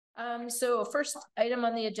So first item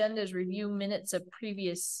on the agenda is review minutes of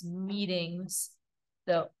previous meetings.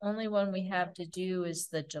 The only one we have to do is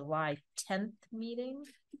the July 10th meeting.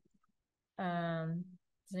 Does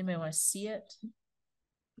anybody want to see it?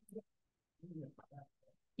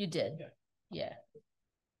 You did. Yeah.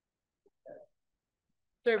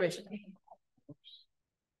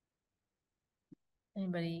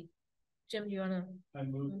 Anybody? Jim, do you want to? I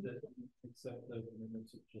move that accept the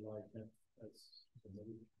minutes of July 10th as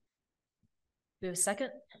submitted. Do we have a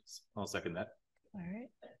second? I'll second that. All right.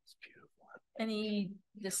 That's beautiful. Any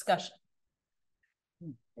discussion? I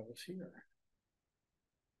was here.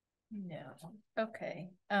 No. Okay.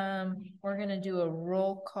 We're gonna do a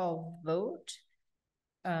roll call vote.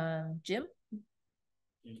 Jim?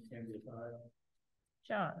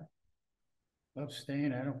 John?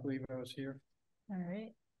 Abstain. I don't believe I was here. All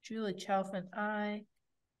right. Julie Chalfin, aye.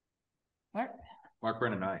 Mark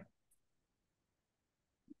Brennan, aye.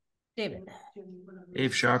 David?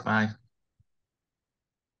 Dave Sharp, aye.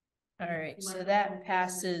 All right, so that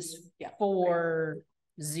passes 4-0-1.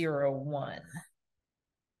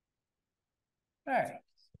 All right,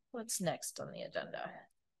 what's next on the agenda?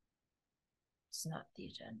 It's not the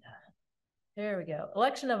agenda. There we go.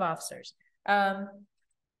 Election of officers.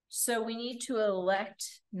 So we need to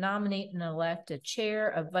nominate and elect a chair,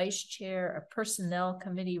 a vice chair, a personnel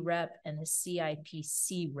committee rep, and a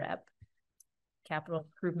CIPC rep, Capital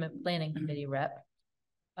Improvement Planning Committee rep.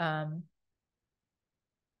 I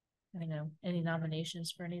know, any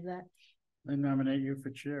nominations for any of that? I nominate you for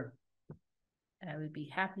chair. I would be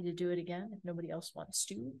happy to do it again if nobody else wants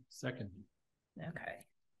to. Second. Okay.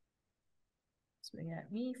 So we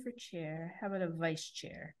got me for chair. How about a vice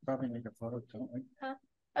chair? Probably make a vote, don't we? Huh?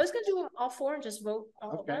 I was gonna do all four and just vote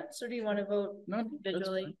all at once, or do you want to vote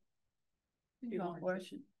individually?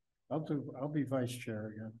 I'll be vice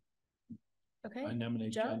chair again. Okay. I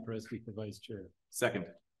nominate John Presky for vice chair. Second.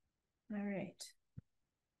 All right.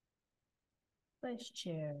 Vice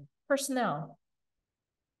chair. Personnel.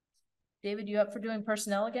 David, you up for doing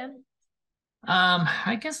personnel again?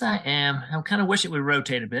 I guess I am. I kind of wish it would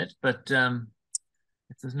rotate a bit, but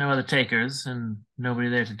if there's no other takers and nobody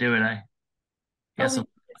there to do it, I guess.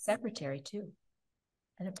 Secretary too.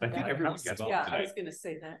 I think everyone gets. Yeah, I was gonna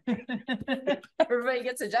say that. Everybody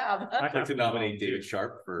gets a job. I'd like to nominate David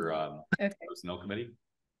Sharp for personnel committee.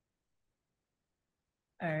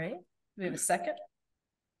 All right. We have a second.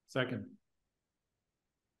 Second.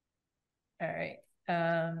 All right.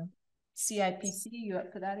 CIPC, you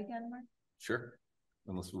up for that again, Mark? Sure.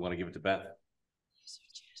 Unless we want to give it to Beth.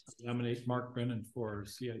 Nominate Mark Brennan for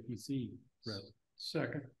CIPC rep.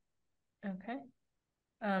 Second. Okay.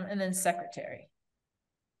 And then secretary.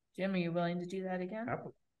 Jim, are you willing to do that again?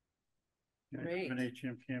 Great. Nominate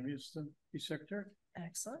Jim Cambius to be secretary.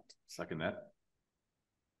 Excellent. Second that.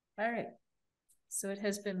 All right. So it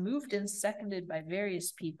has been moved and seconded by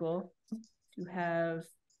various people to have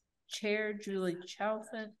Chair Julie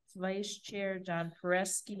Chalfin, Vice Chair John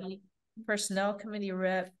Pereski, Personnel Committee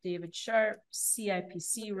Rep David Sharp,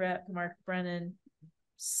 CIPC Rep Mark Brennan,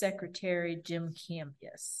 Secretary Jim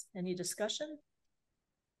Cambius. Any discussion?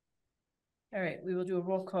 All right, we will do a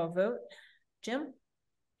roll call vote. Jim?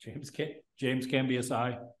 James Cambius,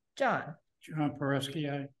 aye. John? John Pereski,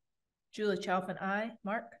 aye. Julie Chalfin, aye.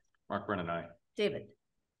 Mark? Mark Brennan, aye. David?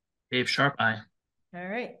 Dave Sharp, aye. All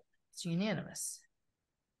right, it's unanimous.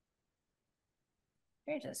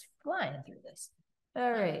 You're just flying through this.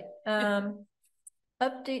 All right.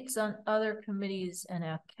 Updates on other committees and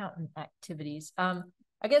accountant activities.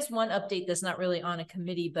 I guess one update that's not really on a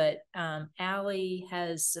committee, but Allie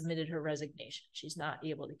has submitted her resignation. She's not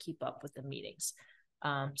able to keep up with the meetings.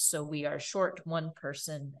 So we are short one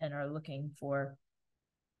person and are looking for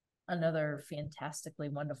another fantastically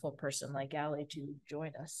wonderful person like Allie to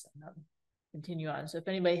join us and continue on. So if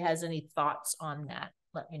anybody has any thoughts on that,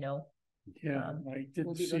 let me know. Yeah, I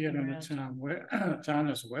didn't see it on the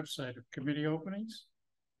town's website of committee openings.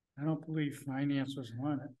 I don't believe finance was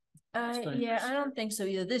on it. Yeah, I don't think so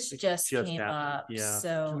either. This just came up. Yeah.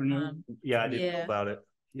 So yeah, I didn't know about it.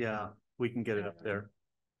 Yeah, we can get it up there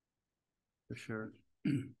for sure.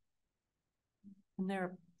 And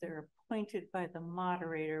they're appointed by the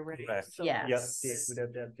moderator, right? Correct. So yes. Yep, we'd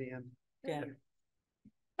have to have Dan. Dan.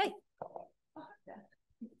 Hey.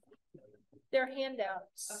 Their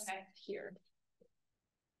handouts. Okay. Here.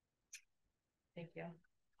 Thank you.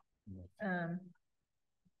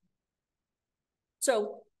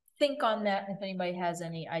 So think on that. If anybody has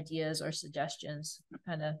any ideas or suggestions,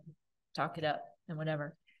 kind of talk it up and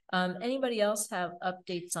whatever. Anybody else have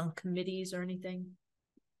updates on committees or anything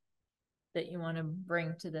that you want to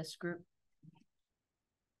bring to this group?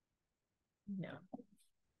 No.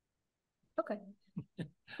 Okay.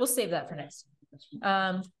 We'll save that for next.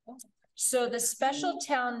 So the special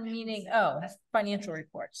town meeting, financial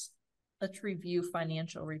reports. Let's review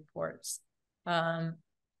financial reports.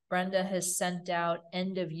 Brenda has sent out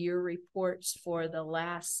end of year reports for the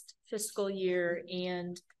last fiscal year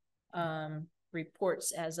and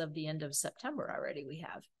reports as of the end of September already we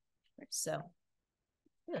have. So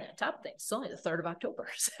top thing, it's only the 3rd of October.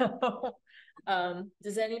 So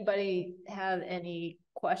does anybody have any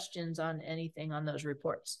questions on anything on those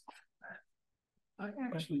reports? I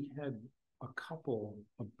actually had a couple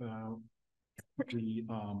about the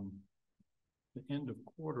end of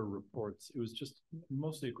quarter reports. It was just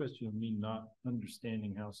mostly a question of me not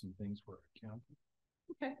understanding how some things were accounted.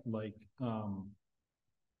 Okay. Like,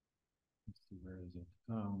 let's see, where is it?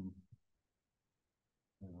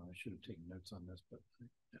 I should have taken notes on this, but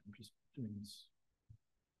I'm just doing this.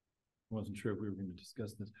 I wasn't sure if we were going to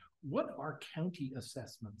discuss this. What are county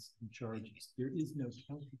assessments and charges? There is no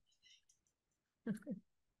county.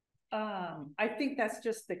 I think that's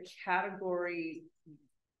just the category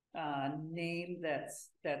name that's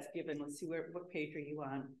given. Let's see, what page are you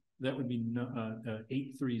on? That would be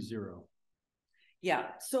 830.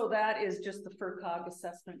 Yeah, so that is just the FERCog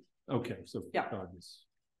assessment. Okay, so yeah. FERCog is.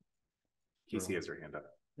 Casey has her hand up.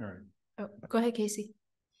 All right. Oh, go ahead, Casey.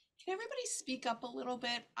 Can everybody speak up a little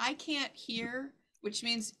bit? I can't hear, which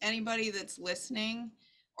means anybody that's listening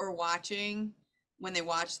or watching when they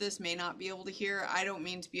watch this may not be able to hear. I don't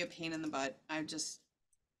mean to be a pain in the butt. I just.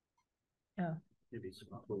 Oh. Maybe some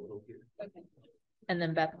up a little here. Okay. And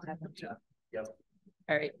then Beth will have them. Yep.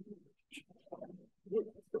 All right.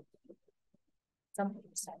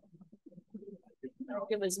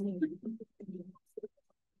 It was me.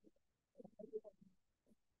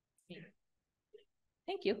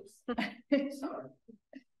 Thank you.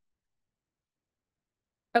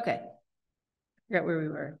 Okay. Forgot where we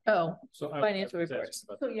were. Oh, so financial reports.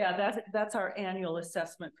 So yeah, that's our annual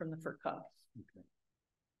assessment from the FERCog. Okay.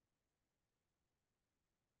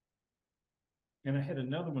 And I had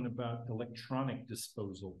another one about electronic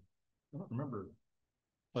disposal. I don't remember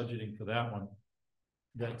budgeting for that one.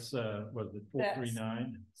 That's what is it,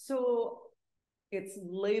 439? So it's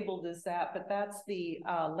labeled as that, but that's the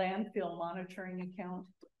landfill monitoring account.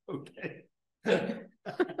 Okay.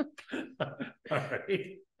 All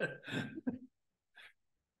right.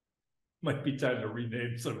 Might be time to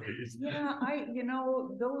rename some of these. Yeah,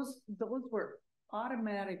 those were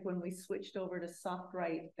automatic when we switched over to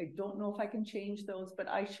SoftWrite. I don't know if I can change those, but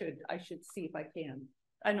I should see if I can.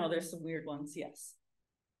 I know there's some weird ones, yes.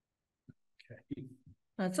 Okay.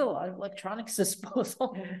 That's a lot of electronics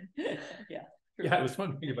disposal. Yeah. Yeah, I was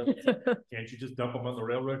wondering about that. Can't you just dump them on the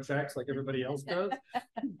railroad tracks like everybody else does?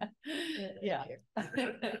 Yeah. I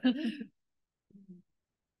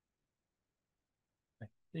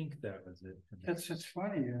think that was it. It's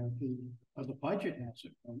funny, the budget has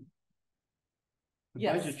it. The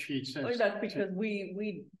Yes. budget sheet says. Oh, that's because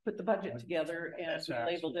we put the budget together and That's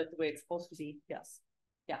labeled it the way it's supposed to be. Yes.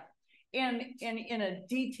 Yeah. And in a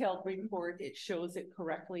detailed report, it shows it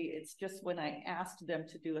correctly. It's just when I asked them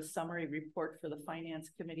to do a summary report for the finance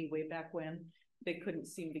committee way back when, they couldn't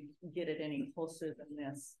seem to get it any closer than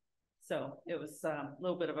this. So it was a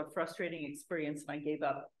little bit of a frustrating experience, and I gave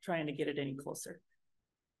up trying to get it any closer.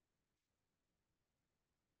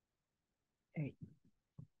 Right.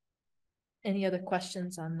 Any other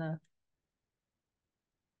questions on the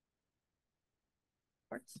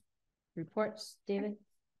reports, David?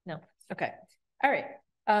 No. Okay. All right.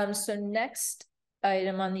 So next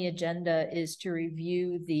item on the agenda is to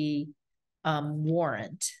review the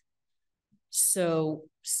warrant. So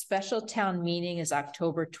special town meeting is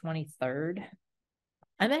October 23rd.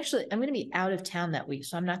 I'm going to be out of town that week,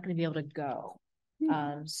 so I'm not going to be able to go.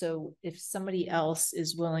 So if somebody else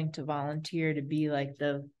is willing to volunteer to be like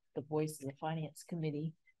the voice of the finance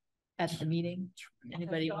committee at the meeting,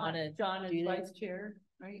 anybody want to? John is vice chair,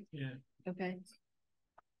 right? Yeah. Okay.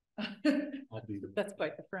 I'll be there. That's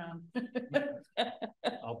quite the frown.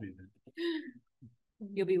 I'll be there.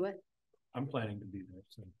 You'll be what? I'm planning to be there.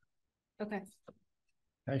 So. Okay.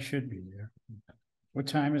 I should be there. What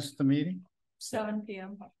time is the meeting? 7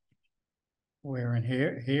 p.m. We're in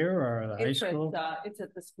here or the high school? It's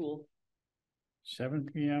at the school 7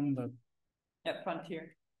 p.m. at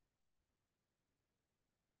Frontier.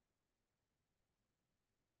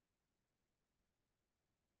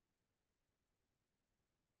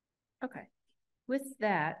 Okay. With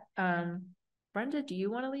that, Brenda, do you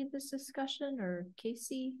want to lead this discussion, or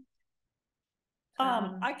Casey?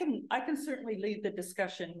 I can certainly lead the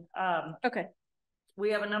discussion. Okay. We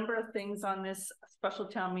have a number of things on this special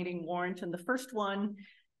town meeting warrant, and the first one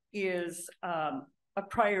is a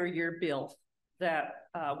prior year bill that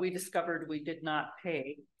we discovered we did not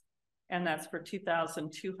pay. And that's for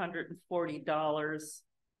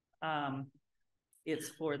 $2,240. It's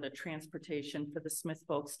for the transportation for the Smith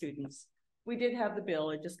Folk students. We did have the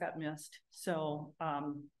bill, it just got missed. So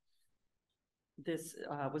this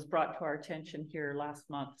was brought to our attention here last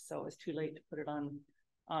month, so it was too late to put it on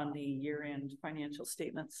the year-end financial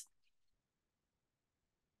statements.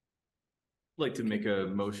 I'd like to make a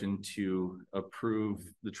motion to approve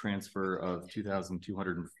the transfer of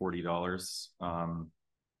 $2,240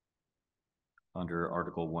 under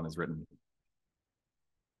Article 1 as written.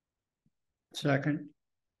 Second.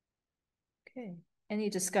 Okay, any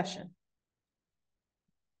discussion?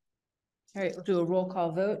 All right, we'll do a roll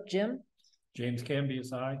call vote. Jim? James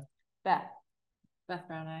Cambias, aye. Beth? Beth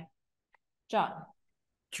Brown, aye. John?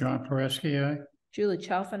 John Pereski, aye. Julie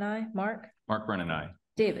Chalfin, aye. Mark? Mark Brennan, aye.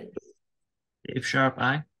 David? Dave Sharp,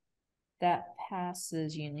 aye. That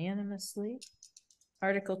passes unanimously.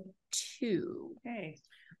 Article 2. Okay,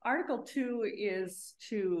 Article 2 is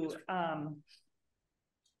to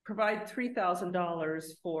provide $3,000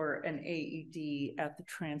 for an AED at the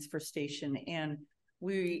transfer station. And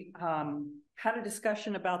we had a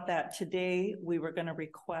discussion about that today. We were going to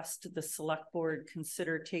request the select board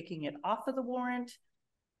consider taking it off of the warrant.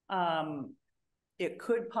 It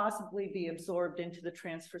could possibly be absorbed into the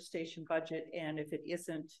transfer station budget. And if it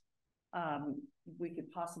isn't, we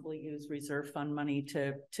could possibly use reserve fund money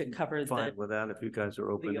to cover Fine with that, if you guys are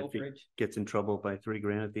open, if he gets in trouble by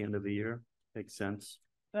 $3,000 at the end of the year, makes sense.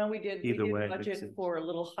 Well, we did budget for a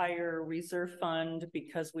little higher reserve fund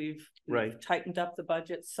because we've tightened up the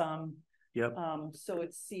budget some. Yep. So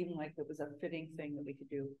it seemed like it was a fitting thing that we could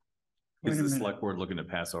do. Is the select board looking to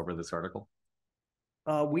pass over this article?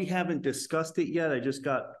 We haven't discussed it yet. I just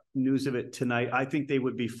got news of it tonight. I think they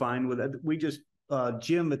would be fine with it. We just,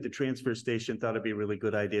 Jim at the transfer station thought it'd be a really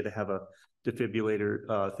good idea to have a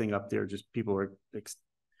defibrillator thing up there. Just people are,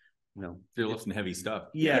 they're lifting heavy stuff.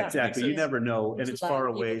 Yeah, exactly. You never know. And it's far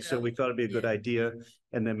away. So we thought it'd be a good idea,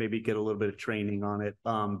 and then maybe get a little bit of training on it.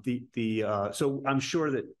 So I'm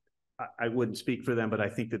sure that I wouldn't speak for them, but I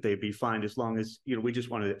think that they'd be fine as long as, we just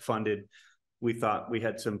wanted it funded. We thought we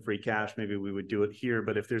had some free cash. Maybe we would do it here,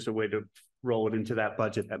 but if there's a way to roll it into that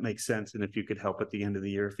budget, that makes sense. And if you could help at the end of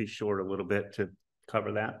the year, if he's short a little bit to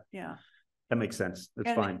cover that. Yeah. That makes sense.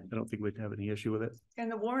 That's fine. I don't think we'd have any issue with it.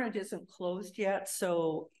 And the warrant isn't closed yet.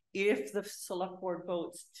 So if the select board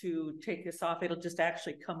votes to take this off, it'll just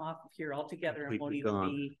actually come off of here altogether and won't even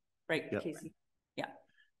be right, yep. Casey. Yeah.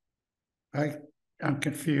 I'm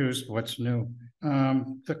confused. What's new?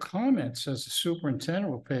 The comment says the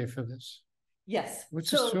superintendent will pay for this. Yes.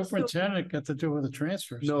 What's the superintendent got to do with the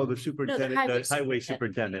transfers? No, the superintendent, the highway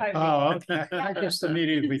superintendent. Oh, okay. I just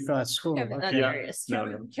immediately thought school.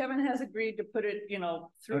 Kevin has agreed to put it,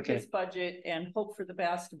 through his budget and hope for the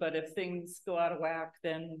best. But if things go out of whack,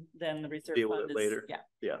 then the reserve deal fund with it later.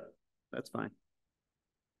 Yeah, that's fine.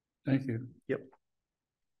 Thank you. Yep.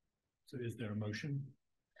 So is there a motion?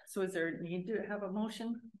 So is there a need to have a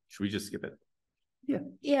motion? Should we just skip it?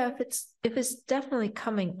 Yeah, if it's definitely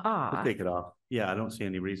coming off, we'll take it off. Yeah, I don't see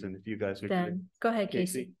any reason if you guys are then go ahead,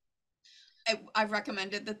 Casey. I've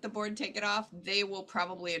recommended that the board take it off. They will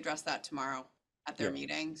probably address that tomorrow at their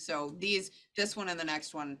meeting. So this one and the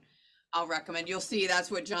next one, I'll recommend. You'll see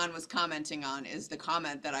that's what John was commenting on, is the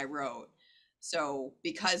comment that I wrote. So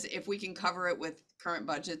because if we can cover it with current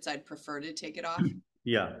budgets, I'd prefer to take it off.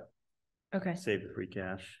 Yeah. Okay. Save the free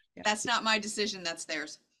cash. That's not my decision. That's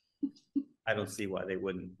theirs. I don't see why they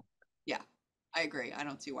wouldn't. Yeah, I agree. I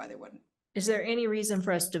don't see why they wouldn't. Is there any reason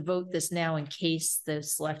for us to vote this now in case the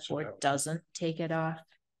select board doesn't take it off?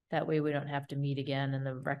 That way we don't have to meet again and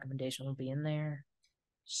the recommendation will be in there.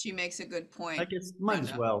 She makes a good point. I guess might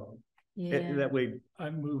as well. Yeah. That way. I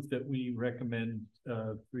move that we recommend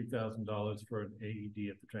 $3,000 for an AED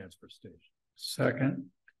at the transfer station. Second.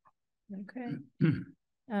 Okay.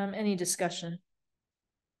 Any discussion?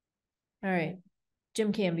 All right.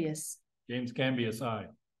 Jim Cambias. James Cambias, aye.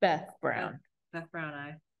 Beth Brown. Beth Brown,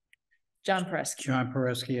 aye. John Pereski. John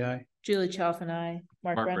Pereski, aye. Julie Chalfin, aye.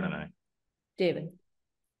 Mark Brennan, aye. David.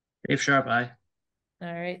 Dave Sharp, aye.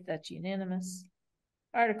 All right, that's unanimous.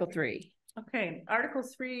 Article 3. Okay, Article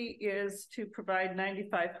 3 is to provide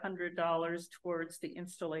 $9,500 towards the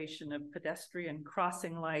installation of pedestrian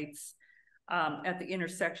crossing lights at the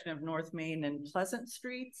intersection of North Main and Pleasant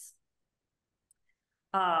Streets.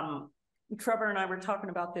 Trevor and I were talking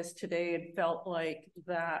about this today and felt like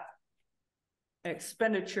that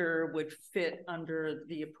expenditure would fit under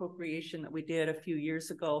the appropriation that we did a few years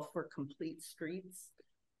ago for complete streets.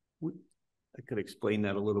 I could explain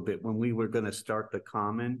that a little bit. When we were going to start the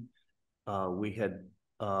common, we had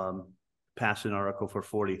passed an article for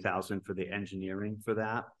 40,000 for the engineering for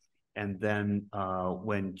that. And then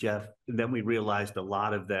then we realized a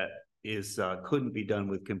lot of that is couldn't be done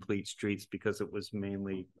with Complete Streets because it was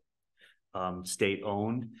mainly state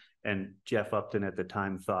owned. And Jeff Upton at the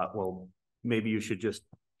time thought, well, maybe you should just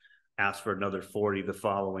ask for another 40 the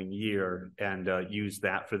following year and use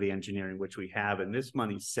that for the engineering, which we have. And this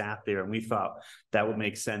money sat there, and we thought that would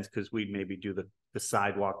make sense because we'd maybe do the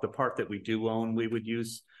sidewalk, the part that we do own, we would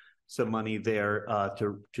use some money there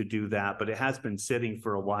to do that. But it has been sitting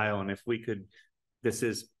for a while, and if we could, this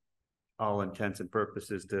is all intents and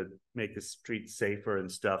purposes to make the streets safer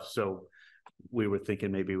and stuff. So we were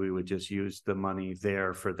thinking maybe we would just use the money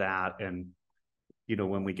there for that, and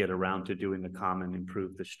when we get around to doing the common,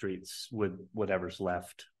 improve the streets with whatever's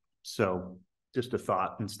left. So just a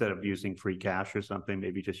thought, instead of using free cash or something,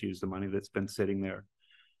 maybe just use the money that's been sitting there,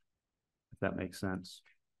 if that makes sense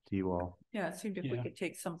to you all. Yeah, it seemed if we could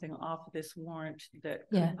take something off of this warrant that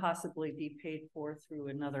Yeah. could possibly be paid for through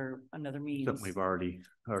another means. Something we've already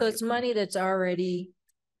So it's money that's already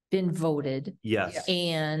been voted. Yes.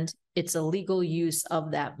 And it's a legal use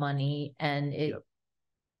of that money, and it Yep.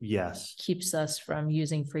 Yes. keeps us from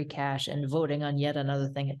using free cash and voting on yet another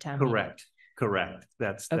thing at town meeting. Correct.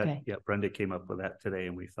 That's Okay. Yeah, Brenda came up with that today,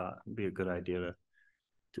 and we thought it'd be a good idea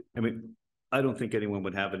to I mean, I don't think anyone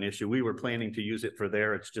would have an issue. We were planning to use it for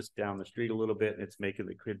there. It's just down the street a little bit, and it's making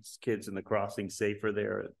the kids in the crossing safer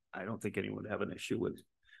there. I don't think anyone would have an issue with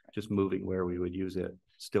just moving where we would use it,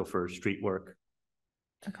 still for street work.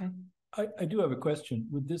 Okay. I do have a question.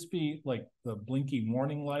 Would this be like the blinking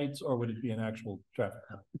warning lights, or would it be an actual traffic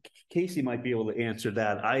cop? Casey might be able to answer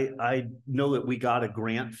that. I know that we got a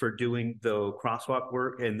grant for doing the crosswalk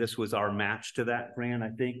work, and this was our match to that grant, I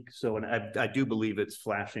think. So, and I do believe it's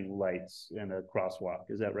flashing lights and a crosswalk.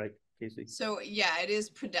 Is that right, Casey? So yeah, it is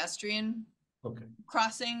pedestrian Okay.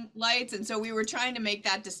 crossing lights. And so we were trying to make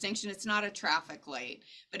that distinction. It's not a traffic light,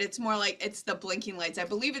 but it's more like it's the blinking lights. I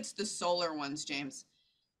believe it's the solar ones, James.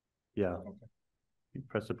 Yeah. You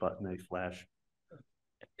press a button, they flash.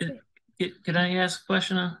 Can I ask a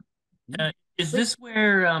question? Is this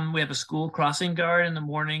where we have a school crossing guard in the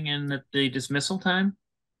morning and at the dismissal time?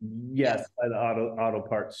 Yes, by the auto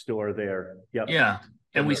parts store there. Yep. Yeah,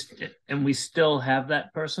 and we still have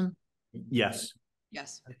that person? Yes.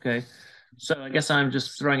 Yes. Okay, so I guess I'm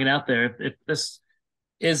just throwing it out there. If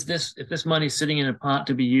this money's sitting in a pot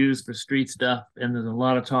to be used for street stuff, and there's a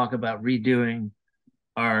lot of talk about redoing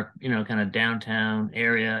our kind of downtown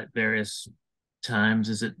area at various times,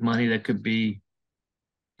 is it money that could be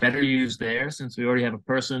better used there, since we already have a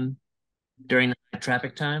person during the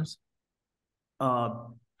traffic times,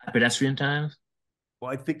 pedestrian times?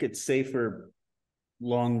 Well, I think it's safer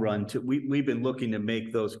long run we've been looking to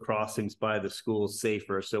make those crossings by the schools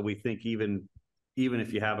safer. So we think even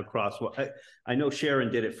if you have a crosswalk, I know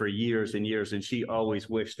Sharon did it for years and years, and she always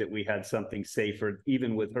wished that we had something safer.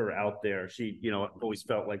 Even with her out there, she always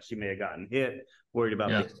felt like she may have gotten hit, worried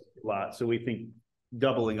about a lot. So we think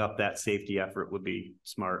doubling up that safety effort would be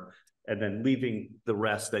smart, and then leaving the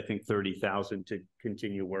rest, I think 30,000 to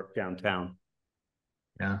continue work downtown.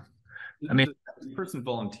 Yeah, I mean, does the person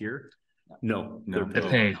volunteer? No, they're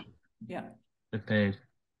paid. Yeah. They're paid.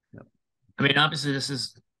 Yep. I mean, obviously this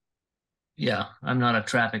is, I'm not a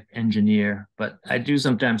traffic engineer, but I do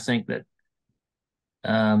sometimes think that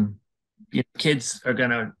kids are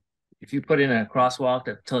gonna, if you put in a crosswalk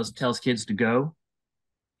that tells kids to go,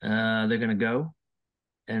 they're gonna go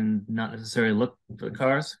and not necessarily look for the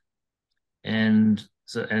cars. And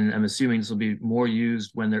I'm assuming this will be more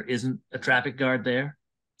used when there isn't a traffic guard there,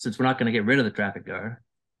 since we're not going to get rid of the traffic guard.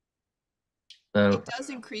 So it does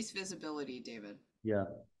increase visibility, David. Yeah.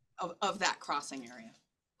 Of that crossing area.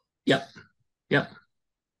 Yep.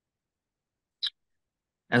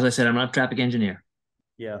 As I said, I'm not a traffic engineer.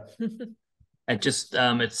 Yeah. I just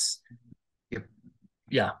putting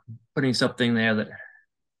something there that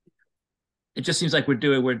it just seems like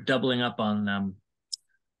we're doubling up on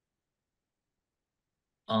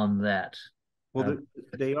that. Well,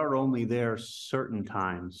 they are only there certain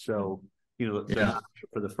times, so they're not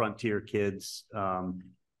for the frontier kids. They're only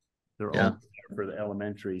there for the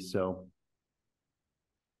elementary. So,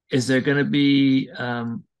 is there going to be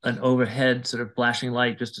an overhead sort of flashing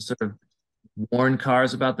light just to sort of warn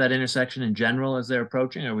cars about that intersection in general as they're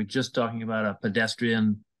approaching? Or are we just talking about a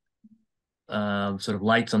pedestrian sort of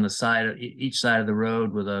lights on the side of each side of the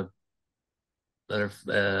road with that are,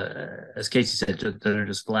 as Casey said, that are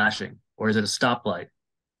just flashing? Or is it a stoplight?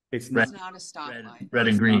 It's not a stoplight. Red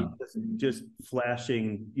and green. Just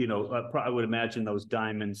flashing, I would imagine those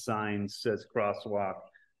diamond signs says crosswalk,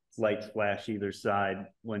 lights flash either side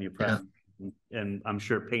when you press and I'm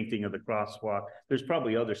sure painting of the crosswalk. There's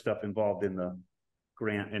probably other stuff involved in the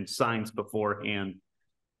grant and signs beforehand.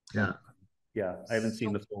 Yeah. Yeah, I haven't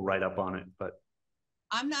seen the full write-up on it, but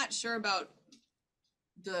I'm not sure about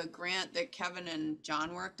the grant that Kevin and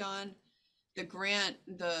John worked on. The grant,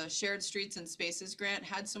 the Shared Streets and Spaces grant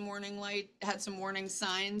had some warning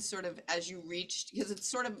signs sort of as you reached, because it's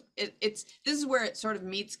sort of, this is where it sort of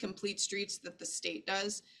meets complete streets that the state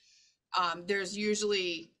does. There's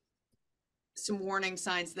usually some warning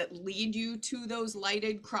signs that lead you to those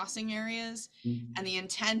lighted crossing areas. And the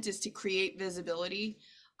intent is to create visibility.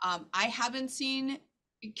 I haven't seen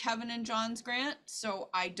Kevin and John's grant, so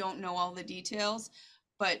I don't know all the details,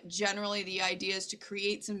 but generally the idea is to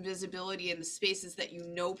create some visibility in the spaces that you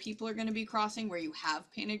know people are going to be crossing, where you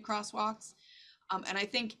have painted crosswalks. And I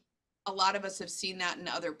think a lot of us have seen that in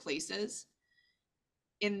other places.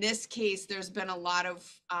 In this case, there's been a lot of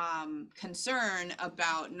concern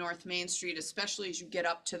about North Main Street, especially as you get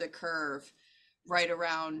up to the curve right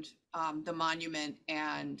around the monument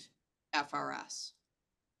and FRS.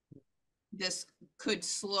 This could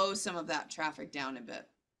slow some of that traffic down a bit.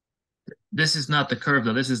 This is not the curve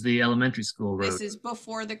though. This is the elementary school road. This is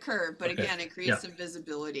before the curve, but Okay. again, it creates some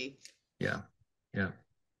visibility. Yeah. Yeah.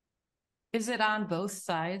 Is it on both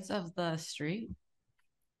sides of the street?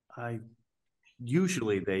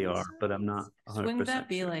 usually they are, but I'm not 100% Wouldn't that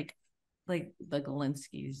be sure. like the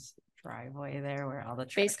Galinsky's driveway there where all the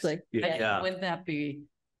trucks? Basically, Yeah. Wouldn't that be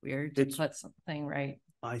weird to It's- put something right?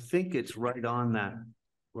 I think it's right on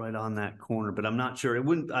that corner, but I'm not sure. It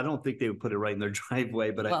wouldn't, I don't think they would put it right in their driveway,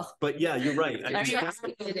 but Well- but yeah, you're right. I mean,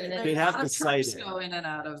 They have to cite it. Go in and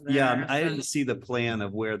out of there. Yeah, I so- didn't see the plan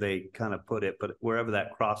of where they kind of put it, but wherever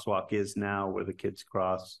that crosswalk is now, where the kids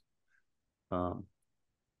cross.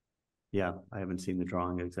 Yeah, I haven't seen the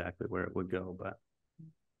drawing exactly where it would go, but.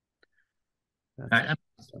 All right,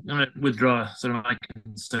 I'm going to withdraw sort of my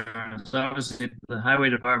concerns. Obviously, the highway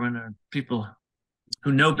department are people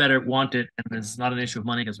who know better, want it, and it's not an issue of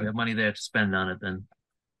money because we have money there to spend on it. Then,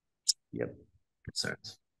 Yep.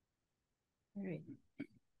 Concerns. All right.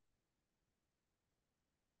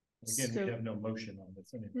 Again, So- we have no motion on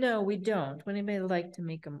this. anyway. No, we don't. Would anybody like to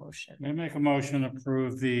make a motion? I make a motion to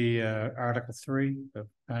approve the Article 3 of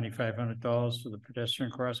 $9,500 for the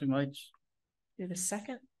pedestrian crossing lights. Do you have a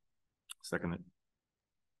second? Second it.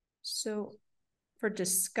 So for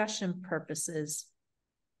discussion purposes,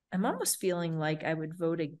 I'm almost feeling like I would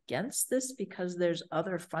vote against this because there's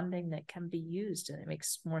other funding that can be used and it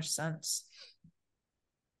makes more sense.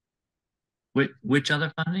 Which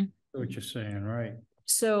other funding? What you're saying, right?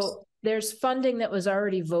 So there's funding that was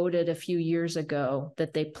already voted a few years ago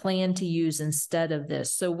that they plan to use instead of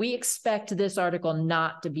this. So we expect this article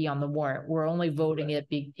not to be on the warrant. We're only voting it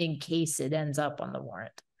in case it ends up on the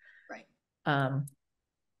warrant. Right.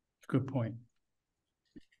 Good point.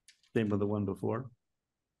 Same with the one before.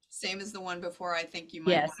 Same as the one before. I think you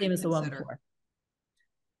might. Yeah, wanna same as the one consider. before.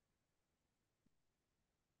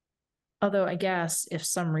 Although I guess if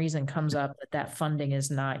some reason comes up that funding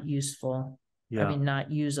is not useful, I Yeah, mean,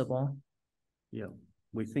 not usable. yeah,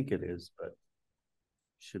 we think it is, but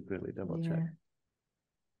should really double check. Yeah.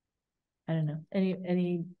 I don't know.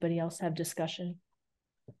 Anybody else have discussion?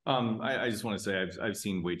 I just want to say I've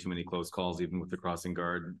seen way too many close calls, even with the crossing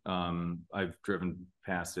guard. I've driven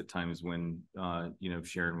past at times when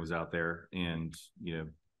Sharon was out there and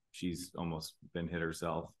she's almost been hit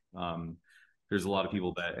herself. There's a lot of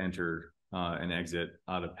people that enter and exit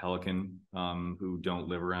out of Pelican who don't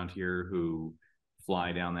live around here, who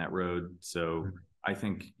fly down that road. So I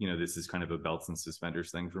think this is kind of a belts and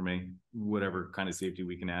suspenders thing for me. Whatever kind of safety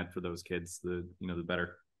we can add for those kids, the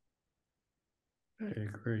better. I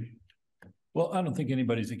agree. Well, I don't think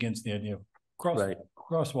anybody's against the idea of Right.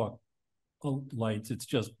 crosswalk lights. It's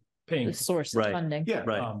just paying. The source of Right. funding. Yeah.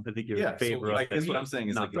 Right, Um, I think you're Yeah, in favor so of I guess it, what I'm saying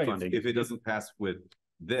is not like, the funding. if it doesn't pass with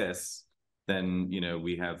this, then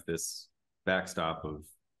we have this backstop of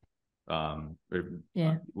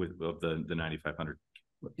Yeah. of the 9,500.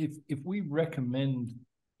 If we recommend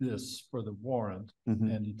this for the warrant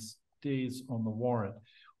Mhm. and it stays on the warrant,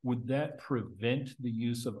 would that prevent the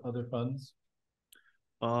use of other funds?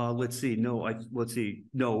 Let's see, no,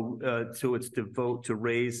 so it's to vote to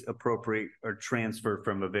raise, appropriate, or transfer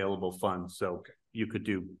from available funds, so you could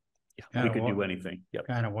do, we Kinda could do wa- anything, yep,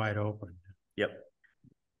 Kind of wide open. yep.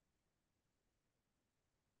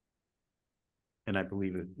 And I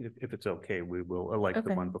believe if it's okay, we will, like the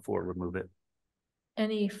Okay. one before, remove it.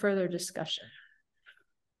 Any further discussion?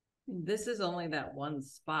 This is only that one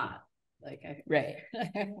spot. Like, Right.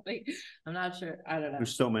 like, I'm not sure, I don't know.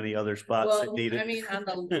 There's so many other spots that Well, need it. I mean, on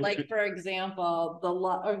the, like, for example,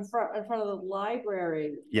 in front of the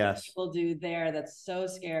library. Yes. People do there, that's so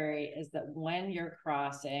scary, is that when you're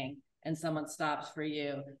crossing and someone stops for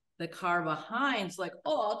you, the car behind's like,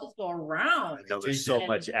 oh, I'll just go around. I know there's so And-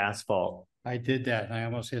 much asphalt. I did that and I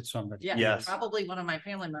almost hit somebody. Yeah, Yes. probably one of my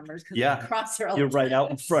family members. 'Cause Yeah. they cross there all You're the right time.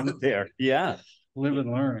 out in front of there. Yeah. Live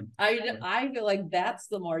and learn. I feel like that's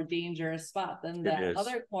the more dangerous spot than It that is.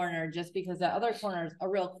 other corner, just because that other corner is a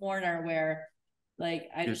real corner where, like,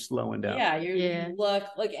 You're slowing down. yeah, Yeah. you look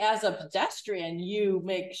like, as a pedestrian, you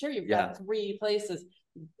make sure you've got 3 places.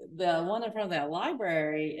 The one in front of that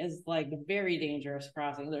library is like very dangerous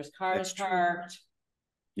crossing. There's cars It's true. parked.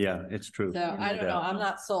 Yeah, it's true. So I don't know. I'm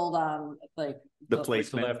not sold on like The Like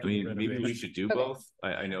placement. left I mean, maybe we renovation. should do Okay. both.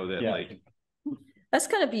 I know that Yeah. like, That's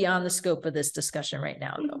kind of beyond the scope of this discussion right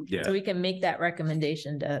now, though. Yeah. So we can make that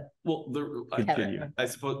recommendation to, well, Continue. I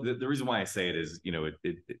suppose the reason why I say it is, you know,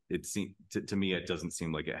 it seems to me, it doesn't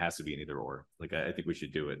seem like it has to be an either or. Like, I think we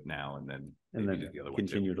should do it now and then maybe do the other one too.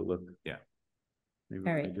 Continue to look. Yeah. Maybe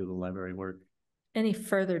All we right. can do the library work. any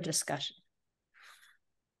further discussion?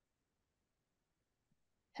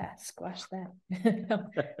 Squash that.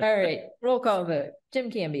 All right, roll call vote. Jim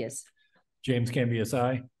Cambias, James Cambias,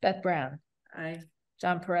 aye. Beth Brown, I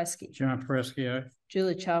John Pereski, John Presky, aye.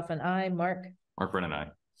 Julie Chalfin, I, Mark, Mark Brennan, I.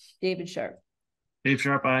 David Sharp. Dave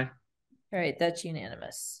Sharp, aye. All right, that's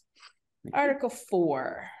unanimous. Article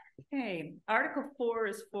 4. Okay, Article 4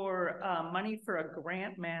 is for money for a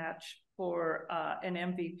grant match for an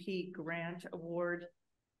MVP grant award.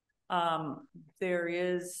 There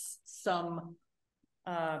is some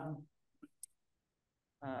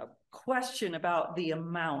question about the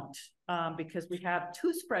amount because we have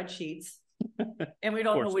 2 spreadsheets and we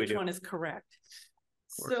don't know course we which do. one is correct.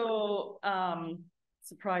 course. So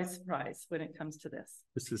surprise, surprise when it comes to this.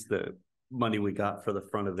 This is the money we got for the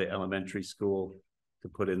front of the elementary school to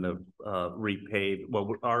put in the repave.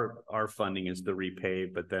 Well, our funding is the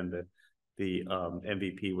repave, but then the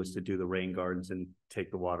MVP was to do the rain gardens and take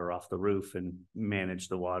the water off the roof and manage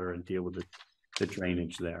the water and deal with the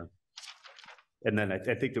drainage there. And then I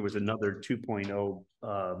think there was another 2.0.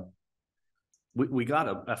 We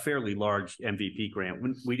got a fairly large MVP grant.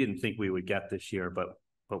 We didn't think we would get this year, but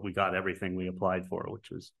we got everything we applied for, which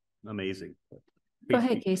was amazing. Go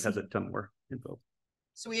ahead, Casey. Has a ton more info.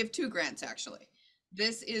 So we have 2 grants, actually.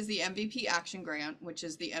 This is the MVP Action Grant, which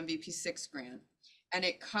is the MVP 6 grant, and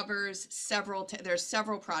it covers there's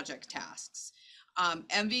several project tasks.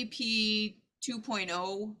 MVP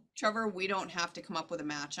 2.0, Trevor, we don't have to come up with a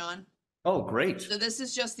match on. Oh, great. So this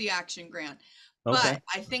is just the action grant. Okay. But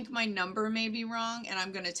I think my number may be wrong, and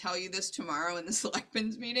I'm going to tell you this tomorrow in the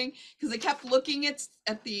selectmen's meeting, because I kept looking at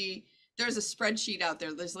there's a spreadsheet out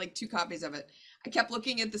there. There's like 2 copies of it. I kept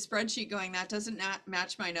looking at the spreadsheet going, that doesn't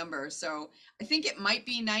match my number. So I think it might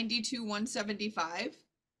be 92,175,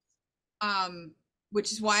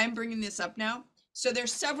 which is why I'm bringing this up now. So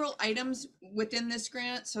there's several items within this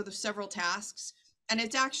grant. So there's several tasks, and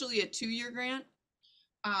it's actually a 2-year grant.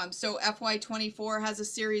 So FY24 has a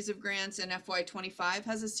series of grants and FY25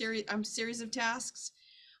 has a series of tasks.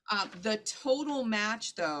 The total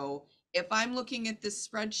match, though, if I'm looking at this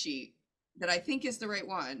spreadsheet that I think is the right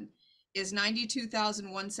one, is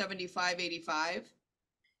 92,175.85.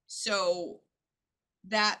 So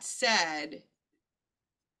that said,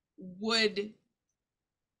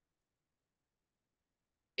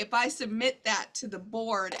 if I submit that to the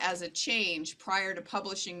board as a change prior to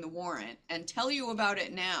publishing the warrant and tell you about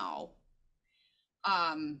it now,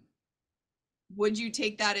 would you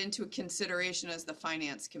take that into consideration as the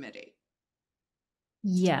finance committee?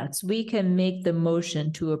 Yes, we can make the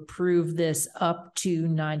motion to approve this up to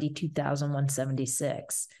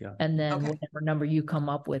 92,176. Yeah. And then Okay. whatever number you come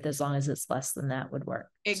up with, as long as it's less than that, would work.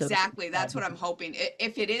 So- Exactly. That's what I'm hoping.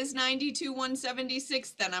 If it is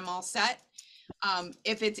 92,176, then I'm all set.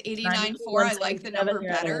 If it's 89.4, I like the number 92,177, you're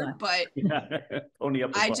out of better, luck. but Only up.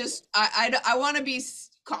 I want to be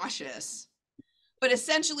cautious. But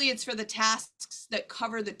essentially, it's for the tasks that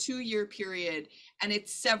cover the 2-year period, and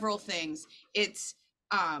it's several things. It's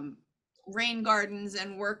rain gardens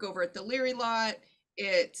and work over at the Leary lot.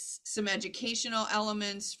 It's some educational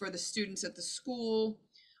elements for the students at the school.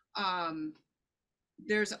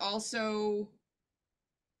 There's also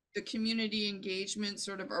the community engagement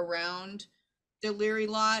sort of around the Leary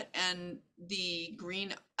lot and the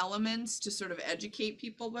green elements to sort of educate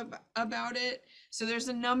people about it. So there's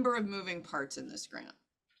a number of moving parts in this grant.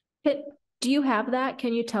 Do you have that?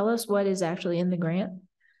 Can you tell us what is actually in the grant?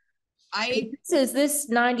 I Says this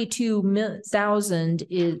 92,000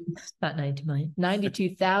 is not 92 million,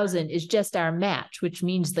 92,000 is just our match, which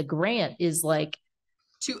means the grant is like,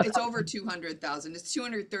 it's over 200,000. It's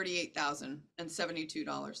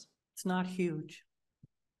 $238,072. It's not huge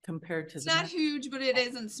compared to It's the. not huge, but it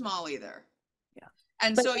isn't small either. Yeah.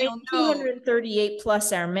 And but so you'll know 238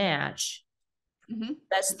 plus our match. Mhm.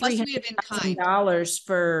 That's Plus we have in kind. $300,000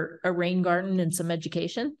 for a rain garden and some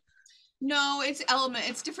education. No,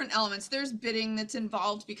 it's different elements. There's bidding that's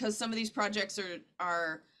involved because some of these projects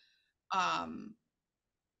are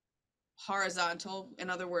horizontal,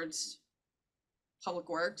 in other words, public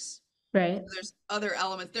works. Right. There's other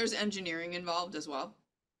elements. There's engineering involved as well.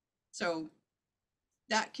 So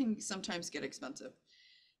that can sometimes get expensive.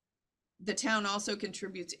 The town also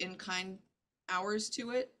contributes in-kind hours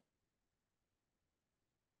to it.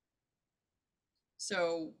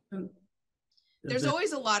 So there's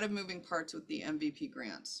always a lot of moving parts with the MVP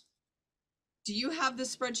grants. Do you have the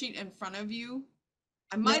spreadsheet in front of you?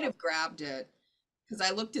 I might have grabbed it because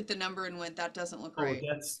I looked at the number and went, that doesn't look right.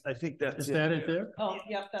 I think that's Is that it there? Oh,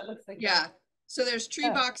 yep, that looks like. Yeah. So there's tree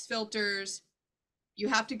Oh. box filters. You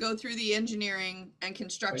have to go through the engineering and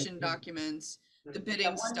construction documents, the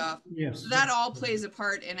bidding stuff. Yes. So that all plays a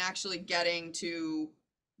part in actually getting to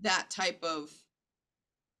that type of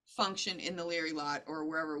function in the Leary lot or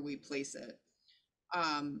wherever we place it.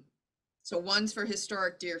 So one's for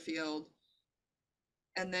historic Deerfield,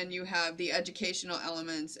 and then you have the educational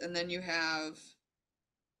elements, and then you have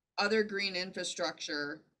other green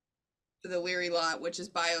infrastructure for the Leary lot, which is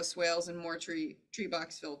bioswales and more tree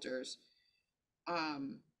box filters.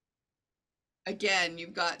 Again,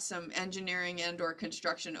 you've got some engineering and or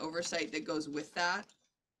construction oversight that goes with that.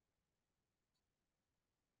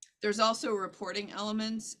 There's also reporting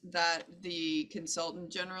elements that the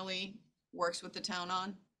consultant generally works with the town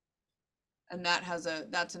on. And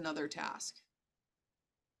that's another task.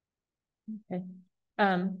 Okay.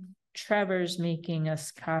 Trevor's making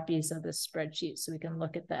us copies of the spreadsheet so we can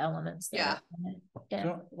look at the elements. Yeah. Yeah.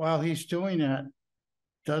 So while he's doing that,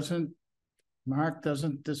 doesn't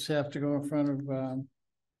this have to go in front of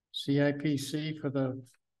CIPC for the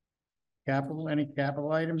any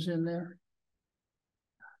capital items in there?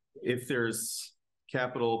 If there's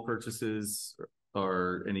capital purchases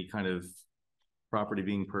or any kind of property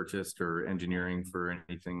being purchased or engineering for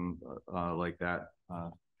anything like that,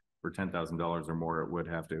 for $10,000 or more, it would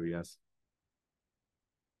have to, yes.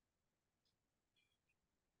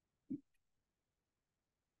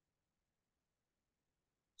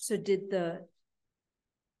 So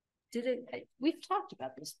we've talked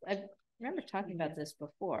about this. I remember talking about this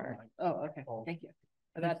before. Oh, okay. Thank you.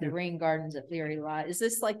 About the rain gardens at Leary Lot. Is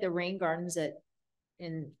this like the rain gardens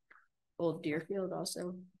in Old Deerfield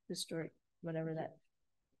also? Historic, whatever that.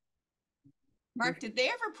 Mark, did they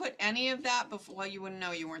ever put any of that before? Well, you wouldn't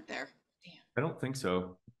know, you weren't there. Damn. I don't think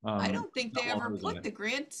so. I don't think they ever put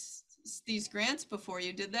these grants before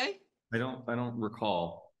you, did they? I don't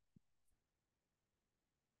recall.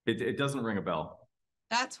 It doesn't ring a bell.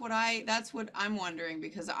 That's what I'm wondering,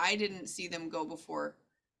 because I didn't see them go before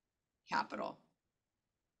capital.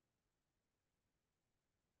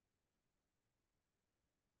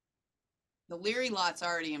 The Leary lot's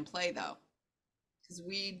already in play though, because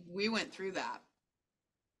we went through that.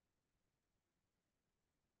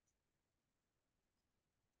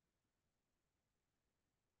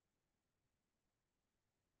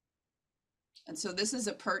 And so this is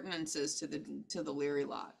appurtenances to the Leary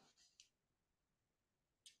lot.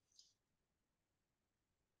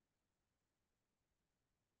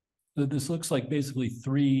 So this looks like basically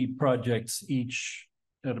 3 projects, each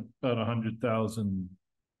at about 100,000.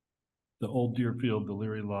 The Old Deerfield, the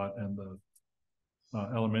Leary lot, and the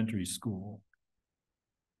elementary school.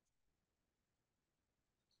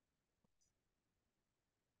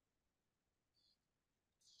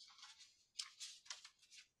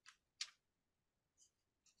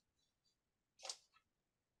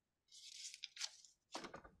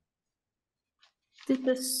 Did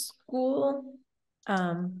the school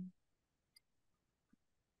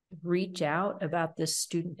reach out about this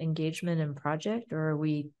student engagement and project, or are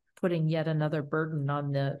we putting yet another burden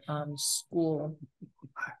on the school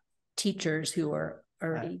teachers who are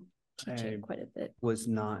already teaching quite a bit? Was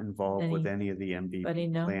not involved with any of the MVP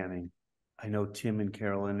planning. I know Tim and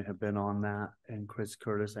Carolyn have been on that, and Chris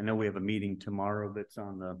Curtis. I know we have a meeting tomorrow that's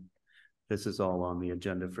this is all on the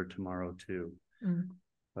agenda for tomorrow too. Mm.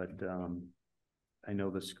 But I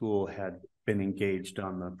know the school had been engaged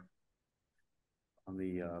on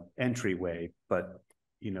the entryway, but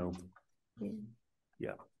yeah,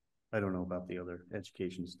 I don't know about the other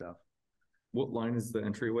education stuff. What line is the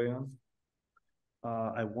entryway on?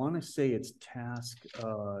 I want to say it's is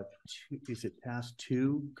it task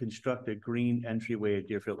 2, construct a green entryway at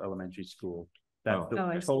Deerfield Elementary School. That's the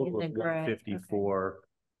I see total the of grant, 154.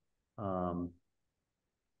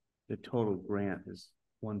 The total grant is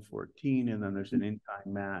 114, and then there's an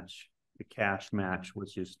in-kind match, the cash match,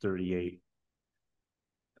 which is 38.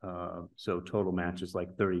 So total match is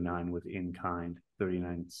like 39 with in-kind,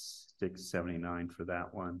 39,679 for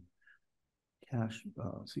that one. Cash,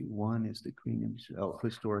 let's see, 1 is the green,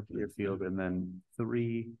 historic Deerfield, and then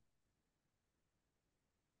 3.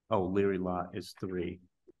 Oh, Leary lot is 3.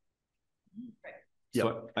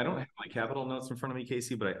 So I don't have my capital notes in front of me,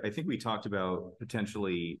 Casey, but I think we talked about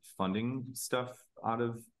potentially funding stuff out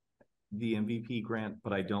of the MVP grant,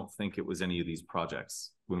 but I don't think it was any of these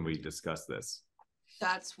projects when we discussed this.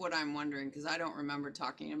 That's what I'm wondering, because I don't remember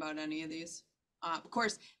talking about any of these. Of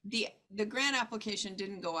course, the grant application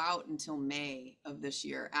didn't go out until May of this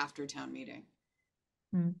year after town meeting.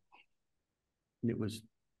 It was.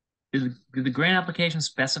 Did the grant application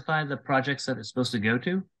specify the projects that it's supposed to go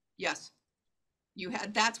to? Yes.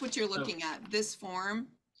 That's what you're looking at. This form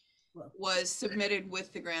was submitted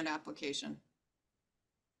with the grant application.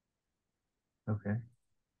 Okay.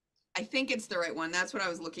 I think it's the right one. That's what I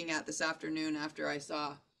was looking at this afternoon after I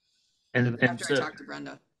saw, And I so, talked to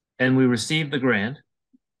Brenda. And we received the grant.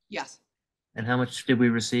 Yes. And how much did we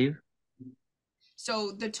receive?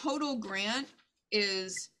 So the total grant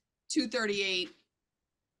is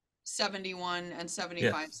 $238.71 and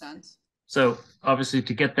 75 cents. So obviously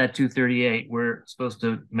to get that 238, we're supposed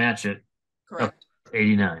to match it. Correct.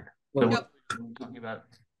 89. So Yep. we're talking about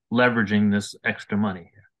leveraging this extra money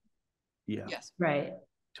here. Yeah. Yes. Right.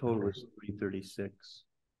 Total is 336.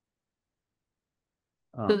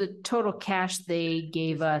 So the total cash they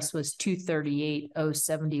gave us was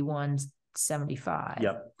 238,071.75.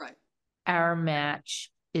 Yep. Right. Our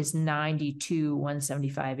match is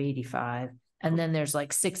 92,175.85. And then there's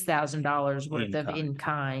like $6,000 worth of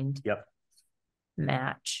in-kind. Yep.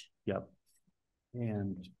 Match. Yep.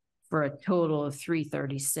 And for a total of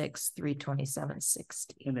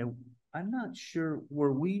 336,327.60. And then I'm not sure,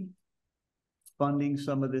 were we funding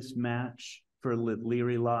some of this match for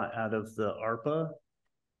Leary lot out of the ARPA?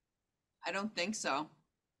 I don't think so.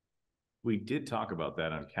 We did talk about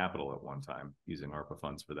that on capital at one time, using ARPA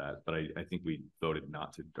funds for that, but I think we voted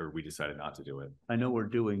not to, or we decided not to do it. I know we're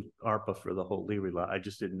doing ARPA for the whole Leary lot. I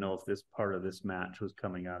just didn't know if this part of this match was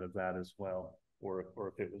coming out of that as well, or if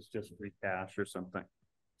it was just free cash or something.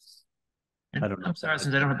 And I don't know. I'm sorry,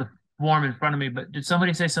 since I don't have the form in front of me, but did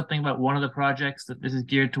somebody say something about one of the projects that this is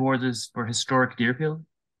geared towards is for historic Deerfield?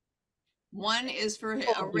 One is for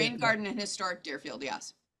a rain garden in historic Deerfield,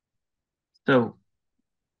 yes. So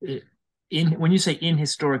when you say in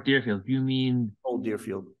historic Deerfield, do you mean Old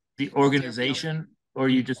Deerfield, the organization, or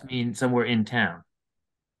you just mean somewhere in town?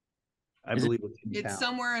 I believe it's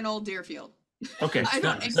somewhere in Old Deerfield. Okay. I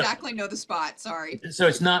don't exactly know the spot, sorry. So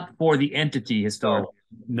it's not for the entity historic?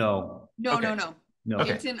 No. No, okay. no.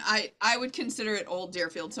 Okay. It's in, I would consider it Old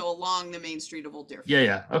Deerfield, so along the main street of Old Deerfield.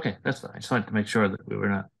 Yeah. Okay, that's fine. I just wanted to make sure that we were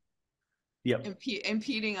not. Yep.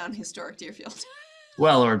 Impeding on historic Deerfield.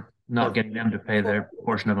 Well, or not getting them to pay their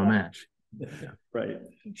portion of a match. Right.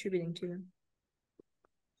 Contributing to them.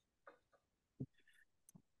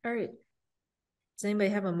 All right. Does anybody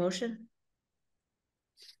have a motion?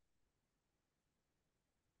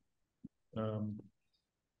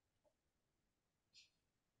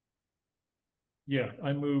 Yeah,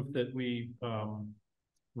 I move that we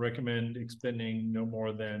recommend expending no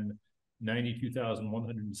more than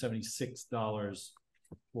 $92,176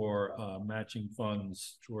 for matching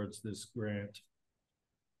funds towards this grant.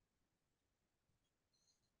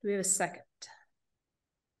 Do we have a second?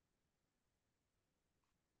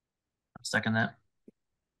 I'll second that.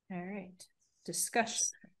 All right. Discussion.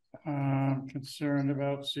 Concerned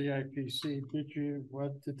about CIPC.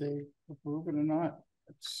 Did they approve it or not?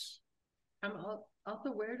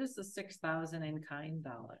 Also, where does the 6,000 in kind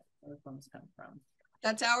funds come from?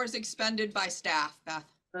 That's hours expended by staff,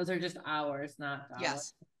 Beth. Those are just hours, not dollars.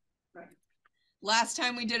 Yes. Right. Last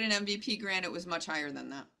time we did an MVP grant, it was much higher than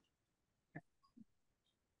that.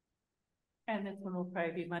 And this one will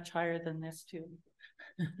probably be much higher than this too.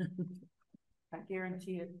 I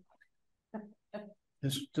guarantee it.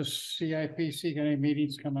 Does CIPC got any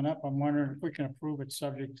meetings coming up? I'm wondering if we can approve it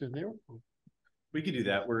subject to their approval. We could do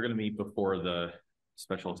that. We're going to meet before the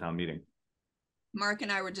special town meeting. Mark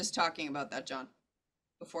and I were just talking about that, John,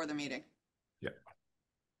 before the meeting. Yep.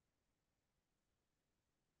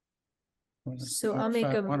 So I'll make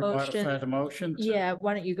a motion. Modify the motion. Yeah,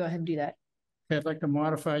 why don't you go ahead and do that? I'd like to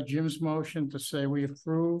modify Jim's motion to say we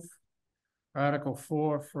approve Article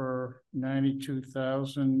 4 for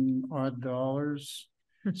 $92,000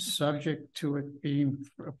 odd, subject to it being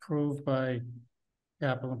approved by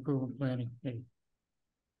Capital Improvement Planning. Hey,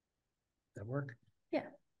 that work? Yeah.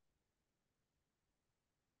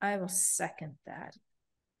 I will second that.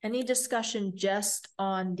 Any discussion just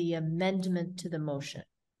on the amendment to the motion?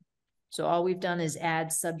 So all we've done is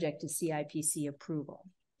add subject to CIPC approval.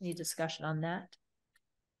 Any discussion on that?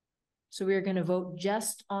 So we're going to vote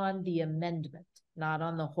just on the amendment, not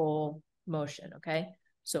on the whole motion, okay?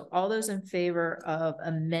 So all those in favor of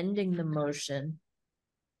amending the motion,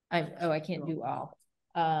 I can't do all.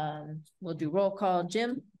 We'll do roll call.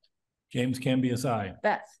 Jim? James Cambias, aye.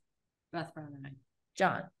 Beth? Beth Brown and I.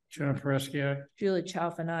 John? John Foresky, aye. Julie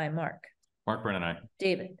Chalfin, I. Mark? Mark Brennan, aye.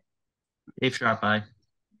 David? Dave Sharp, aye.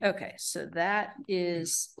 Okay, so that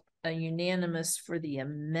is a unanimous for the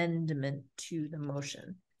amendment to the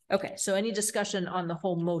motion. Okay, so any discussion on the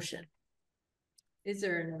whole motion? Is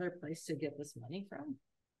there another place to get this money from?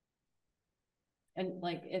 And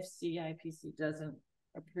like, if CIPC doesn't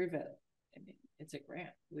approve it, I mean, it's a grant,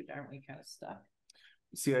 aren't we kind of stuck?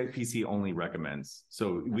 CIPC only recommends,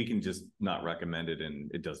 so we can just not recommend it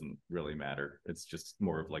and it doesn't really matter. It's just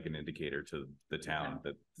more of like an indicator to the town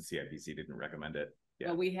that the CIPC didn't recommend it. Yeah.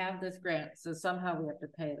 But we have this grant, so somehow we have to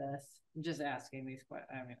pay this. I'm just asking these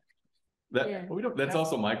questions. I mean, That, Yeah. we don't, that's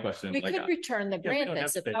also my question. We like, could return the we grant, don't I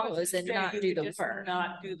have to pay. suppose, and not do the work.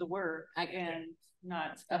 Not do the work and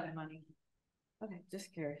not spend money. okay,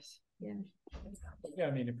 just curious. Yeah. Yeah,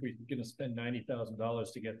 I mean, if we're gonna spend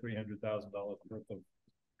 $90,000 to get $300,000 worth of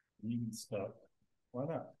lean stuff, why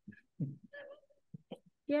not?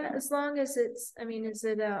 Yeah, as long as it's, I mean, is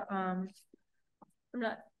it a, I'm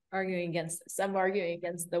not arguing against this, I'm arguing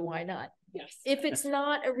against the why not. Yes. If it's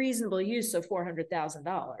not a reasonable use of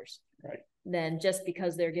 $400,000. Right. Then just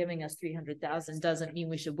because they're giving us 300,000 doesn't mean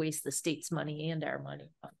we should waste the state's money and our money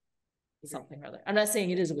on something or other. I'm not saying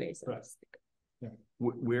it is a waste. Right.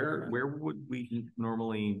 where would we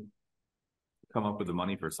normally come up with the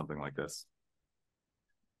money for something like this?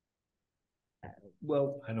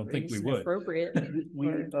 Well, I don't think we It's would. appropriate.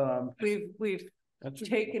 We've That's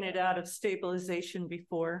taken it out of stabilization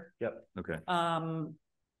before. Okay.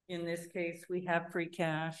 In this case, we have free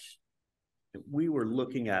cash. we were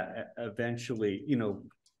looking at eventually, you know,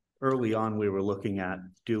 early on, we were looking at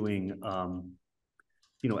doing,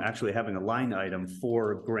 you know, actually having a line item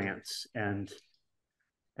for grants and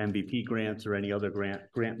MVP grants or any other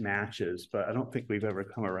grant matches, but I don't think we've ever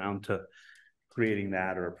come around to creating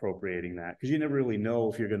that or appropriating that, because you never really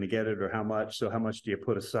know if you're going to get it or how much. So how much do you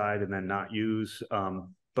put aside and then not use?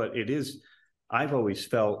 But it is, I've always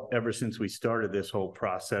felt ever since we started this whole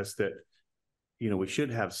process that, you know, we should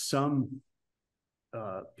have some,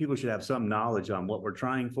 people should have some knowledge on what we're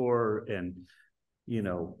trying for. And, you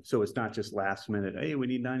know, so it's not just last minute, hey, we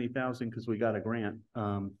need 90,000 because we got a grant.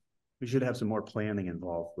 We should have some more planning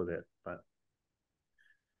involved with it, but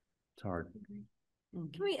it's hard.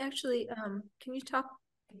 Can we actually, can you talk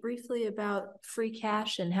briefly about free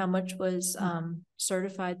cash and how much was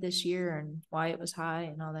certified this year and why it was high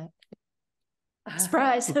and all that?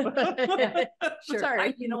 Surprise. Sure.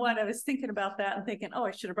 Sorry. You know what? I was thinking about that and thinking, oh,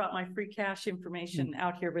 I should have brought my free cash information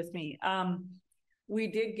out here with me. We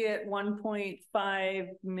did get 1.5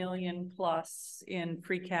 million plus in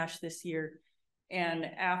free cash this year. And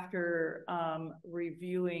after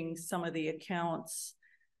reviewing some of the accounts,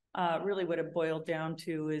 really what it boiled down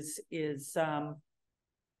to is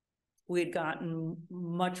we had gotten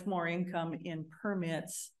much more income in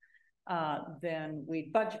permits than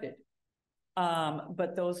we budgeted.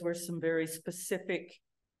 But those were some very specific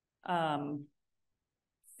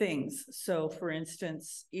things. So for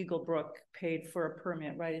instance, Eagle Brook paid for a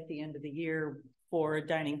permit right at the end of the year for a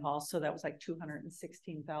dining hall. So that was like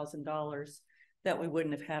 $216,000 that we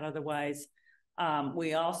wouldn't have had otherwise.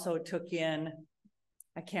 We also took in,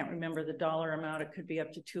 I can't remember the dollar amount, it could be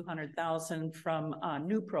up to 200,000 from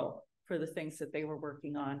NewPro for the things that they were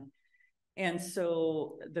working on. And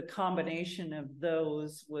so the combination of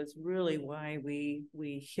those was really why we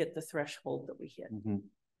hit the threshold that we hit. Mm-hmm.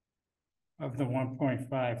 Of the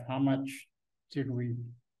 1.5, how much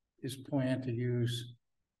is planned to use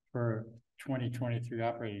for 2023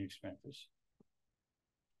 operating expenses?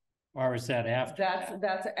 Or is that after?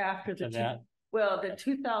 That's after the well, the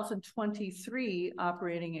 2023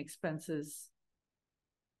 operating expenses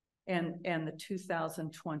and the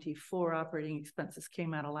 2024 operating expenses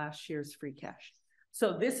came out of last year's free cash.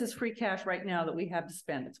 So this is free cash right now that we have to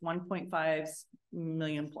spend. It's 1.5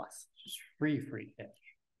 million plus. Just free cash.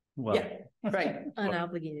 Well, Yeah, right.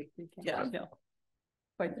 Unobligated free cash. Yeah, no.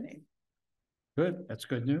 Quite the name. Good, that's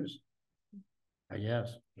good news.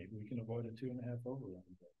 Yes, maybe we can avoid a 2.5 overrun.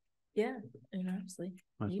 Yeah, and honestly,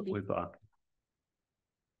 That's what maybe. we thought.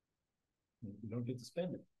 We don't get to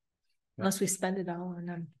spend it. Unless we spend it all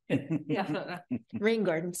on Yeah. rain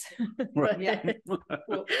gardens. Right. Yeah.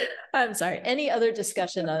 I'm sorry. Any other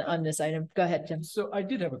discussion on this item? Go ahead, Jim. So I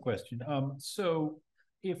did have a question. So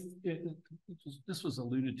if this was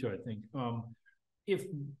alluded to, I think, if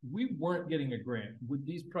we weren't getting a grant, would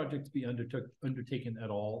these projects be undertaken at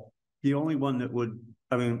all? The only one that would,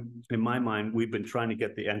 I mean, in my mind, we've been trying to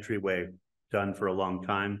get the entryway done for a long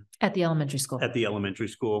time At the elementary school. at the elementary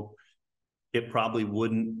school. It probably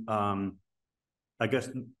wouldn't, I guess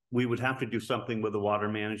we would have to do something with the water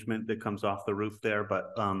management that comes off the roof there,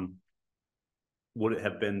 but would it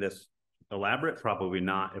have been this elaborate? Probably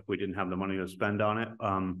not if we didn't have the money to spend on it.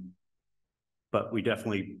 But we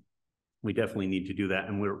definitely need to do that.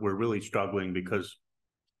 And we're really struggling because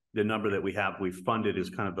the number that we've funded is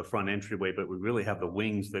kind of the front entryway, but we really have the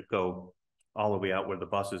wings that go all the way out where the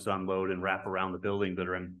buses unload and wrap around the building that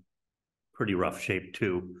are in pretty rough shape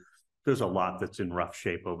too. There's a lot that's in rough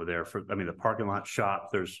shape over there the parking lot shop,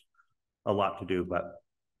 there's a lot to do, but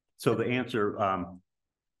so the answer,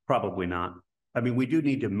 probably not. I mean, we do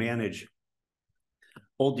need to manage.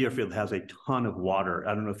 Old Deerfield has a ton of water.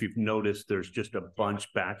 I don't know if you've noticed, there's just a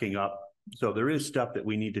bunch backing up. So there is stuff that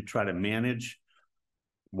we need to try to manage.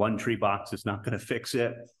 One tree box is not going to fix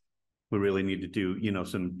it. We really need to do,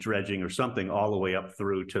 some dredging or something all the way up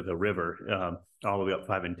through to the river, all the way up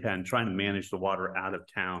 5 and 10, trying to manage the water out of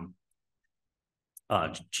town.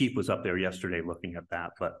 Chief was up there yesterday looking at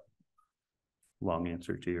that, but long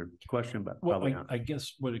answer to your question, but probably not. I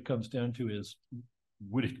guess what it comes down to is,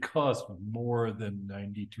 would it cost more than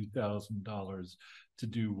 $92,000 to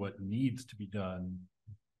do what needs to be done?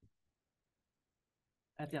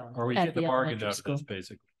 Are we getting the bargain out of this,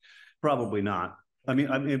 basically? Probably not.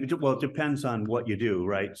 Well, it depends on what you do,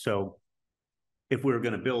 right? So if we were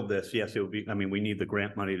going to build this, yes, it would be, we need the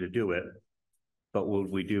grant money to do it, but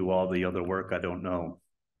would we do all the other work? I don't know.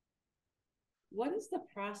 What is the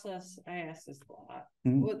process? I asked this a lot.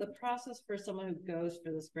 What the process for someone who goes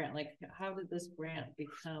for this grant? Like, how did this grant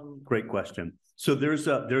become? Great question. So there's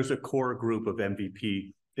a core group of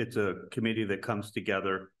MVP. It's a committee that comes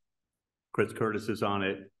together. Chris Curtis is on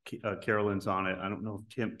it. Carolyn's on it. I don't know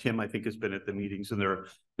if Tim I think has been at the meetings, and there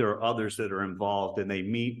are others that are involved, and they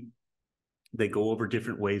meet. They go over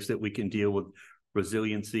different ways that we can deal with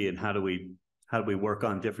resiliency and how do we work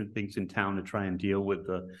on different things in town to try and deal with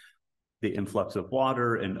the influx of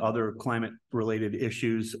water and other climate related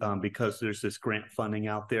issues, because there's this grant funding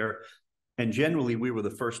out there. And generally we were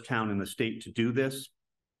the first town in the state to do this,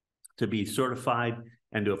 to be certified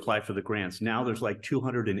and to apply for the grants. Now there's like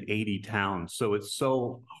 280 towns. So it's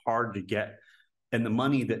so hard to get. And the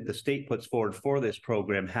money that the state puts forward for this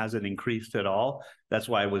program hasn't increased at all. That's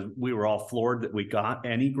why we were all floored that we got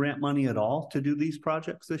any grant money at all to do these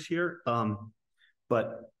projects this year.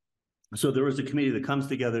 So there was a committee that comes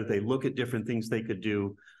together. They look at different things they could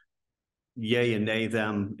do, yay and nay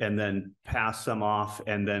them, and then pass some off.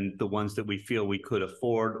 And then the ones that we feel we could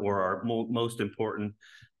afford or are most important,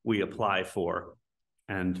 we apply for.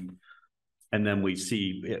 And then we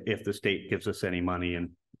see if the state gives us any money, and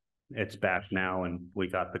it's back now and we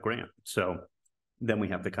got the grant. So then we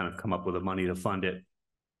have to kind of come up with the money to fund it.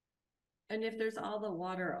 And if there's all the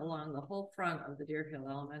water along the whole front of the Deerfield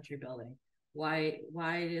Elementary building, why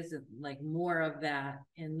is it like more of that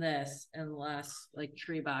in this and less like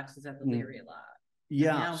tree boxes at the Leary lot?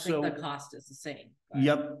 Yeah. I don't think the cost is the same. But.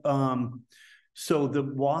 Yep. So the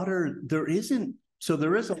water, there is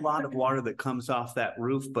a lot of water that comes off that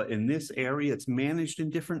roof, but in this area, it's managed in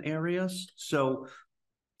different areas. So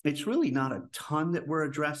it's really not a ton that we're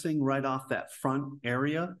addressing right off that front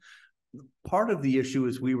area. Part of the issue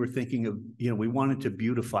is we were thinking of, we wanted to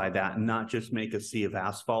beautify that and not just make a sea of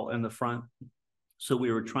asphalt in the front. So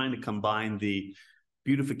we were trying to combine the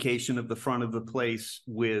beautification of the front of the place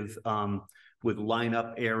with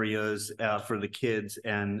lineup areas for the kids,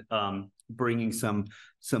 and bringing some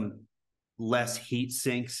less heat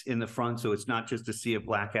sinks in the front. So it's not just a sea of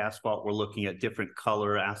black asphalt. We're looking at different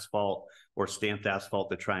color asphalt or stamped asphalt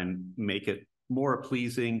to try and make it more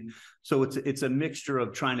pleasing. So it's a mixture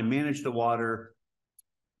of trying to manage the water,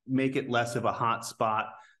 make it less of a hot spot,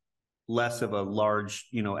 less of a large,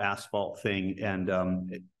 asphalt thing, and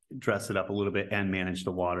dress it up a little bit and manage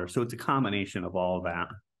the water. So it's a combination of all of that.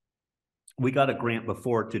 We got a grant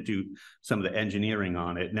before to do some of the engineering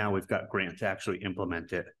on it. Now we've got grants to actually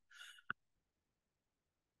implement it.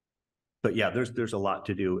 But yeah, there's a lot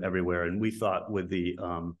to do everywhere. And we thought with the,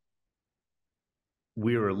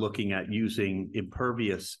 we were looking at using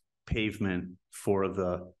impervious pavement for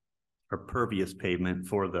the or pervious pavement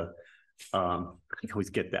for the, I always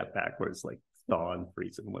get that backwards, like thaw and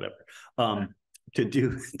freezing, whatever. To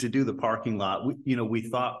do the parking lot, we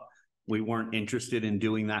thought we weren't interested in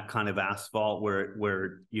doing that kind of asphalt where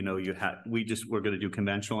we're going to do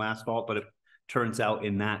conventional asphalt, but it turns out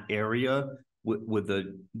in that area with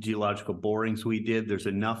the geological borings we did, there's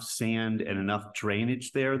enough sand and enough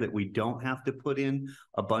drainage there that we don't have to put in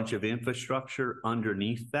a bunch of infrastructure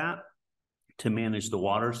underneath that to manage the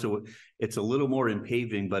water. So it's a little more in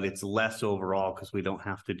paving, but it's less overall because we don't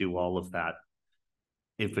have to do all of that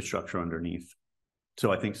infrastructure underneath.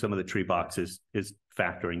 So I think some of the tree boxes is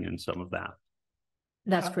factoring in some of that.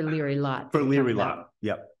 That's for Leary Lot. For Leary Lot,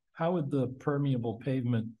 yep. How would the permeable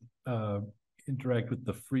pavement interact with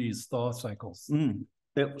the freeze thaw cycles?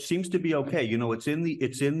 It seems to be okay. It's in the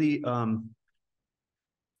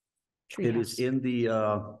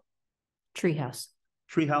Treehouse.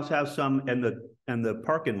 Treehouse has some, and the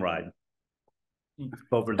park and ride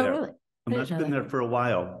over there. Really? And that's been there for a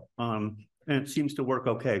while. And it seems to work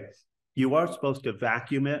okay. You are supposed to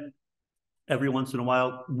vacuum it every once in a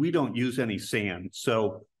while. We don't use any sand,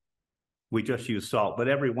 so we just use salt. But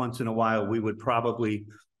every once in a while, we would probably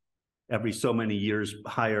every so many years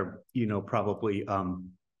hire, probably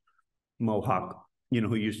Mohawk,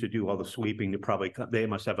 who used to do all the sweeping. They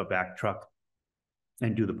must have a back truck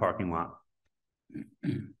and do the parking lot.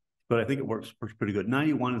 But I think it works pretty good.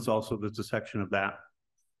 91 is also, there's a section of that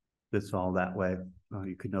that's all that way.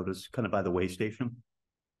 You could notice kind of by the way station.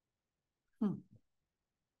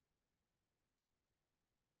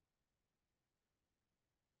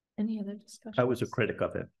 Any other discussion? I was a critic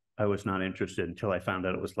of it. I was not interested until I found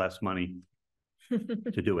out it was less money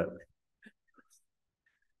to do it.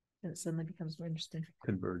 It suddenly becomes more interesting.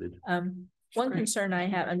 Converted. One concern I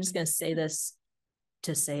have, I'm just going to say this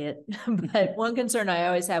to say it, but one concern I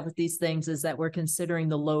always have with these things is that we're considering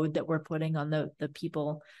the load that we're putting on the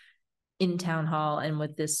people in town hall, and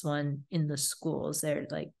with this one in the schools. They're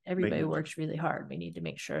like, everybody works really hard. We need to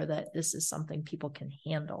make sure that this is something people can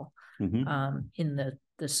handle in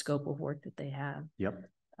the scope of work that they have. Yep.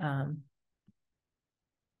 I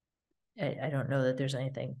don't know that there's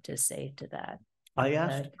anything to say to that. I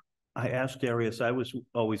asked Darius, I was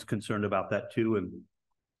always concerned about that too. And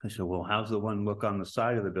I said, well, how's the one look on the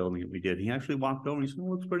side of the building that we did? He actually walked over and he said,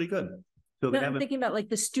 well, it looks pretty good. So no, I'm thinking about like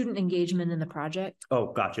the student engagement in the project.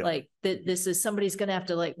 Oh, gotcha. Like this is somebody's going to have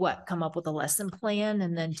to come up with a lesson plan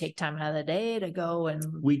and then take time out of the day to go. And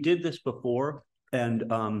we did this before, and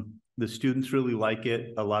the students really like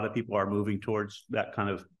it. A lot of people are moving towards that kind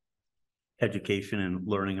of education and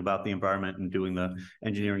learning about the environment and doing the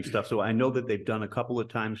engineering stuff. So I know that they've done a couple of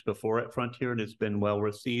times before at Frontier and it's been well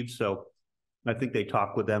received. So I think they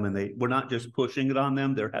talk with them, and we're not just pushing it on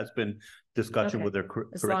them. There has been discussion with their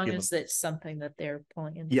as long as it's something that they're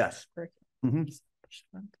pulling in. Yes.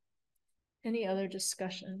 Any other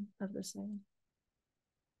discussion of this thing?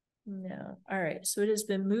 No. All right. So it has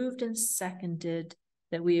been moved and seconded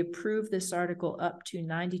that we approve this article up to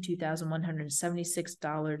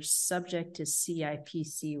 $92,176, subject to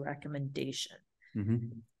CIPC recommendation.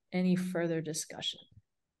 Any further discussion?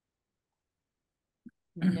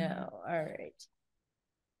 No. All right.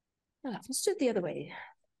 Let's do it the other way.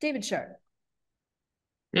 David Sharp.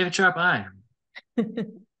 David Sharp, aye.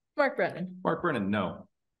 Mark Brennan. Mark Brennan, no.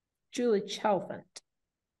 Julie Chalfant.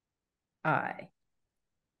 Aye.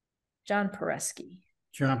 John Pereski.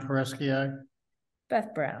 John Pereski, aye.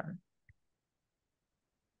 Beth Brown.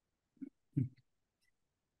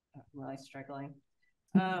 Really struggling.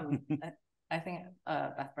 I think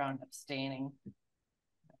Beth Brown abstaining.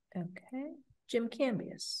 Okay. Jim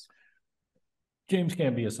Cambias. James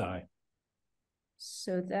Cambias, aye.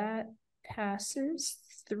 So that passes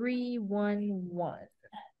 3-1-1.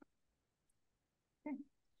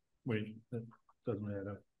 Wait, that doesn't add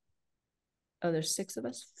up. Oh, there's 6 of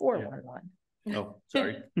us. 4-1-1. Oh,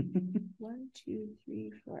 sorry. 1, 2,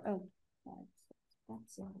 3, 4. Oh, 5, 6.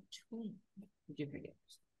 That's 20. Did you forget?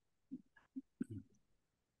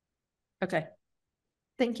 Okay.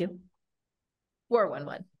 Thank you.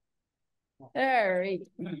 4-1-1. All right.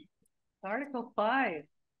 Article 5.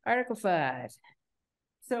 Article 5.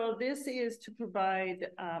 So this is to provide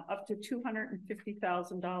up to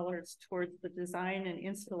 $250,000 towards the design and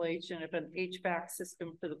installation of an HVAC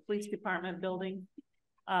system for the police department building.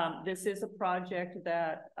 This is a project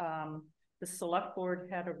that the select board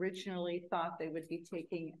had originally thought they would be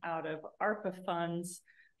taking out of ARPA funds,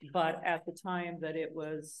 but at the time that it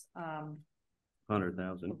was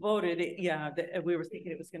 100,000 voted, we were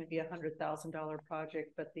thinking it was going to be $100,000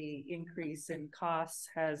 project, but the increase in costs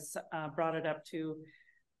has brought it up to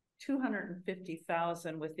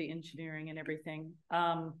 $250,000 with the engineering and everything.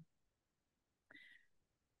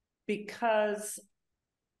 because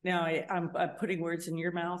now I'm putting words in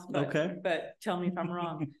your mouth, but, Okay. but tell me if I'm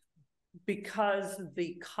wrong. Because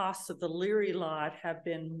the costs of the Leary lot have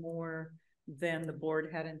been more than the board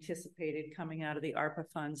had anticipated coming out of the ARPA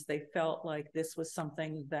funds, they felt like this was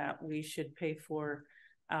something that we should pay for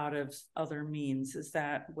out of other means. Is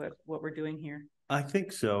that what we're doing here? I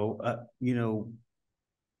think so. You know,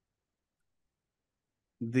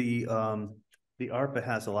 the ARPA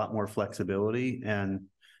has a lot more flexibility, and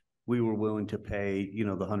we were willing to pay, you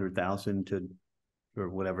know, the 100,000 to, or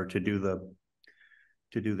whatever, to do the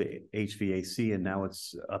HVAC, and now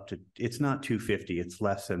it's up to, it's not 250, it's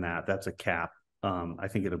less than that. That's a cap. I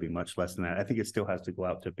think it'll be much less than that. I think it still has to go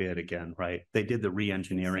out to bid again, right? They did the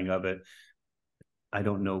re-engineering of it. I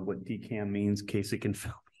don't know what DCAM means, Casey can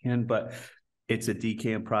fill me in, but it's a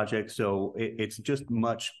DCAM project, so it's just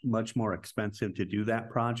much more expensive to do that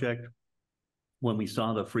project. When we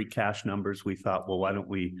saw the free cash numbers, we thought, well, why don't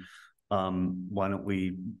we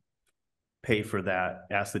pay for that,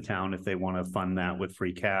 ask the town if they want to fund that with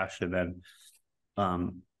free cash, and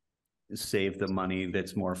then save the money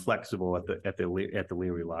that's more flexible at the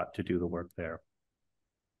Leary lot to do the work there.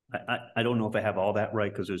 I don't know if I have all that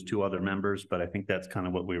right because there's two other members, but I think that's kind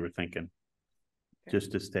of what we were thinking,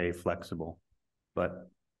 just to stay flexible. But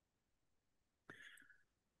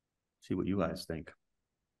see what you guys think.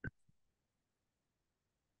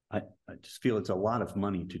 I just feel it's a lot of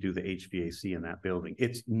money to do the HVAC in that building.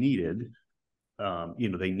 It's needed. You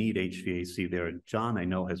know, they need HVAC there. And John, I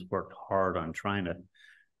know, has worked hard on trying to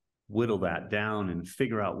whittle that down and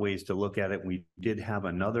figure out ways to look at it. We did have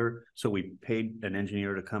another, so we paid an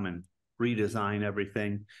engineer to come and redesign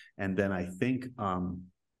everything. And then I think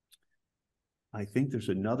there's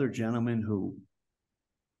another gentleman who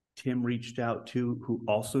Tim reached out to who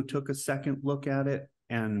also took a second look at it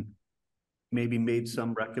and maybe made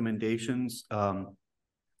some recommendations.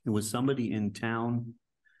 It was somebody in town.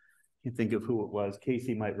 I can't think of who it was.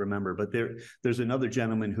 Casey might remember, but there's another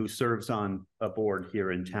gentleman who serves on a board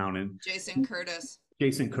here in town, and Jason Curtis.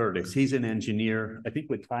 Jason Curtis. He's an engineer, I think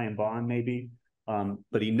with Ty and Bond maybe,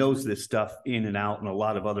 but he knows this stuff in and out and a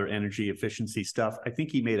lot of other energy efficiency stuff. I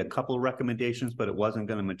think he made a couple of recommendations, but it wasn't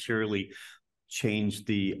going to materially change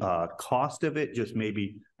the cost of it. Just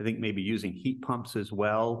maybe, I think maybe using heat pumps as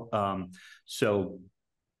well. So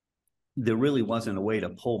there really wasn't a way to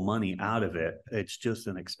pull money out of it. It's just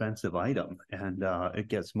an expensive item, and it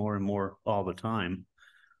gets more and more all the time.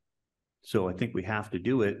 So I think we have to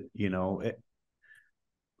do it. You know,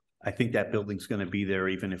 I think that building's going to be there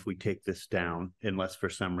even if we take this down, unless for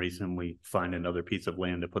some reason we find another piece of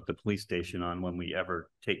land to put the police station on when we ever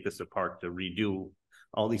take this apart to redo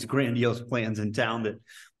all these grandiose plans in town that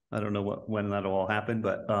I don't know when that'll all happen,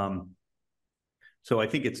 but so I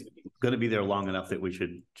think it's going to be there long enough that we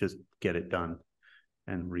should just get it done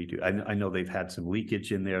and redo. I know they've had some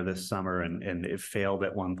leakage in there this summer, and it failed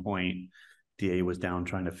at one point. DA was down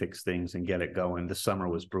trying to fix things and get it going. The summer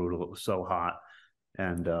was brutal. It was so hot,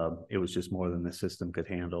 and it was just more than the system could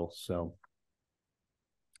handle. So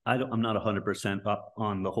I'm not 100% up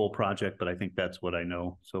on the whole project, but I think that's what I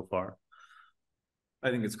know so far. I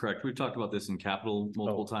think it's correct. We've talked about this in capital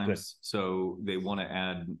multiple times. Good. So they want to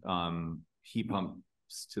add heat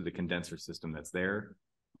pumps to the condenser system that's there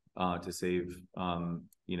to save,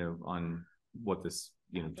 you know, on what this,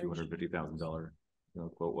 you know, $250,000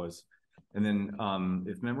 quote was. And then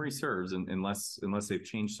if memory serves, and unless they've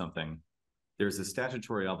changed something, there's a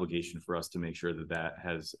statutory obligation for us to make sure that that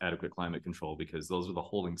has adequate climate control, because those are the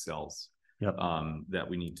holding cells. Yep. That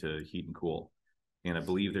we need to heat and cool. And I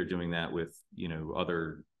believe they're doing that with, you know,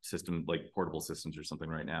 other systems like portable systems or something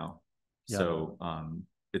right now. Yep. So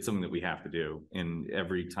it's something that we have to do. And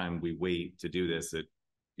every time we wait to do this, it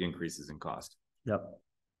increases in cost. Yep.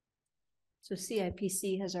 So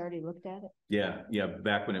CIPC has already looked at it? Yeah. Yeah.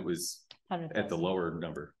 Back when it was at the lower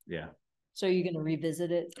number. Yeah. So you're going to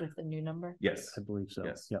revisit it with the new number? Yes. I believe so.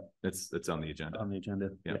 Yes. Yep. It's on the agenda. On the agenda.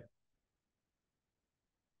 Yeah. Yep.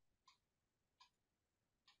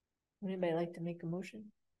 Would anybody like to make a motion?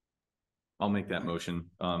 I'll make that motion.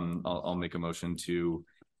 I'll make a motion to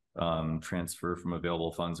transfer from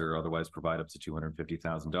available funds or otherwise provide up to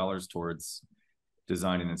 $250,000 towards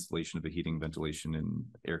design and installation of a heating, ventilation, and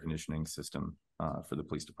air conditioning system for the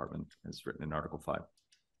police department, as written in Article 5.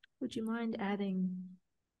 Would you mind adding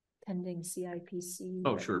pending CIPC?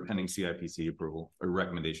 Oh, sure. Pending CIPC approval or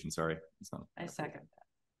recommendation. Sorry. It's not. I second that.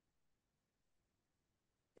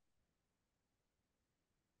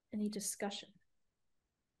 Any discussion?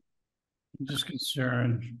 I'm just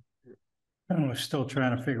concerned. And we're still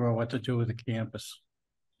trying to figure out what to do with the campus.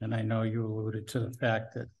 And I know you alluded to the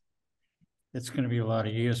fact that it's going to be a lot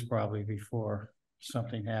of years probably before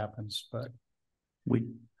something happens, but We,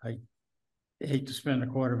 I hate to spend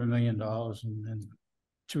 $250,000 and then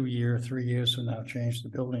 3 years from now, change the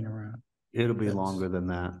building around. it'll be That's- longer than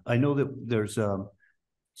that. I know that there's,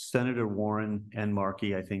 Senator Warren and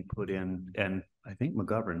Markey, I think, put in, and I think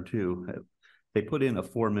McGovern too. They put in a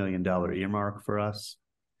 $4 million earmark for us.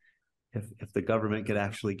 If the government could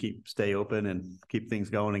actually stay open and keep things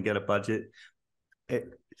going and get a budget, in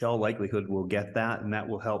all likelihood we'll get that, and that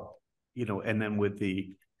will help, and then with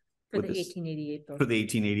the. For with the this- 1888 For building. the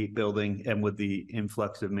 1888 building, and with the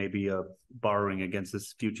influx of maybe borrowing against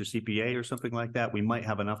this future CPA or something like that, we might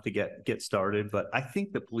have enough to get started, but I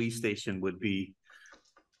think the police station would be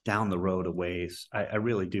down the road a ways. I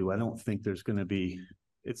really do. I don't think it's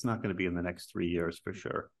not gonna be in the next 3 years for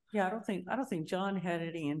sure. Yeah, I don't think John had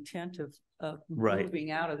any intent of Right. moving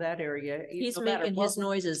out of that area. He's no matter making what- his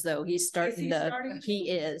noises though. He's starting he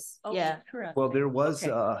is, Oh, yeah. correct. Well, there was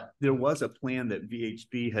Okay. a plan that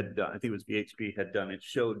VHB had done. I think it was VHB had done. It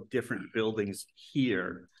showed different buildings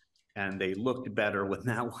here, and they looked better when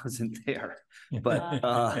that wasn't there. But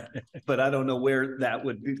but I don't know where that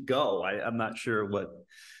would go. I'm not sure what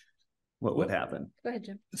would happen. Go ahead,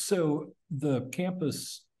 Jim. So the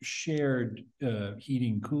campus shared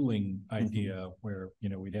heating, cooling idea where,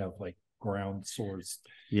 we'd have like ground source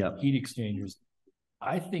Yeah. heat exchangers.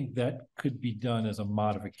 I think that could be done as a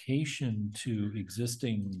modification to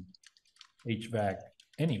existing HVAC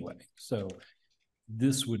anyway. So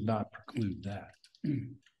this would not preclude that.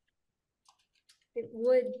 It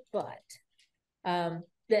would, but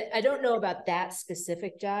that I don't know about that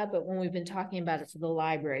specific job, but when we've been talking about it for the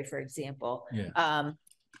library, for example, Yeah.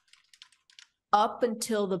 up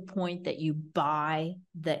until the point that you buy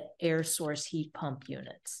the air source heat pump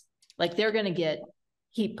units, like they're going to get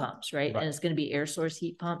heat pumps, right? Right. And it's going to be air source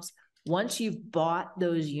heat pumps. Once you've bought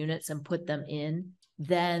those units and put them in,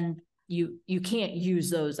 then you can't use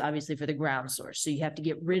those obviously for the ground source. So you have to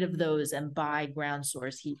get rid of those and buy ground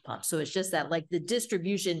source heat pumps. So it's just that like the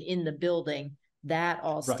distribution in the building, that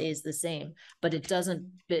all Right. stays the same, but it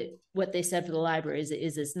doesn't, but what they said for the library is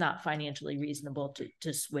it's not financially reasonable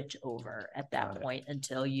to switch over at that Got it. point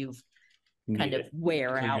until you've Need kind of it.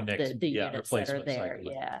 wear Until your out next, the yeah, units that are replacement there.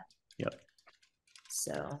 cycle. Yeah. Yep.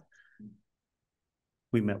 So.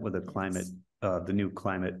 We met with the new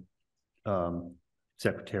climate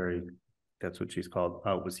secretary. That's what she's called.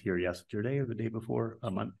 Was here yesterday or the day before,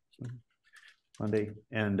 Monday.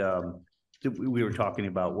 And we were talking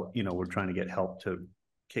about what, we're trying to get help to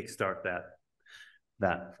kickstart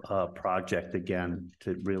that project again.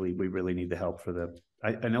 We really need the help for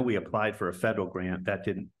I know we applied for a federal grant that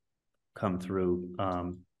didn't come through.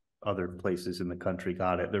 Other places in the country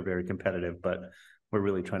got it. They're very competitive, but we're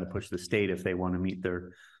really trying to push the state if they want to meet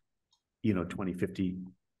their 2050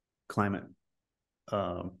 climate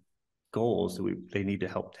goals. They need to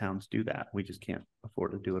help towns do that. We just can't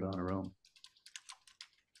afford to do it on our own.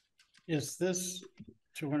 Is this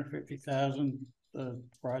 250,000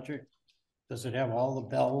 project? Does it have all the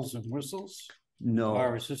bells and whistles? No.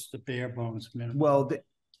 Or is this the bare bones minimum? Well,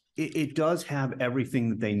 it does have everything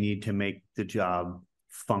that they need to make the job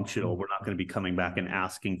functional. We're not going to be coming back and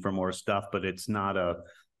asking for more stuff, but it's not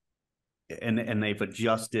and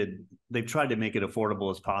they've tried to make it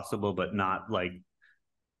affordable as possible, but not like,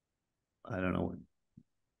 I don't know,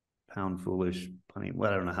 pound foolish punny.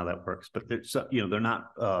 Well, I don't know how that works, but they're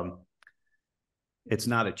not, it's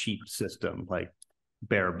not a cheap system, like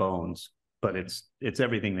bare bones, but it's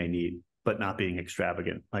everything they need, but not being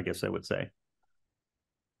extravagant, I guess I would say.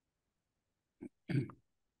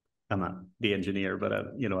 I'm not the engineer, but I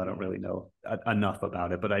don't really know enough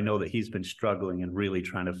about it, but I know that he's been struggling and really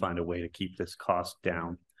trying to find a way to keep this cost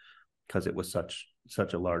down because it was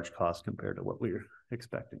such a large cost compared to what we were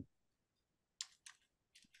expecting.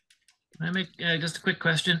 Can I make just a quick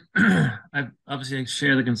question? I obviously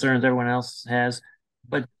share the concerns everyone else has,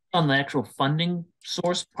 but on the actual funding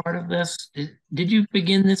source part of this, did you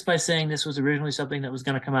begin this by saying this was originally something that was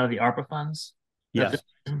going to come out of the ARPA funds? Yes.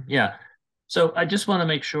 Yeah. So I just want to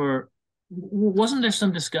make sure, wasn't there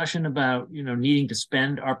some discussion about, needing to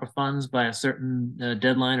spend ARPA funds by a certain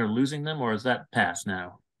deadline or losing them, or is that passed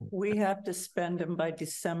now? We have to spend them by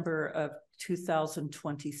December of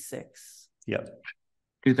 2026. Yep.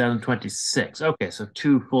 2026. Okay, so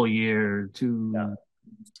 2 full year,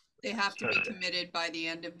 They have to be committed by the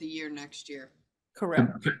end of the year next year.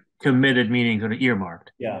 Correct. Committed meaning sort of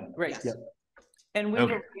earmarked. Yeah. Right. Yes. Yep. And we've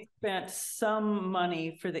Okay. already spent some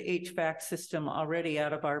money for the HVAC system already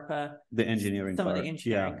out of ARPA. The engineering Some of part. the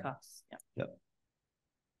engineering Yeah. costs. Yeah. Yep.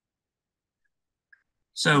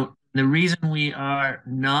 So the reason we are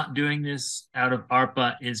not doing this out of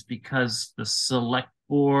ARPA is because the select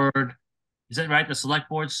board Is that right? The select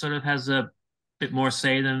board sort of has a bit more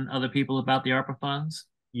say than other people about the ARPA funds?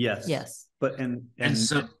 Yes. Yes. But, And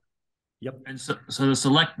so, yep. and so the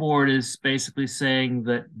select board is basically saying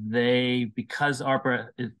that because ARPA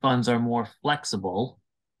funds are more flexible,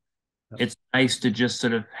 it's nice to just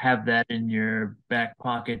sort of have that in your back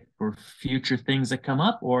pocket for future things that come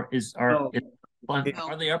up, or are the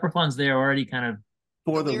ARPA funds there already kind of?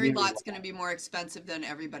 The Leary lot's gonna be more expensive than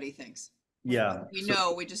everybody thinks. Yeah. We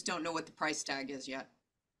know, we just don't know what the price tag is yet.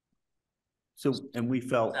 So, and we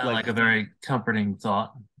felt Like a very comforting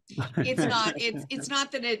thought. It's not, it's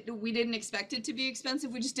not that we didn't expect it to be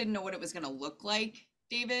expensive. We just didn't know what it was gonna look like,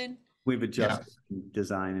 David. We've adjusted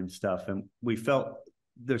design and stuff, and we felt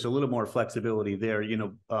there's a little more flexibility there.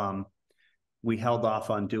 We held off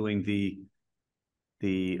on doing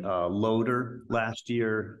the loader last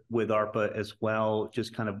year with ARPA as well,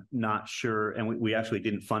 just kind of not sure, and we actually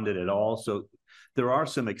didn't fund it at all. So there are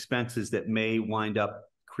some expenses that may wind up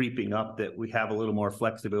creeping up that we have a little more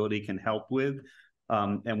flexibility can help with.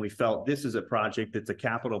 And we felt this is a project that's a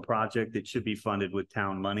capital project that should be funded with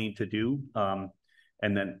town money to do.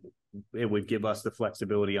 And then it would give us the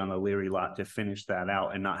flexibility on the Leary lot to finish that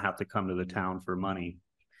out and not have to come to the town for money.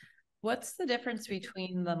 What's the difference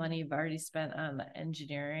between the money you've already spent on the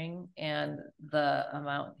engineering and the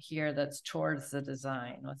amount here that's towards the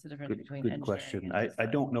design? What's the difference between Good engineering question. and I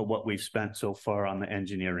don't know what we've spent so far on the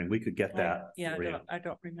engineering. We could get that. Yeah, for you. I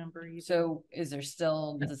don't remember either. So is there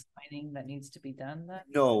still designing that needs to be done then?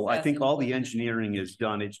 No, I think all the engineering is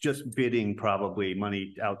done. It's just bidding, probably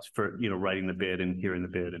money out for, writing the bid and hearing the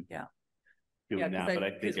bid and Yeah. doing that. But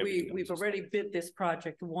I think we've already bid this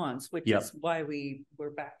project once, which is why we were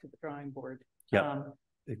back to the drawing board. Yeah,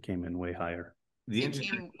 it came in way higher. It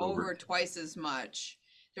came over twice as much.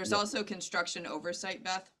 There's also construction oversight,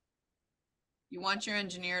 Beth. You want your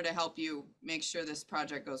engineer to help you make sure this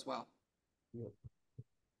project goes well.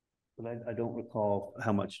 But I don't recall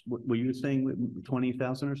how much, were you saying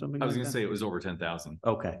 20,000 or something? I was gonna say it was over 10,000.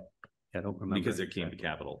 Okay. I don't remember. Because it came to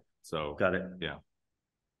capital. So got it. Yeah.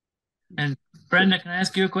 And Brenda, can I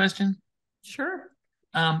ask you a question? Sure.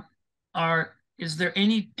 Is there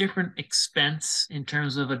any different expense in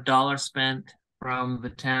terms of a dollar spent from the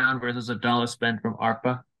town versus a dollar spent from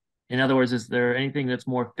ARPA? In other words, is there anything that's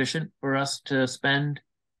more efficient for us to spend?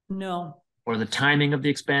 No. Or the timing of the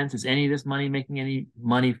expense? Is any of this money making any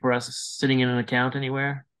money for us sitting in an account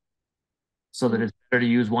anywhere? So that it's better to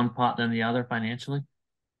use one pot than the other financially?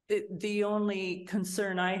 The only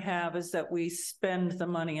concern I have is that we spend the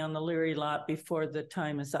money on the Leary lot before the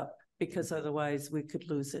time is up, because otherwise we could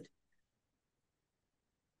lose it.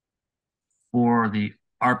 Or the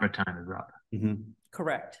ARPA time is up.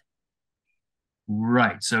 Correct.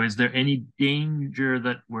 Right. So is there any danger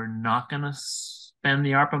that we're not going to spend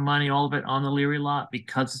the ARPA money, all of it on the Leary lot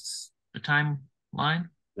because it's the timeline?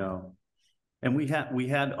 No. And we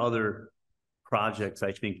had other projects.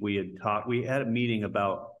 I think we had a meeting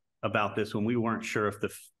about this when we weren't sure if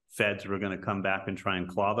the feds were going to come back and try and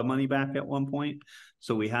claw the money back at one point.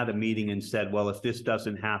 So we had a meeting and said, well, if this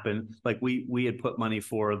doesn't happen, like we had put money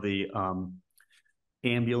for the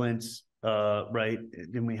ambulance, right?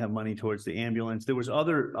 Didn't we have money towards the ambulance? There was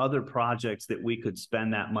other projects that we could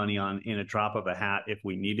spend that money on in a drop of a hat if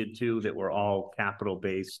we needed to, that were all capital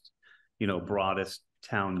based, broadest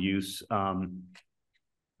town use.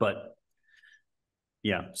 But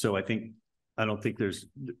yeah, so I don't think there's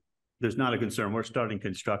not a concern. We're starting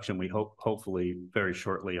construction. We hopefully very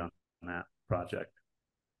shortly on that project.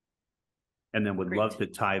 And then would love to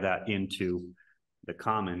tie that into the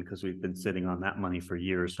common, because we've been sitting on that money for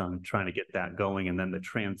years. So I'm trying to get that going. And then the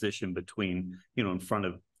transition between, in front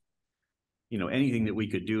of, anything that we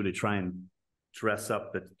could do to try and dress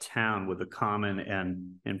up the town with the common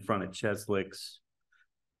and in front of Cheslick's.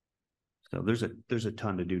 So there's a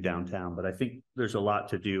ton to do downtown, but I think there's a lot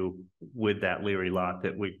to do with that Leary lot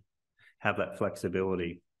that we have that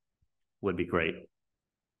flexibility would be great.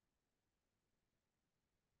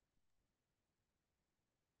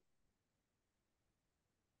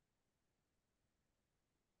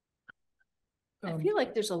 I feel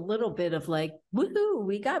like there's a little bit of like, woohoo,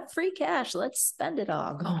 we got free cash, let's spend it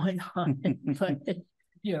all going on. But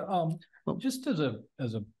yeah, just as a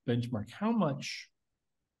benchmark, how much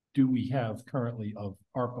do we have currently of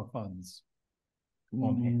ARPA funds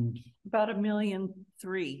on hand? About $1.3 million.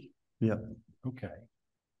 Yep. Okay.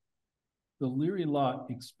 The Leary lot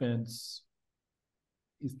expense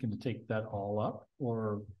is going to take that all up,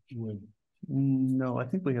 or would? No, I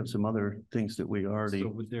think we have some other things that we already. So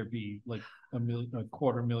would there be like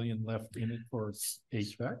 $250,000 left in it for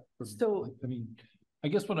HVAC? So I mean, I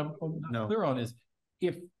guess what I'm not clear on is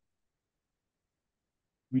if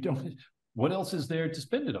we don't, what else is there to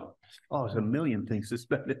spend it on? Oh, there's a million things to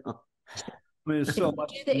spend it on. I mean, there's If so they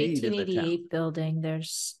much do the need in the town. 1888 building,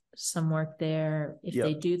 there's some work there. If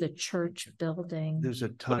they Yep. do the church building. There's a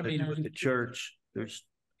ton I to mean, do with the church. There's,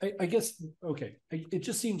 I guess, okay, it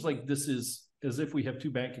just seems like this is as if we have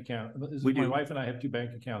two bank accounts. We My do. wife and I have two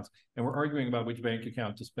bank accounts, and we're arguing about which bank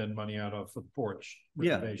account to spend money out of for the porch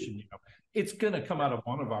Yeah. renovation. You know, it's gonna come out of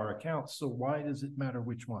one of our accounts, so why does it matter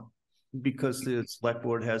which one? because the select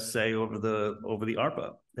board has say over the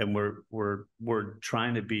ARPA, and we're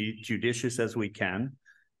trying to be judicious as we can.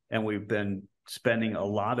 And we've been spending a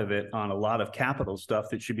lot of it on a lot of capital stuff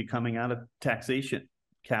that should be coming out of taxation,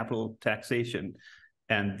 capital taxation.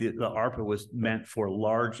 And the ARPA was meant for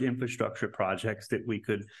large infrastructure projects that we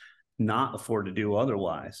could not afford to do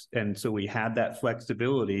otherwise. And so we had that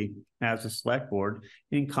flexibility as a select board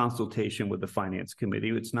in consultation with the finance committee.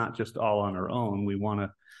 It's not just all on our own. We want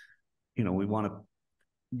to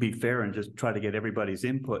be fair and just try to get everybody's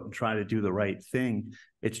input and try to do the right thing.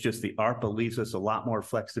 It's just the ARPA leaves us a lot more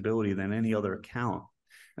flexibility than any other account.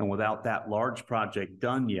 And without that large project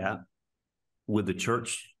done yet, with the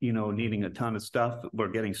church, needing a ton of stuff, we're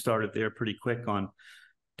getting started there pretty quick on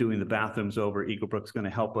doing the bathrooms over. Eagle Brook's going to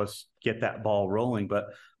help us get that ball rolling, but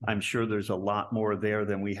I'm sure there's a lot more there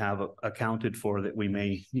than we have accounted for that we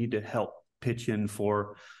may need to help pitch in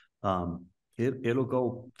for. It'll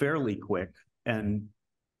go fairly quick. And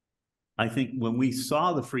I think when we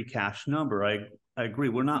saw the free cash number, I agree.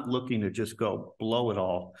 We're not looking to just go blow it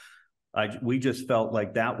all. We just felt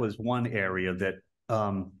like that was one area that,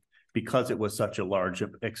 because it was such a large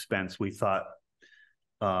expense, we thought,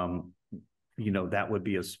 that would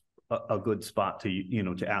be a good spot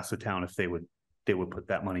to ask the town if they would put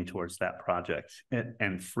that money towards that project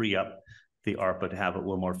and free up the ARPA to have a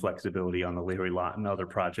little more flexibility on the Leary lot and other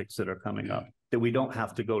projects that are coming up, that we don't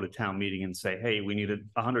have to go to town meeting and say, hey, we needed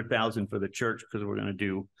 100,000 for the church because we're going to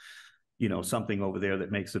do, something over there that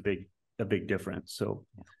makes a big difference. So.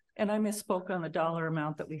 And I misspoke on the dollar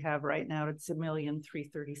amount that we have right now. It's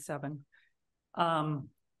 $1,337,000.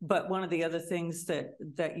 But one of the other things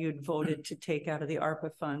that you'd voted to take out of the ARPA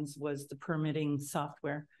funds was the permitting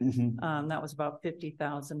software. That was about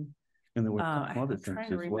 50,000. And there were other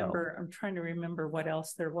things as well. I'm trying to remember what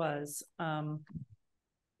else there was.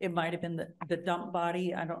 It might have been the dump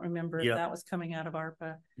body. I don't remember if that was coming out of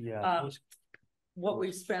ARPA. Yeah. What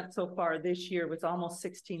we've spent so far this year was almost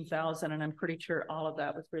 16,000, and I'm pretty sure all of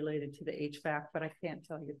that was related to the HVAC, but I can't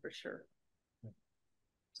tell you for sure.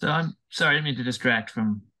 So I'm sorry, I didn't mean to distract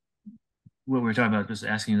from what we were talking about, just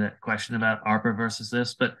asking that question about ARPA versus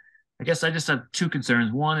this, but I guess I just have two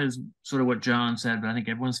concerns. One is sort of what John said, but I think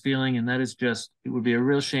everyone's feeling, and that is just, it would be a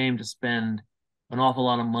real shame to spend an awful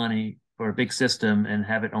lot of money for a big system and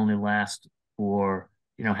have it only last for,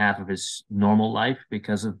 half of its normal life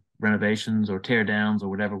because of renovations or tear downs or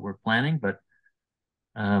whatever we're planning. But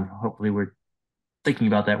hopefully we're thinking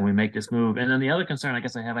about that when we make this move. And then the other concern I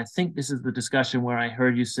guess I have, I think this is the discussion where I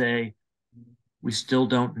heard you say, we still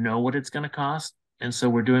don't know what it's going to cost. And so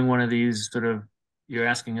we're doing one of these sort of, you're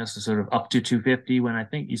asking us to sort of up to 250 when I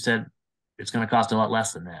think you said it's going to cost a lot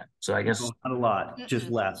less than that. So I guess not a lot,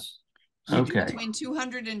 just less. Okay. Between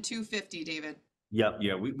 200 and 250, David. Yep.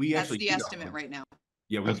 Yeah, we That's actually the estimate right now.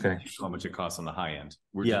 Yeah, we Okay. know how much it costs on the high end.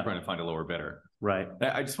 We're just trying to find a lower bidder. Right.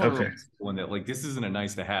 I just want to Okay. one that this isn't a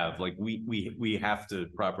nice to have. Like we have to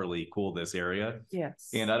properly cool this area. Yes.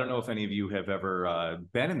 And I don't know if any of you have ever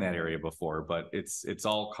been in that area before, but it's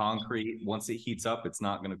all concrete. Once it heats up, it's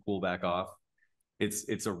not going to cool back off.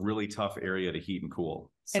 It's a really tough area to heat and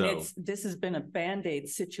cool. So, And this has been a Band-Aid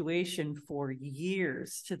situation for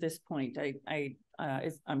years to this point.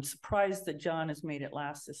 I'm surprised that John has made it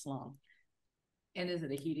last this long. And is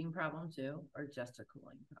it a heating problem too, or just a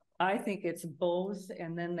cooling problem? I think it's both,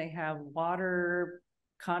 and then they have water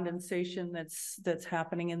condensation that's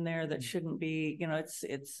happening in there that shouldn't be.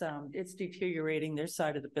 It's deteriorating their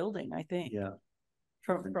side of the building, I think. Yeah.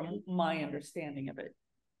 From my understanding of it.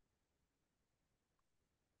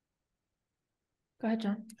 Go ahead,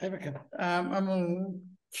 John.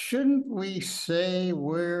 Shouldn't we say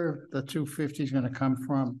where the 250 is going to come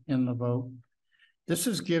from in the vote? This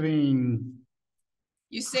is giving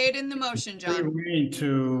You say it in the motion, John. free rein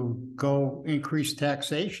to go increase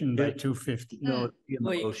taxation by 250. No, in the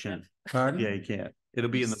Well, you motion. Pardon? Yeah, you can't. It'll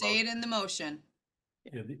be in the Say motion. it in the motion.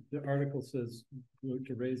 Yeah, the article says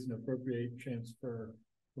to raise and appropriate transfer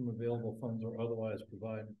from available funds or otherwise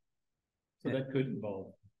provide. So that could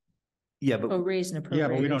involve. Yeah, but Raise and appropriate. Yeah,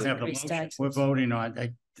 but we don't have the increase motion. taxes. We're voting on,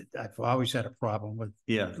 I've always had a problem with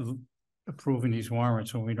yeah, approving these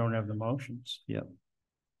warrants when we don't have the motions. yeah.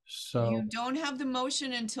 So, You don't have the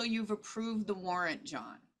motion until you've approved the warrant,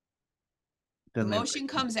 John. The Then they- motion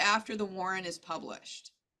comes after the warrant is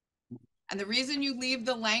published. And the reason you leave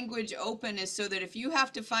the language open is so that if you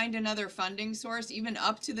have to find another funding source, even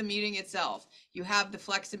up to the meeting itself, you have the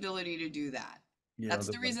flexibility to do that. Yeah, That's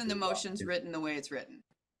the reason the motion's written the way it's written.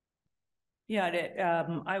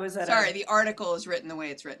 Yeah, I was at Sorry, the article is written the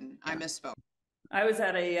way it's written. I Yeah. misspoke. I was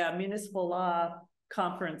at a municipal law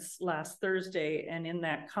conference last Thursday, and in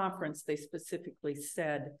that conference, they specifically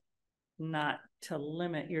said not to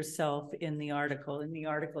limit yourself in the article. In the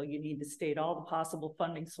article, you need to state all the possible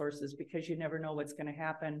funding sources because you never know what's going to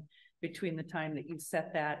happen between the time that you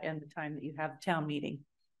set that and the time that you have town meeting.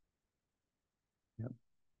 Yep.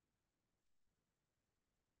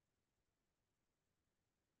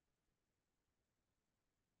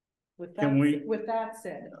 With that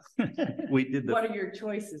said, We did what are your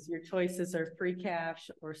choices? Your choices are free cash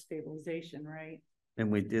or stabilization, right? and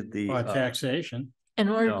we did the, Or taxation. In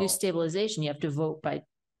order to No. do stabilization, you have to vote by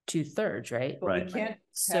 2/3, right? But Right. we can't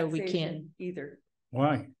So we taxation either.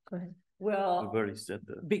 Why? Go ahead. Well, we've already said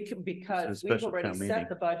that. because So we've special already town set meeting.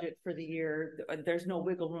 the budget for the year. There's no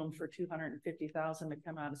wiggle room for 250,000 to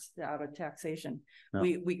come out of taxation. No.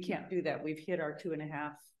 We can't do that. We've hit our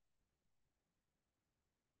 2.5.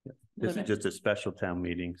 This is limit. just a special town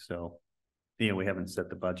meeting, so, we haven't set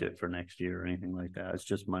the budget for next year or anything like that. It's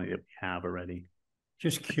just money that we have already.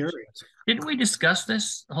 Just curious. Didn't we discuss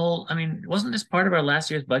this whole, I mean, wasn't this part of our last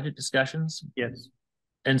year's budget discussions? Yes.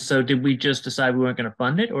 And so did we just decide we weren't going to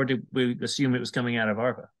fund it, or did we assume it was coming out of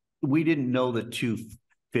ARPA? We didn't know the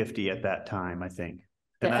 250 at that time, I think.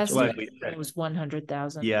 The And that's why estimate we, it was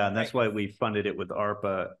 100,000. yeah, and that's why we funded it with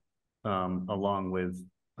ARPA, along with,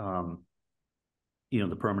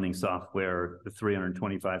 the permitting software, the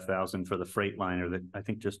 325,000 for the Freightliner that I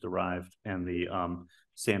think just arrived, and the,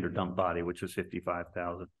 sander dump body, which was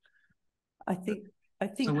 55,000. I think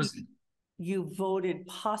So was, you voted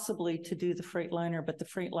possibly to do the Freightliner, but the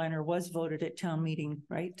Freightliner was voted at town meeting,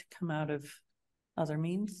 right? To come out of other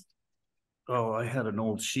means. Oh, I had an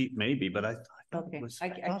old sheet maybe, but I thought Okay, it was, I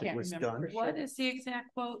thought it can't was remember done. for sure. What is the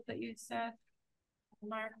exact quote that you said,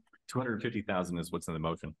 Mark? 250,000 is what's in the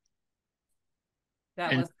motion.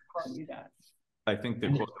 That And- was the quote you got. I think the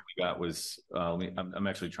quote that we got was, I'm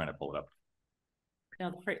actually trying to pull it up. Now,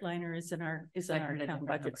 the Freightliner is in our I town heard a different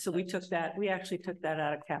budget, number. so we actually took that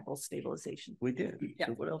out of capital stabilization. We did. Yeah.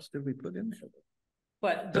 So what else did we put in there?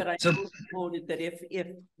 But I So- voted that if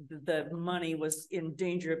the money was in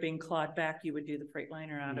danger of being clawed back, you would do the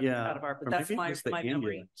Freightliner out of our, or but that's maybe it my was the memory.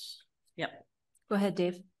 ambulance. Go ahead,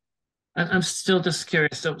 Dave. I'm still just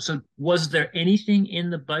curious. So was there anything in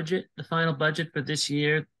the budget, the final budget for this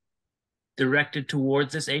year, directed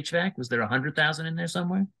towards this HVAC? Was there 100,000 in there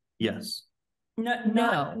somewhere? Yes. No,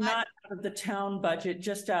 No. not out of the town budget,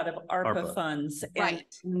 just out of ARPA ARPA. funds. And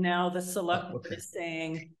Right. now the select board okay. is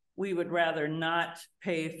saying, we would rather not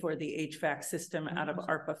pay for the HVAC system out of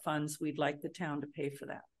ARPA funds. We'd like the town to pay for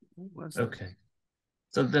that. Okay.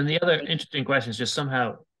 So then the other interesting question is just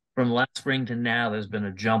somehow from last spring to now, there's been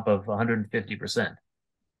a jump of 150%.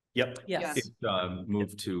 Yep. Yes. It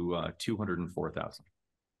moved to 204,000.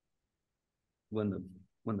 When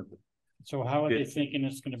the, So how are they Good. thinking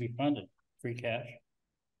it's gonna be funded? Free cash?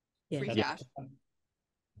 Free Yeah. cash.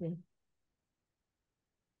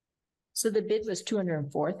 So the bid was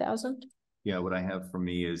 204,000? Yeah, what I have for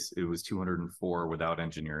me is it was 204 without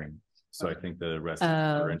engineering. So I think the rest. is for So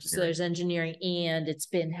engineering. there's engineering and it's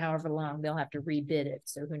been however long, they'll have to rebid it.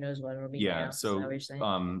 So who knows what it'll be Yeah, now. Is that what so you're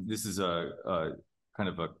saying? this is a kind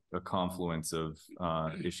of a confluence of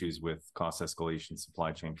issues with cost escalation,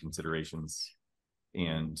 supply chain considerations,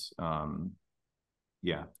 and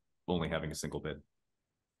yeah, only having a single bid.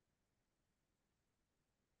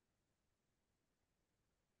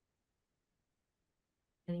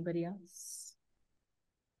 Anybody else?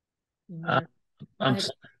 Uh, I'm, ahead.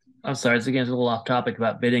 s- I'm sorry, it's again a little off topic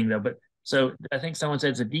about bidding though, but so I think someone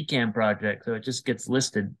said it's a decam project, so it just gets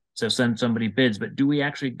listed. So send somebody bids, but do we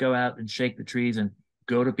actually go out and shake the trees and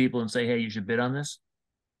go to people and say, hey, you should bid on this?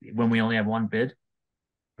 When we only have one bid?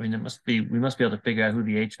 I mean, we must be able to figure out who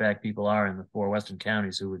the HVAC people are in the 4 western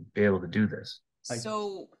counties who would be able to do this.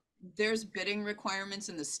 So there's bidding requirements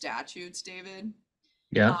in the statutes, David.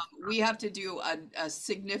 Yeah, We have to do a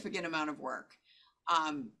significant amount of work.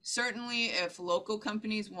 Certainly if local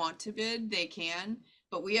companies want to bid, they can,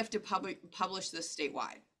 but we have to publish this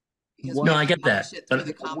statewide. Because we No, have I to get that, publish it through but-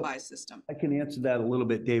 the Combi system. I can answer that a little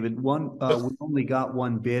bit, David. We only got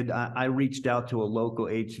one bid. I reached out to a local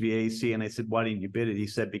HVAC and I said, why didn't you bid it? He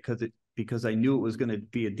said, because I knew it was going to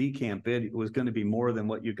be a decamp bid. It was going to be more than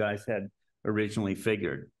what you guys had originally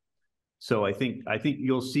figured. So I think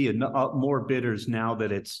you'll see more bidders now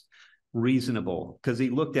that it's reasonable, because he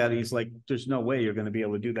looked at it, he's like, there's no way you're gonna be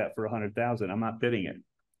able to do that for 100,000. I'm not bidding it.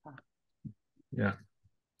 Yeah.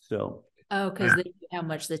 So, Oh, because they knew how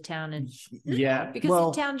much the town and yeah, because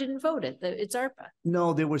well, the town didn't vote it. It's ARPA.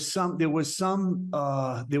 no, there was some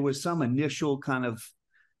initial kind of,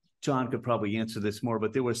 John could probably answer this more,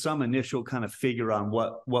 but there was some initial kind of figure on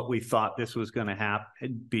what we thought this was going to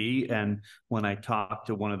be. And when I talked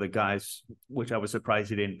to one of the guys, which I was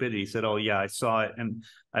surprised he didn't bid it, he said, "Oh yeah, I saw it." And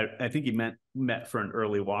I think he met for an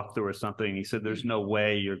early walkthrough or something. He said, "There's no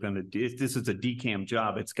way you're going to do this. Is a DCAM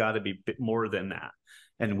job. It's got to be more than that."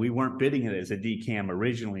 And we weren't bidding it as a DCAM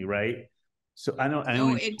originally, right? So I don't.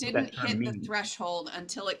 No, it didn't hit the threshold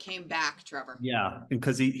until it came back, Trevor. Yeah,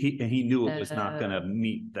 because he knew it was not going to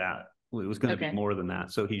meet that. It was going to be more than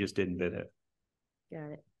that, so he just didn't bid it.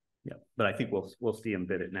 Got it. Yeah, but I think we'll see him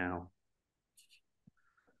bid it now.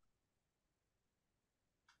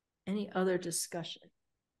 Any other discussion?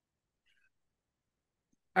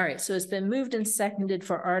 All right, so it's been moved and seconded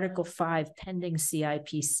for Article 5 pending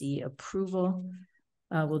CIPC approval.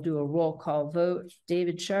 We'll do a roll call vote.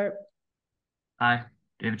 David Sharp. Aye.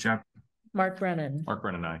 David Sharp. Mark Brennan. Mark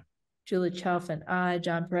Brennan, aye. Julie Chalfant, aye.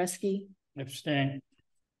 John Pereski. Abstain.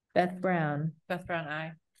 Beth Brown. Beth Brown,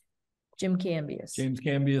 aye. Jim Cambias. James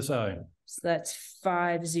Cambias, aye. So that's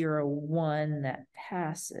 501 that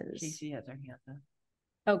passes. Casey has her hand up.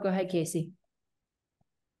 Oh, go ahead, Casey.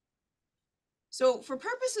 So for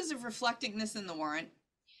purposes of reflecting this in the warrant,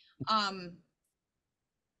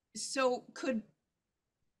 so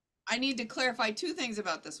I need to clarify two things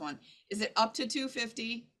about this one. Is it up to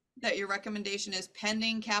 250 that your recommendation is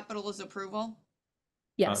pending capital's approval?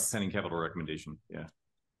 Yes. Pending capital recommendation, yeah.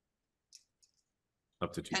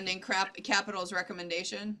 Up to 250. Pending capital's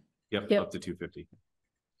recommendation? Yep, up to 250.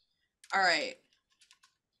 All right.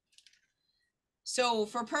 So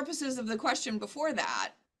for purposes of the question before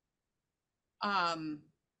that,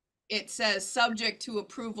 it says subject to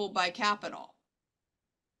approval by capital.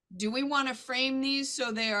 Do we want to frame these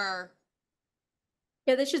so they are?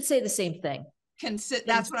 Yeah, they should say the same thing.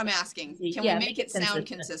 That's what I'm asking. Can we make it sound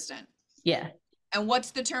consistent? Yeah. And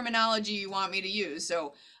what's the terminology you want me to use?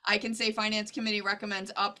 So I can say finance committee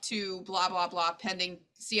recommends up to blah, blah, blah, pending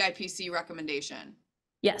CIPC recommendation.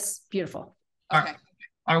 Yes, beautiful. Okay.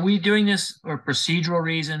 Are we doing this for procedural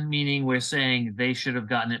reason, meaning we're saying they should have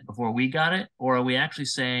gotten it before we got it? Or are we actually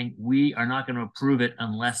saying we are not going to approve it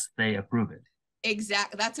unless they approve it?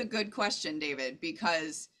 Exactly. That's a good question, David,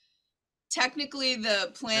 because technically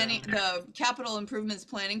the capital improvements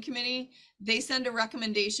planning committee, they send a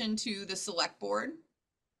recommendation to the select board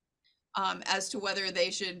as to whether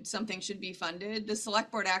something should be funded. The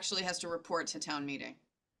select board actually has to report to town meeting.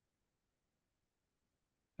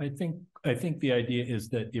 I think the idea is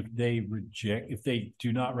that if they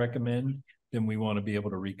do not recommend, then we want to be able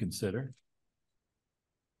to reconsider.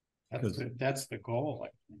 That's the goal.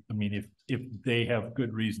 I mean, if they have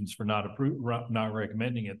good reasons for not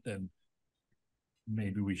recommending it, then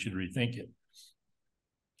maybe we should rethink it.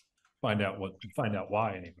 Find out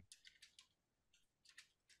why anyway.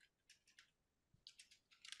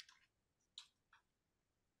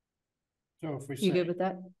 So if You good with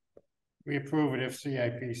that? we approve it, if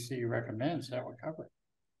CIPC recommends, that would cover it.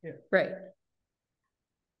 Yeah. Right.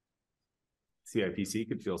 CIPC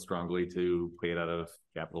could feel strongly to pay it out of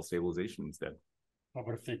capital stabilization instead. Well,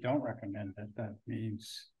 but if they don't recommend it, that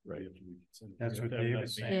means, right? That's what Dave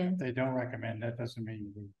is saying. Yeah. If they don't recommend, that doesn't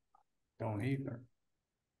mean we don't either.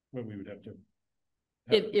 Well, we would have to.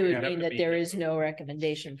 It would mean that there is no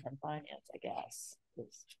recommendation from finance, I guess.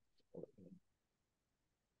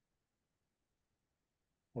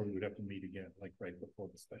 Or we would have to meet again, like right before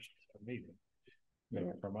the special meeting.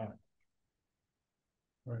 Yeah. From on.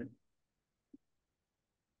 Right.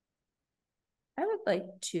 I would like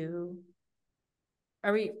to.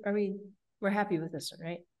 We're happy with this one,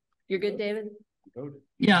 right? You're good, David?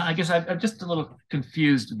 Yeah, I guess I'm just a little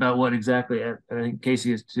confused about what exactly, I think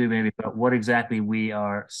Casey is too, maybe, about what exactly we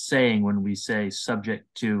are saying when we say subject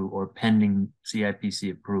to or pending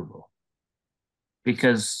CIPC approval.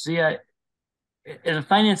 Because as a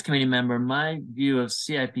finance committee member, my view of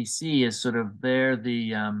CIPC is sort of they're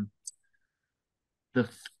the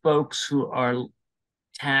folks who are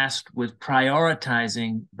tasked with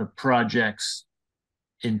prioritizing the projects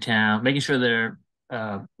in town, making sure they're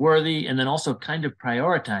worthy, and then also kind of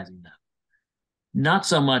prioritizing them. Not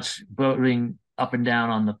so much voting up and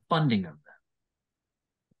down on the funding of them.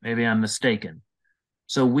 Maybe I'm mistaken.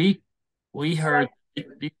 So we heard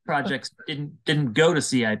these projects didn't go to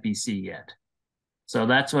CIPC yet. So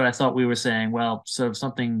that's what I thought we were saying. Well, so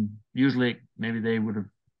something, usually maybe they would have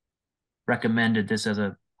recommended this as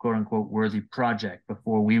a quote unquote worthy project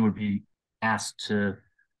before we would be asked to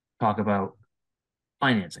talk about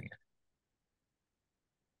financing it.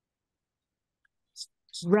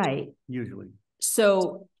 Right. Usually.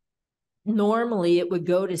 So normally it would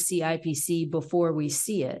go to CIPC before we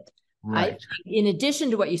see it. Right. In addition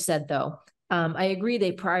to what you said, though, I agree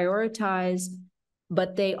they prioritize,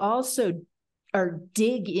 but they also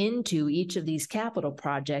dig into each of these capital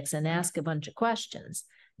projects and ask a bunch of questions.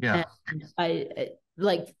 Yeah. And I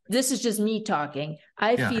like, this is just me talking.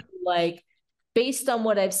 I feel like based on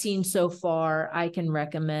what I've seen so far, I can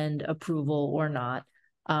recommend approval or not.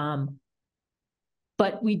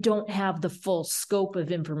 But we don't have the full scope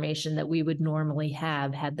of information that we would normally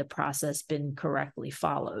have had the process been correctly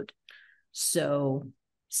followed. So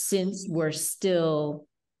since we're still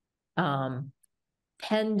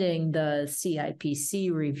pending the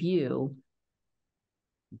CIPC review,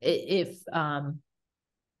 that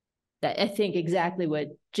I think exactly what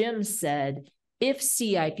Jim said, if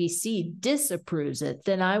CIPC disapproves it,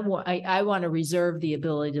 then I want to reserve the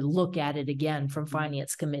ability to look at it again from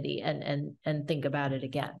Finance Committee and think about it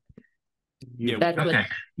again. Yeah, That's okay. what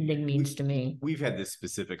pending means to me. We've had this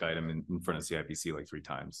specific item in front of CIPC like 3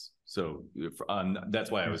 times. So that's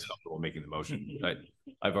why I was comfortable making the motion.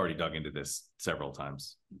 I've already dug into this several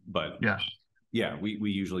times, but yeah, we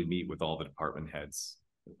usually meet with all the department heads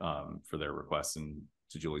for their requests, and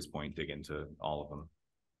to Julie's point, dig into all of them.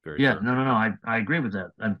 No, I agree with that.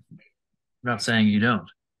 I'm not saying you don't.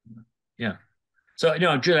 Yeah. So,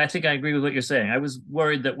 no, Julie, I think I agree with what you're saying. I was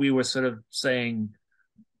worried that we were sort of saying,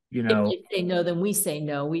 you know. If they say no, then we say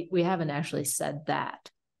no. We haven't actually said that.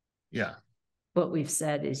 Yeah. What we've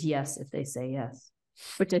said is yes if they say yes,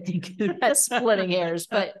 which I think that's splitting hairs,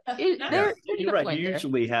 but you're right. You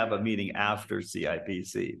usually have a meeting after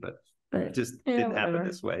CIPC, but it just didn't happen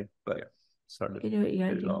this way. But started to do what you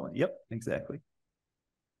gotta get it all in. Yep, exactly.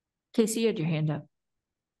 Casey, you had your hand up.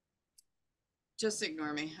 Just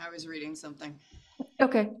ignore me. I was reading something.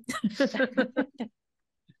 Okay.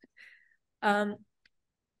 9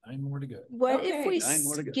 more to go. What if we 9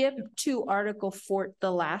 more to go. skip to Article 4,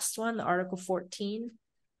 the last one, Article 14?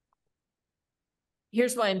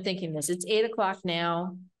 Here's why I'm thinking this. It's 8 o'clock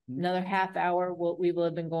now. Another half hour, we will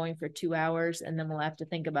have been going for 2 hours, and then we'll have to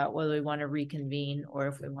think about whether we want to reconvene or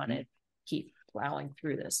if we want to keep plowing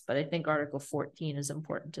through this. But I think Article 14 is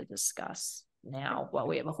important to discuss now while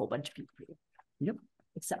we have a whole bunch of people here. Yep.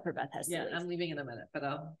 Except for Beth has to leave. I'm leaving in a minute, but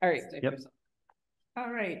I'll. All right. Yep. All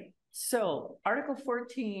right. So Article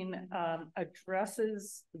 14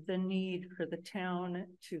 addresses the need for the town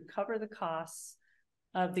to cover the costs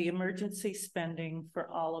of the emergency spending for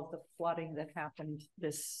all of the flooding that happened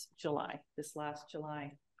this last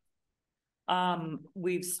July.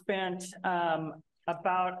 We've spent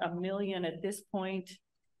about $1 million at this point,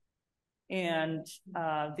 and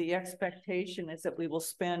the expectation is that we will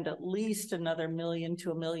spend at least another $1 million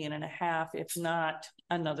to $1.5 million, if not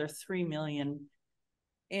another $3 million.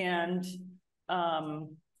 And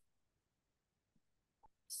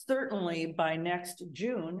certainly by next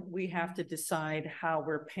June, we have to decide how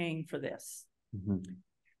we're paying for this.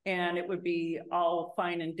 And it would be all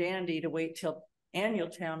fine and dandy to wait till annual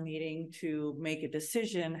town meeting to make a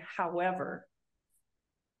decision. However,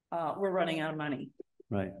 we're running out of money.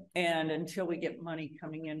 Right. And until we get money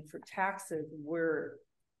coming in for taxes, we're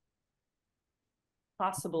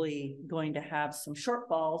possibly going to have some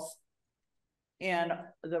shortfalls. And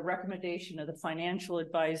the recommendation of the financial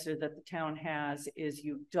advisor that the town has is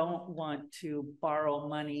you don't want to borrow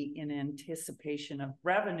money in anticipation of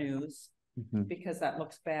revenues because that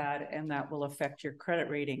looks bad and that will affect your credit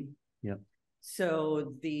rating. Yep.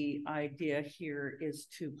 So the idea here is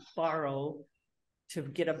to borrow, to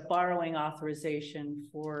get a borrowing authorization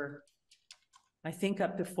for, I think,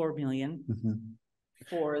 up to $4 million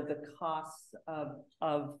for the costs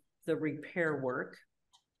of the repair work.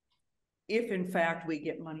 If in fact we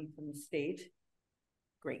get money from the state,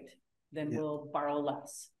 great, then we'll borrow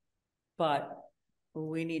less. But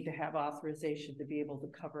we need to have authorization to be able to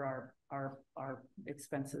cover our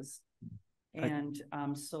expenses. And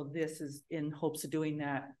so this is in hopes of doing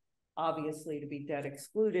that, obviously to be debt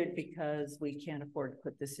excluded because we can't afford to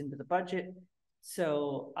put this into the budget.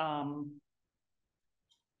 So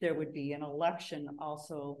there would be an election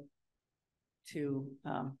also to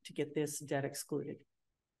get this debt excluded.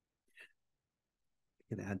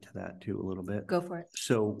 Could add to that too a little bit. Go for it.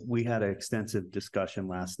 So we had an extensive discussion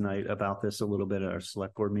last night about this a little bit at our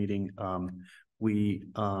select board meeting.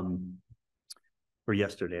 Or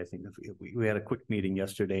yesterday, I think we had a quick meeting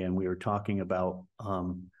yesterday, and we were talking about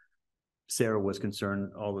Sarah was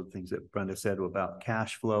concerned, all the things that Brenda said about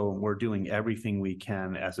cash flow, and we're doing everything we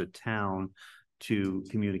can as a town to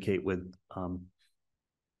communicate with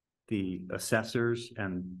the assessors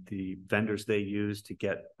and the vendors they use to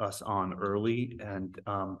get us on early, and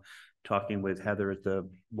talking with Heather at the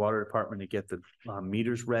water department to get the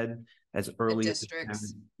meters read as early as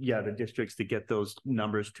districts. yeah, the districts, to get those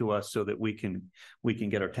numbers to us so that we can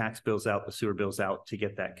get our tax bills out, the sewer bills out, to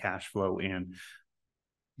get that cash flow in.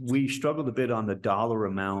 We struggled a bit on the dollar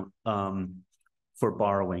amount for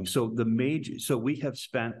borrowing. So we have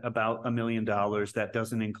spent about $1 million. That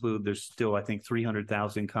doesn't include, there's still, I think,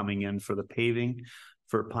 300,000 coming in for the paving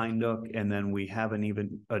for Pine Nook. And then we haven't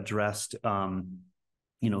even addressed,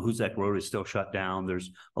 Hoosac Road is still shut down.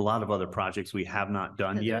 There's a lot of other projects we have not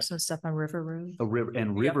done yet. There's some stuff on River Road.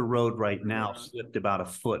 River Road right now slipped about a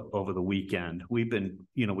foot over the weekend. We've been,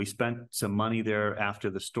 we spent some money there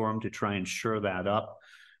after the storm to try and shore that up.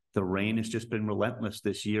 The rain has just been relentless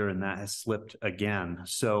this year, and that has slipped again.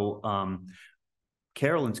 So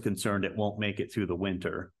Carolyn's concerned it won't make it through the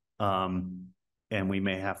winter. And we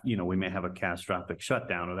may have a catastrophic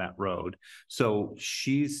shutdown of that road. So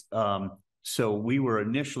so we were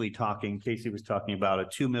initially talking, Casey was talking about a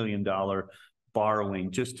 $2 million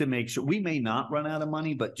borrowing, just to make sure. We may not run out of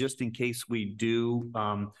money, but just in case we do,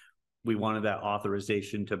 we wanted that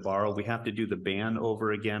authorization to borrow. We have to do the ban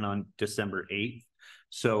over again on December 8th.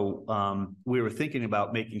 So we were thinking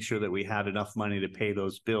about making sure that we had enough money to pay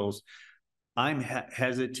those bills. I'm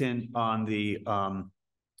hesitant on the,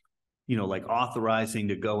 like authorizing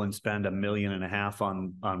to go and spend $1.5 million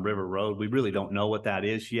on River Road. We really don't know what that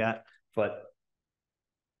is yet, but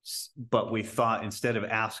we thought, instead of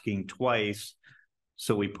asking twice,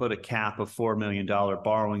 so we put a cap of $4 million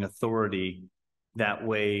borrowing authority. That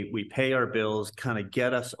way we pay our bills, kind of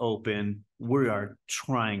get us open. We are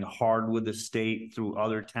trying hard with the state through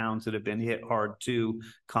other towns that have been hit hard too.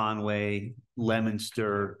 Conway,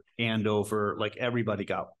 Leominster, Andover, like everybody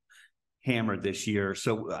got hammered this year.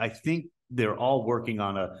 So I think they're all working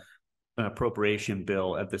on an appropriation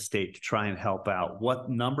bill at the state to try and help out. What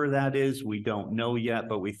number that is, we don't know yet,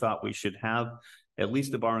 but we thought we should have at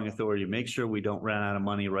least the borrowing authority to make sure we don't run out of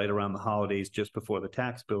money right around the holidays, just before the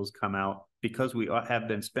tax bills come out, because we have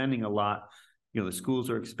been spending a lot. The schools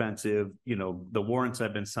are expensive. The warrants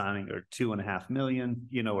I've been signing are $2.5 million,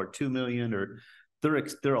 or 2 million, or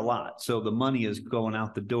they're a lot. So the money is going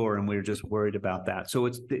out the door, and we're just worried about that. So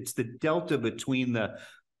it's the delta between the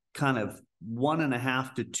kind of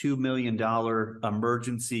 $1.5 to $2 million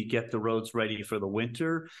emergency, get the roads ready for the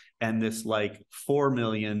winter, and this like $4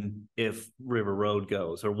 million if River Road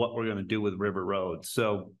goes, or what we're going to do with River Road.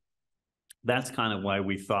 So that's kind of why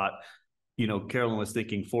we thought, Carolyn was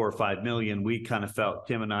thinking 4 or 5 million. We kind of felt,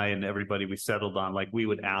 Tim and I and everybody, we settled on like we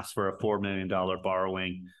would ask for a $4 million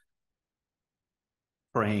borrowing,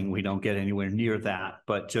 praying we don't get anywhere near that,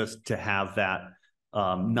 but just to have that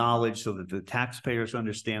knowledge so that the taxpayers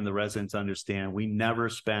understand, the residents understand. We never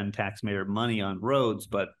spend taxpayer money on roads,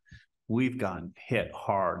 but we've gotten hit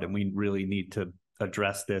hard, and we really need to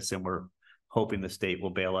address this, and we're hoping the state will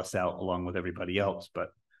bail us out along with everybody else, but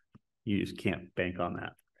you just can't bank on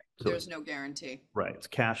that. So there's no guarantee. Right. It's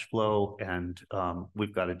cash flow, and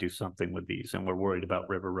we've got to do something with these, and we're worried about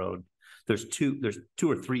River Road. There's two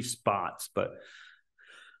or three spots, but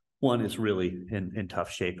one is really in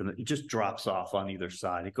tough shape, and it just drops off on either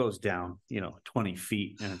side. It goes down, 20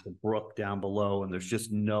 feet, and it's a brook down below, and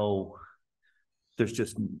it's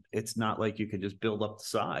not like you can just build up the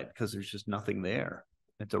side, because there's just nothing there.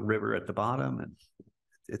 It's a river at the bottom, and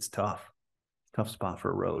it's tough spot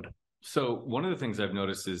for a road. So one of the things I've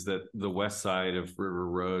noticed is that the west side of River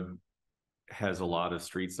Road has a lot of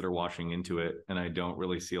streets that are washing into it, and I don't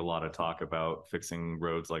really see a lot of talk about fixing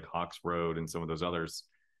roads like Hawks Road and some of those others.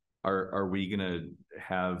 Are we gonna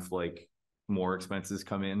have like more expenses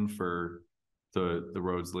come in for the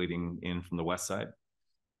roads leading in from the west side?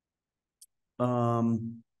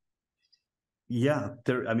 Yeah,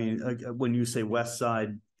 when you say west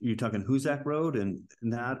side, you're talking Hoosac Road and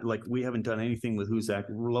that, like, we haven't done anything with Hoosac.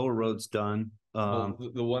 Lower Road's done. Well,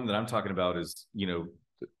 the one that I'm talking about is,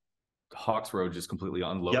 Hawks Road just completely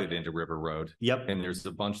unloaded into River Road. Yep. And there's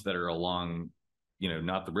a bunch that are along,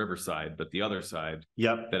 not the riverside, but the other side.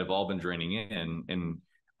 Yep. That have all been draining in. And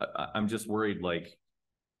I'm just worried, like,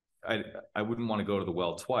 I wouldn't want to go to the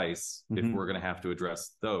well twice if we're going to have to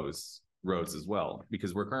address those roads as well,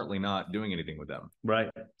 because we're currently not doing anything with them. Right.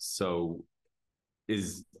 So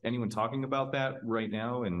is anyone talking about that right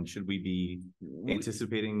now? And should we be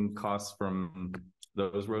anticipating costs from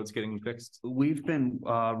those roads getting fixed? We've been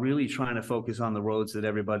really trying to focus on the roads that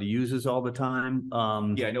everybody uses all the time.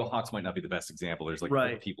 Yeah, I know Hawks might not be the best example. There's like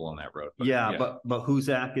Right. 4 people on that road. Yeah, but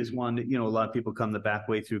Huzak is one that, a lot of people come the back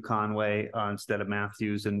way through Conway instead of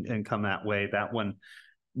Matthews and come that way. That one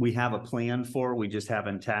we have a plan for, we just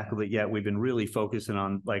haven't tackled it yet. We've been really focusing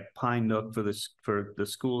on like Pine Nook for the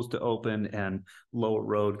schools to open, and Lower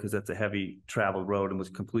Road, because that's a heavy traveled road and was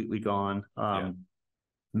completely gone.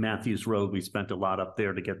 Matthews Road, we spent a lot up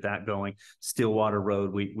there to get that going. Stillwater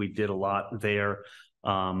Road, we did a lot there.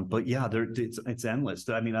 But yeah, it's endless.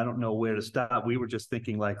 I mean, I don't know where to stop. We were just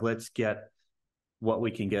thinking like, let's get what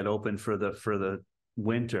we can get open for the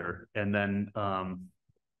winter, and then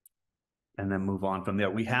move on from there.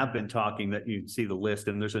 We have been talking, that you see the list,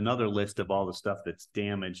 and there's another list of all the stuff that's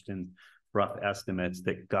damaged and rough estimates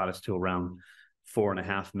that got us to around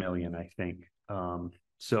 4.5 million, I think.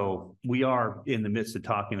 So we are in the midst of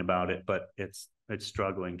talking about it, but it's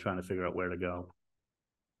struggling, trying to figure out where to go.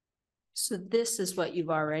 So this is what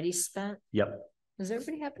you've already spent? Yep. Does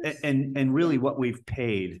everybody have this? And really what we've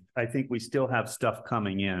paid, I think we still have stuff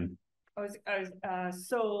coming in.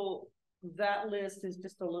 So that list is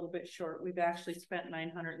just a little bit short. We've actually spent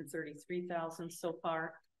 933,000 so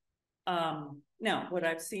far. Now what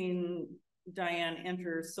I've seen Diane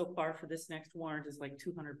enter so far for this next warrant is like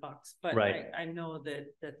 $200, but right. I know that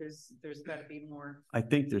there's got to be more. I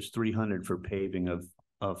think there's 300 for paving of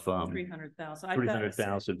 300,000.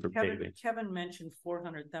 300,000 for paving. Kevin mentioned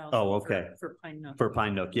 400,000. Oh, okay. For Pine Nook. For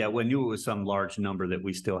Pine Nook, yeah. We knew it was some large number that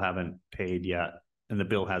we still haven't paid yet, and the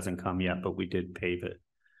bill hasn't come yet, but we did pave it.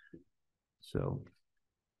 So,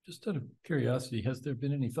 just out of curiosity, has there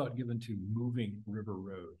been any thought given to moving River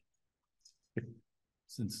Road?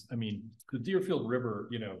 Since, I mean, the Deerfield River,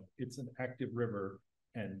 it's an active river,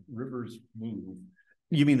 and rivers move.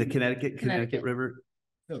 You mean the Connecticut River?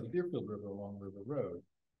 No, the Deerfield River along River Road.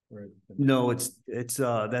 No,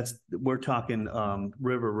 we're talking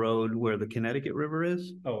River Road where the Connecticut River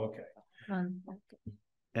is. Oh, okay.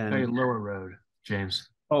 And Lower Road, James.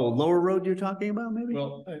 Oh, Lower Road you're talking about, maybe?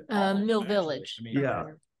 Well, Mill Village. I mean, yeah.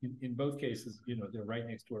 In both cases, they're right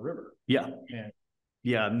next to a river. Yeah. And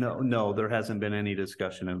yeah, no, there hasn't been any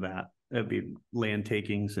discussion of that. It'd be land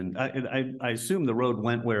takings, and I assume the road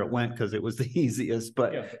went where it went because it was the easiest.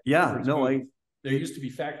 But there used to be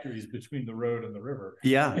factories between the road and the river.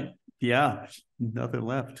 Yeah, nothing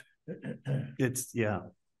left.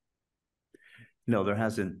 No, there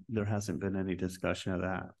hasn't been any discussion of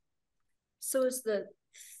that. So is the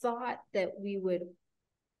thought that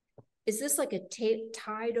is this like a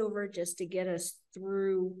tide over just to get us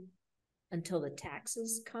through until the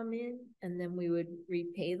taxes come in, and then we would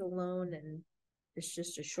repay the loan, and it's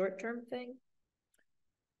just a short-term thing?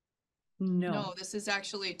 No, this is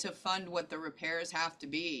actually to fund what the repairs have to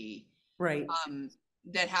be. Right.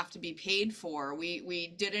 That have to be paid for.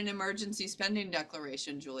 We did an emergency spending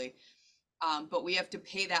declaration, Julie, but we have to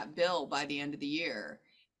pay that bill by the end of the year,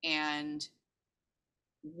 and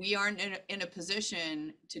we aren't in a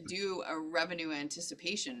position to do a revenue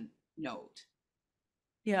anticipation note.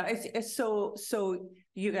 Yeah, so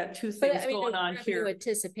you got two things going on here.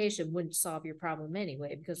 Anticipation wouldn't solve your problem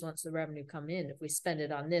anyway, because once the revenue come in, if we spend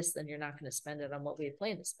it on this, then you're not going to spend it on what we had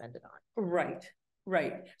planned to spend it on.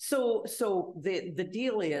 Right. So the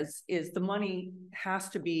deal is the money has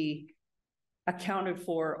to be accounted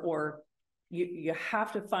for, or you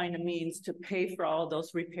have to find a means to pay for all of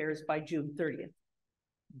those repairs by June 30th.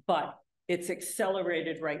 But it's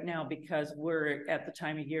accelerated right now because we're at the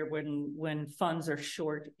time of year when funds are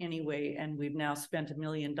short anyway, and we've now spent $1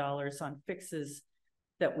 million on fixes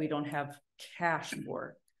that we don't have cash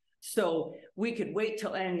for. So we could wait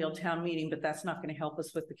till annual town meeting, but that's not going to help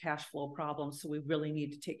us with the cash flow problem. So we really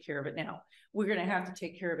need to take care of it now. We're going to have to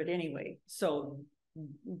take care of it anyway. So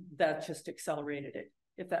that just accelerated it,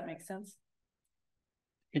 if that makes sense.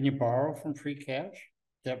 Can you borrow from free cash?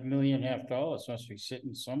 That $1.5 million must be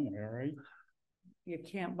sitting somewhere, right? You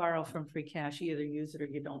can't borrow from free cash. You either use it or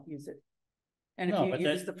you don't use it. And if you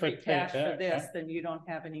use the free cash for this, then you don't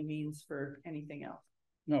have any means for anything else.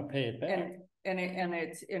 No, pay it back. And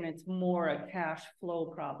it's more a cash flow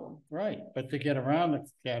problem. Right, but to get around the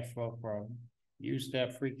cash flow problem, use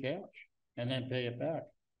that free cash and then pay it back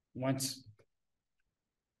once.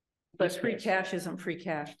 But free cash isn't free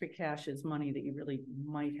cash. Free cash is money that you really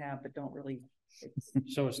might have, but don't really.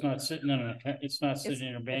 So it's not sitting in a bank account.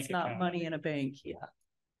 It's not money in a bank. Yeah.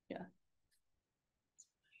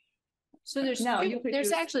 So there's, Now, you could there's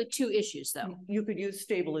use- actually two issues though. You could use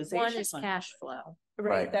stabilization. One is money. cash flow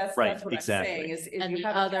Right, that's what I'm exactly. saying is and you the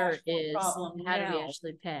have a other cash flow is problem how do we now,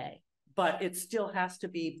 actually pay? but it still has to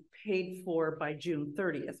be paid for by June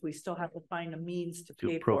 30th. We still have to find a means to To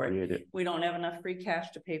pay for it. appropriate it. We don't have enough free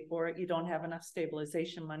cash to pay for it. You don't have enough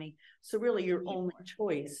stabilization money. So really your only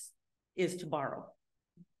choice is to borrow.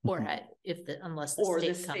 Or if the, unless the Or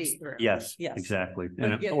the state comes state. through. Yes, Yes. exactly.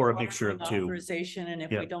 And And, get or a borrowing mixture of two. Authorization, and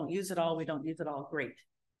if Yeah. we don't use it all, we don't use it all, great.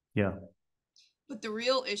 Yeah. But the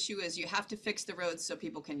real issue is you have to fix the roads so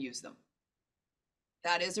people can use them.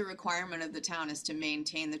 That is a requirement of the town, is to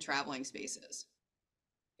maintain the traveling spaces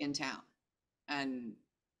in town. And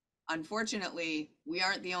unfortunately, we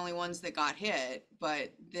aren't the only ones that got hit,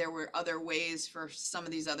 but there were other ways for some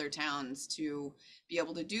of these other towns to be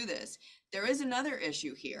able to do this. There is another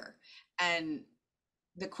issue here, and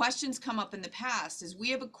the questions come up in the past is we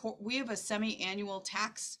have a semi-annual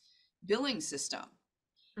tax billing system.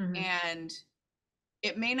 Mhm. And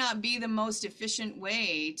it may not be the most efficient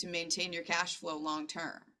way to maintain your cash flow long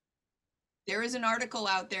term. There is an article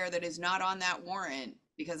out there that is not on that warrant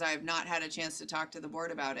because I have not had a chance to talk to the board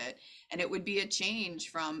about it. And it would be a change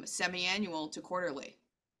from semi-annual to quarterly.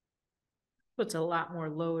 Puts a lot more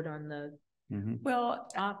load on the Well,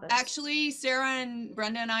 office. Actually, Sarah and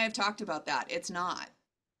Brenda and I have talked about that. It's not.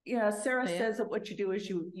 yeah, Sarah Yeah. says that what you do is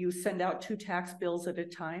you send out 2 tax bills at a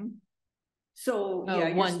time. So, Oh, yeah,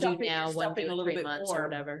 you're one due stuffing, now, you're one stuffing due a little 3 bit months or more,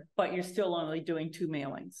 whatever. but you're still only doing 2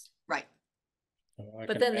 mailings. Right.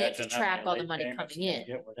 But then they have to track all the money coming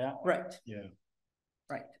in. Right. Yeah.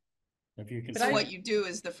 Right. If you can. So what you do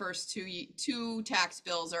is the first two tax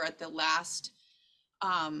bills are at the last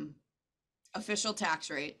official tax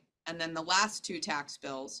rate. And then the last 2 tax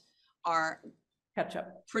bills are Catch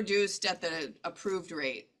up. produced at the approved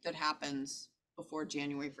rate that happens before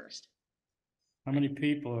January 1st. How many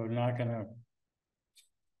people are not gonna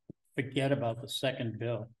forget about the second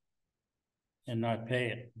bill and not pay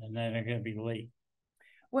it, and then they're gonna be late?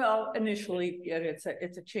 Well, initially, yeah, it's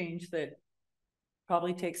a change that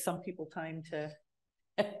probably takes some people time to.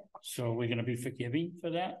 So are we gonna be forgiving for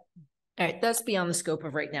that? All right, that's beyond the scope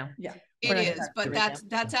of right now. Yeah. It We're not is, gonna but do it right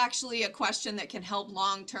that's actually a question that can help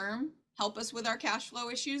long-term, help us with our cash flow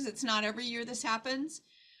issues. It's not every year this happens,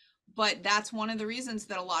 but that's one of the reasons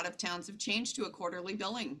that a lot of towns have changed to a quarterly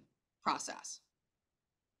billing process.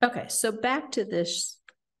 Okay, so back to this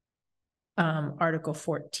Article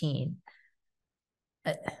 14.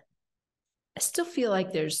 I still feel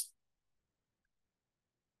like there's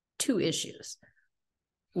 2 issues.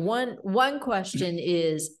 One question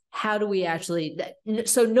is, how do we actually,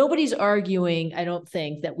 so nobody's arguing, I don't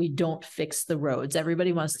think, that we don't fix the roads.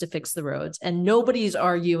 Everybody wants to fix the roads, and nobody's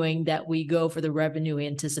arguing that we go for the revenue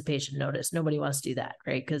anticipation notice. Nobody wants to do that,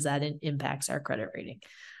 right? Because that impacts our credit rating.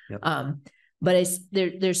 Yep. But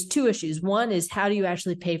there's 2 issues. One is, how do you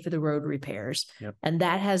actually pay for the road repairs? Yep. And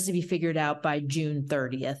that has to be figured out by June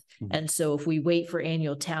 30th. Mhm. And so if we wait for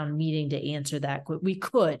annual town meeting to answer that, we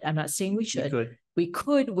could, I'm not saying we should. We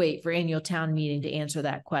could wait for annual town meeting to answer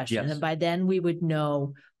that question. Yes. And by then we would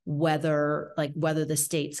know whether the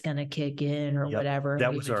state's going to kick in or Yep. whatever.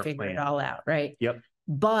 That We was would our figure it plan. all out, right? Yep.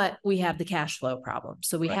 But we have the cash flow problem.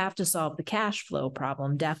 So we Right. have to solve the cash flow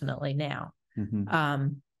problem definitely now.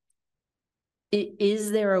 Mhm.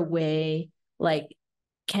 Is there a way, like,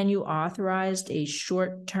 can you authorize a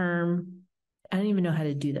short-term, I don't even know how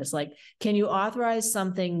to do this. Like, can you authorize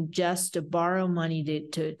something just to borrow money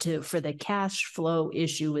to for the cash flow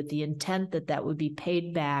issue with the intent that would be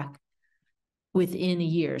paid back within a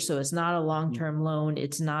year? So it's not a long-term loan.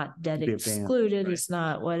 It's not debt Be a ban, excluded. right. It's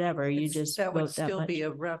not whatever. You just That would vote that still much. be a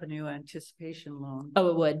revenue anticipation loan. Oh,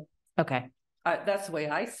 it would. Okay. That's the way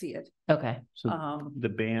I see it. Okay. So the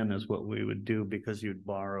ban is what we would do because you'd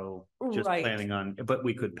borrow just Right. planning on, but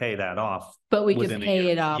we could pay that off. But we could within a pay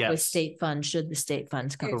year. it off with Yes. state funds should the state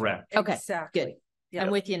funds come. Correct. Okay, Exactly. good. Yeah.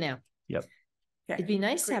 I'm with you now. Yep. It'd be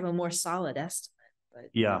nice to have a more solid estimate, but.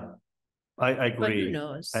 Yeah. I But who agree.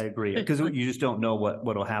 knows? I agree. Because you just don't know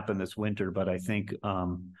what'll happen this winter, but I think,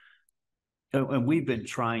 and we've been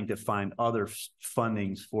trying to find other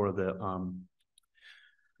fundings for the,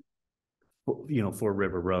 for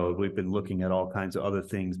River Road. We've been looking at all kinds of other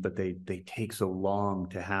things, but they take so long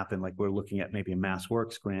to happen. Like we're looking at maybe a Mass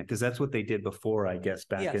Works grant, because that's what they did before, I guess,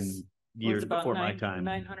 back Yes. in years before my time.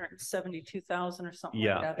 972,000 or something.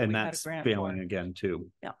 Yeah, like that and we had a that's grant failing for. again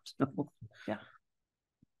too. Yeah. So, Yeah.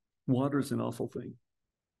 Water's an awful thing.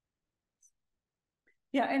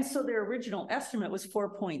 Yeah, and so their original estimate was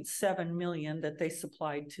 4.7 million that they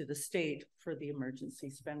supplied to the state for the emergency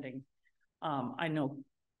spending. I know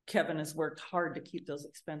Kevin has worked hard to keep those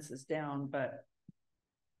expenses down, but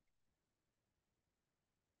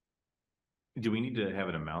Do we need to have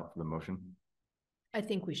an amount for the motion? I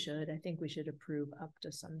think we should. I think we should approve up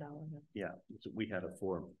to some dollar. Yeah, we had a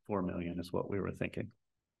 4 million is what we were thinking.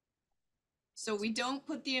 So we don't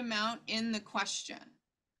put the amount in the question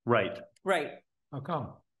Right, Right. How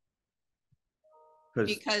come?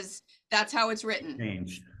 because that's how it's written.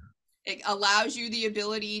 changed, It allows you the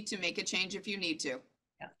ability to make a change if you need to.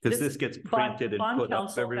 because this gets printed and Bond put up council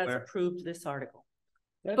has everywhere. approved this article.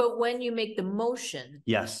 But when you make the motion,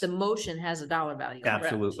 Yes, the motion has a dollar value. correct?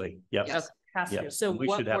 absolutely, yep. Yes. Has to. Yeah. So We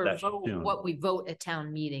what should have we're that vote, soon. what we vote at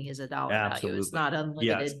town meeting is a dollar value. It's Absolutely. not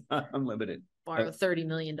Yes, unlimited, unlimited, borrow $30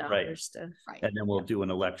 million to. Right. and then we'll do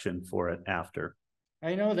an election for it after.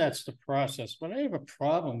 I know that's the process, but I have a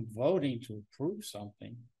problem voting to approve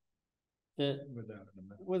something that Without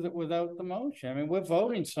an amount. without the motion. I mean, we're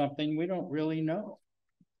voting something we don't really know.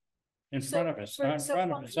 In front of us, not in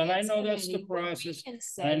front of us. And I know that's the process.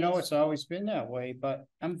 I know it's always been that way, but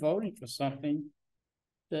I'm voting for something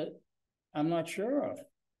that I'm not sure of.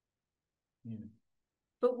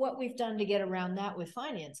 But what we've done to get around that with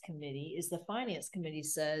finance committee is the finance committee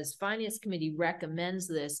says, finance committee recommends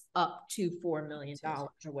this up to $4 million or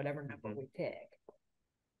whatever number we pick.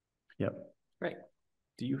 Yep. Right.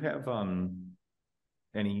 Do you have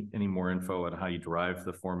any more info on how you derive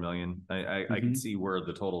the 4 million? I can see where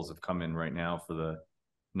the totals have come in right now for the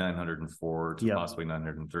 904 to Yep. possibly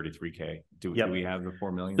 933K. Do Yep. we have the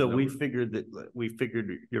 4 million? So number? we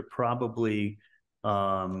figured you're probably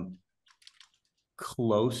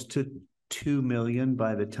close to 2 million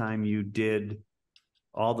by the time you did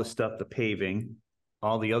all the stuff, the paving,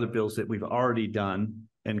 all the other bills that we've already done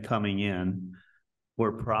and coming in.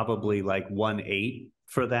 We're probably like 1.8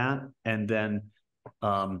 for that. And then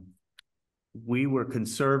we were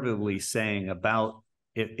conservatively saying about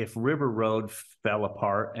if River Road fell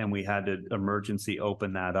apart and we had to emergency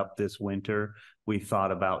open that up this winter, we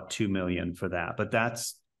thought about 2 million for that, but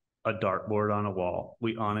that's a dartboard on a wall.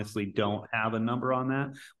 We honestly don't have a number on that.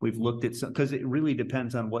 We've looked at some, because it really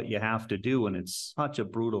depends on what you have to do. And it's such a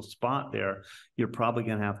brutal spot there. You're probably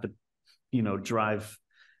going to have to, drive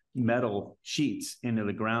metal sheets into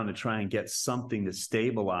the ground to try and get something to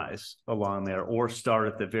stabilize along there, or start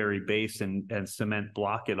at the very base and cement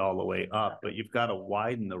block it all the way up. But you've got to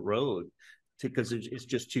widen the road because it's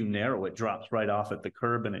just too narrow. It drops right off at the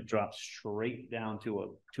curb and it drops straight down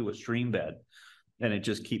to a stream bed, and it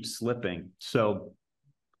just keeps slipping. So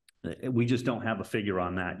we just don't have a figure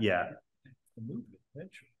on that yet.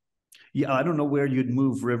 Yeah, I don't know where you'd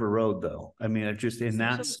move River Road though. I mean, just in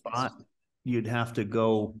that spot, you'd have to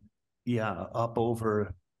go, up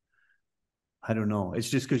over, I don't know. It's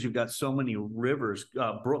just because you've got so many rivers,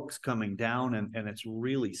 brooks coming down, and it's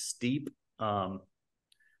really steep.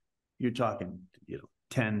 You're talking,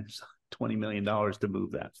 $10-20 million to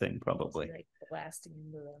move that thing probably. Like blasting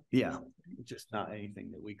into the. Yeah, just not anything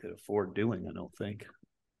that we could afford doing, I don't think.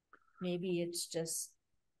 Maybe it's just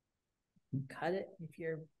cut it if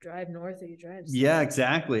you're drive north or you drive south. Yeah,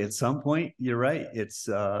 exactly. At some point, you're right. It's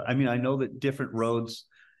I know that different roads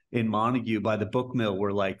in Montague by the book mill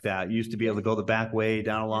were like that. You used to be able to go the back way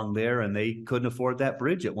down along there, and they couldn't afford that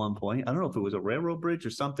bridge at one point. I don't know if it was a railroad bridge or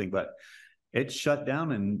something, but it's shut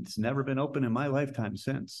down and it's never been open in my lifetime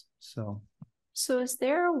since. So is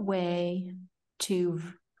there a way to,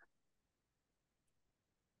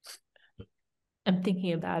 I'm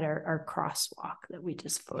thinking about our crosswalk that we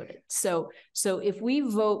just voted. So if we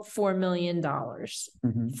vote $4 million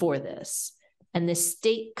for this, and the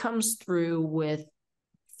state comes through with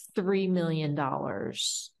 $3 million,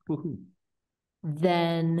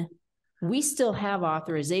 then we still have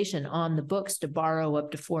authorization on the books to borrow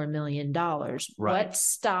up to $4 million. Right. What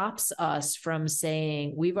stops us from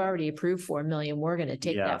saying, we've already approved 4 million, we're going to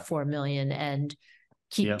take that 4 million and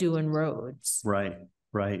keep doing roads? Right.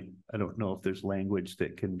 I don't know if there's language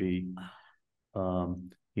that can be, 4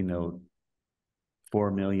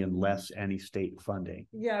 million less any state funding.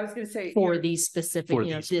 Yeah, I was gonna say. For these specific, For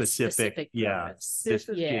this these specific, purpose. this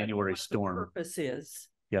is January what the storm. Purpose is.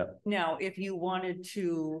 Yeah. Now, if you wanted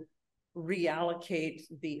to reallocate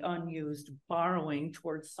the unused borrowing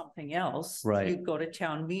towards something else. Right. You'd go to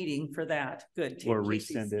town meeting for that. Good. Or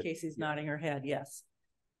rescind it. Casey's nodding her head, yes.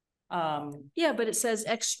 Yeah, but it says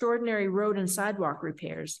extraordinary road and sidewalk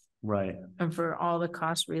repairs. Right. And for all the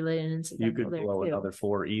costs related and You incidental could there blow too. another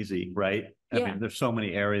 4 easy, right? I Yeah. mean, there's so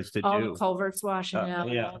many areas to All do. the culverts washing out,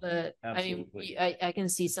 yeah, all the, absolutely. I can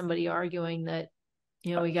see somebody arguing that,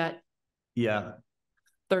 we got Yeah.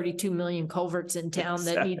 32 million culverts in town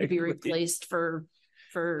that need to be Exactly. replaced for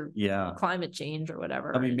Yeah. climate change or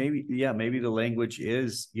whatever. I mean, maybe the language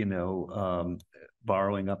is,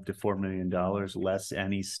 borrowing up to $4 million less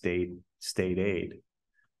any state aid.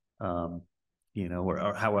 you know,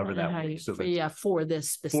 or however that How you- works. So for- that yeah, for this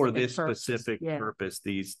specific for this purpose. specific Yeah. purpose,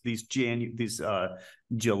 these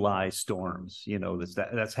July storms, you know,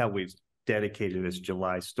 that's how we've dedicated as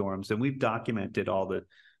July storms, and we've documented all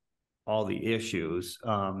the issues,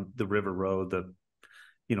 the River Road,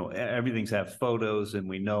 you know, everything's have photos, and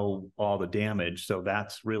we know all the damage, so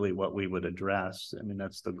that's really what we would address. I mean,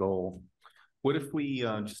 that's the goal. What if we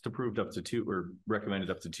just approved up to 2 or recommended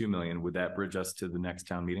up to 2 million? Would that bridge us to the next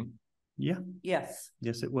town meeting? Yeah, Yes.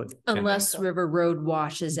 yes, it would. Unless River Road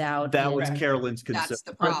washes out. That was and- Carolyn's concern. That's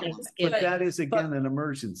the But- problem. But that is again an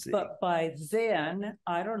emergency. But by then,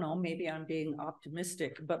 I don't know, maybe I'm being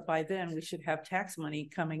optimistic, but by then we should have tax money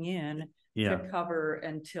coming in Yeah, to cover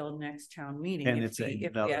until next town meeting. and if it's we- if we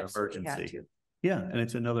another absolutely had emergency. to. Yeah, and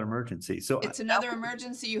it's another emergency. So It's another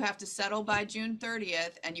emergency you have to settle by June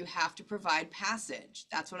 30th and you have to provide passage.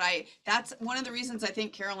 That's one of the reasons I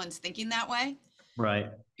think Carolyn's thinking that way.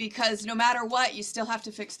 right. Because no matter what, you still have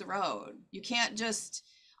to fix the road. You can't just,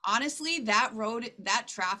 honestly, that road, that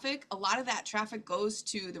traffic, a lot of that traffic goes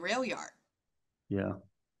to the rail yard. Yeah.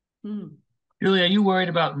 Hmm. Julie, are you worried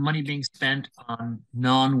about money being spent on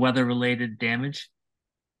non-weather related damage?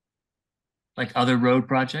 Like other road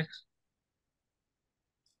projects?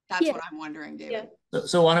 That's Yeah. what I'm wondering, David.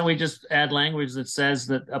 So why don't we just add language that says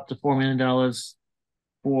that up to $4 million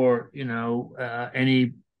for, you know,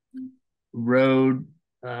 any road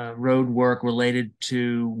work related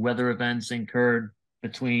to weather events incurred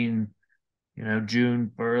between, you know,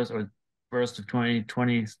 June 1st or 1st of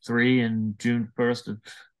 2023 and June 1st of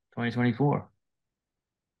 2024.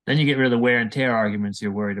 Then you get rid of the wear and tear arguments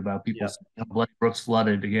you're worried about. People saying, "Oh, Bloody Brook's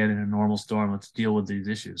flooded again in a normal storm. Let's deal with these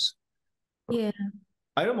issues." Yeah.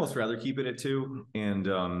 I'd almost rather keep it at 2.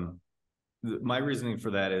 And my reasoning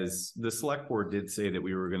for that is the select board did say that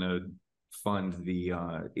we were going to fund the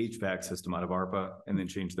HVAC system out of ARPA and then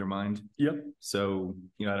change their mind. Yep. So,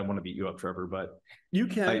 you know, I don't want to beat you up, Trevor, but You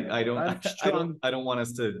can. I don't, I'm strong. I don't want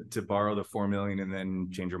us to borrow the 4 million and then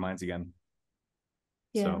change our minds again.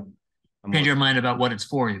 Yeah. So I'm Change more- your mind about what it's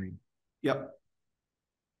for, you mean? Yep.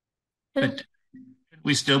 But should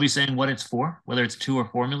we still be saying what it's for, whether it's 2 or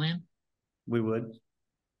 4 million? We would.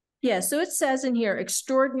 Yeah, so it says in here,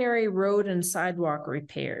 extraordinary road and sidewalk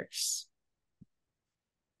repairs.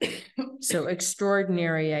 So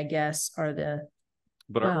extraordinary, I guess, are the,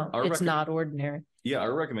 But well, our it's not ordinary. yeah,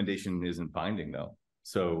 our recommendation isn't binding though.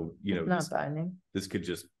 So, you know, It's not this, binding this could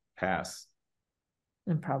just pass.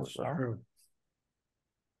 and probably will.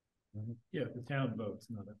 Yeah, the town votes,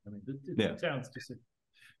 not, I mean, the Yeah. town's just.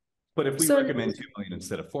 But if we So- recommend 2 million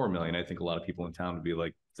instead of 4 million, I think a lot of people in town would be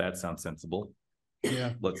like, that sounds sensible.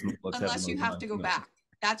 Yeah. Let's have Unless you them have to go back.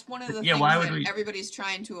 That's one of the Yeah, things why would that we- everybody's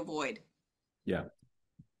trying to avoid. Yeah.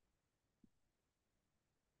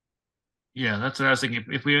 Yeah, that's what I was thinking.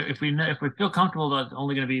 If we feel comfortable that it's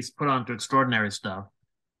only going to be put onto extraordinary stuff,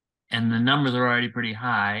 and the numbers are already pretty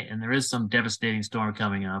high, and there is some devastating storm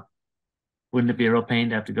coming up, wouldn't it be a real pain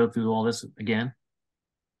to have to go through all this again?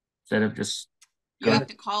 Instead of just You have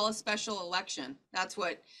to call a special election. That's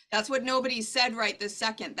what nobody said right this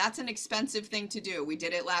second. That's an expensive thing to do. We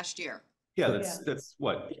did it last year. Yeah, that's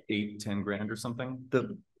what, 8-10 grand or something?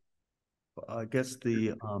 I guess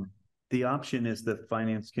the option is the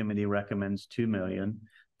finance committee recommends 2 million.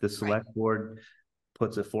 The select board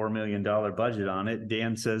puts a $4 million budget on it.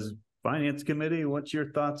 Dan says, finance committee, what's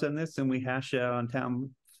your thoughts on this? And we hash it out on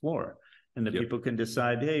town floor. And the people can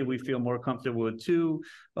decide, hey, we feel more comfortable with 2.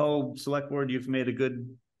 Oh, select board, you've made a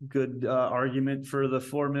good argument for the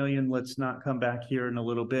 4 million. Let's not come back here in a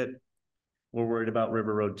little bit. We're worried about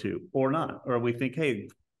River Road 2 or not. Or we think, hey,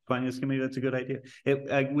 finance committee, that's a good idea.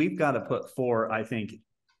 We've got to put 4, I think,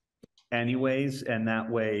 anyways, and that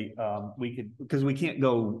way we could, because we can't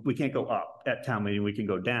go up at town meeting, we can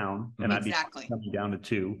go down, and Exactly. I'd be coming down to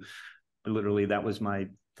 2. Literally, that was my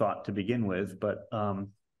thought to begin with, but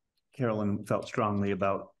Carolyn felt strongly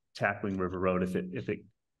about tackling River Road if it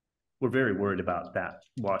we're very worried about that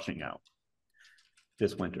washing out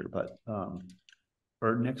this winter, but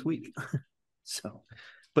or next week. So,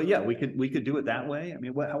 but yeah, we could do it that way. I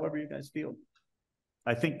mean, however you guys feel.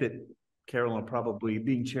 I think that Carolyn will probably,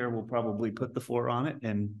 being chair, will probably put the 4 on it,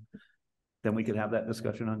 and then we could have that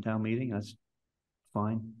discussion on town meeting. That's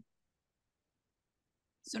fine.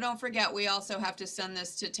 So don't forget, we also have to send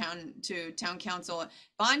this to town council.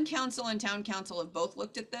 Bond council and town council have both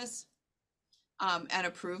looked at this and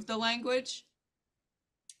approved the language.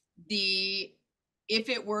 If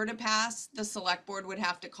it were to pass, the select board would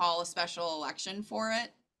have to call a special election for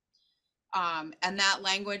it. And that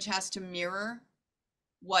language has to mirror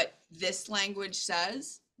what this language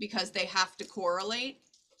says, because they have to correlate.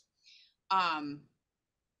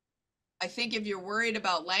 I think if you're worried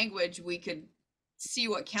about language, we could see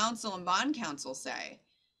what council and bond council say.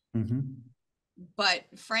 Mhm. But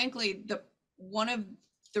frankly, one of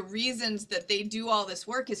the reasons that they do all this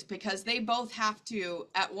work is because they both have to,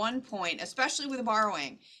 at one point, especially with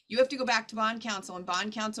borrowing, you have to go back to bond council, and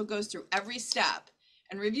bond council goes through every step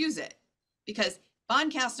and reviews it, because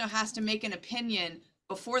bond council has to make an opinion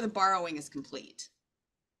before the borrowing is complete.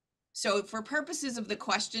 So for purposes of the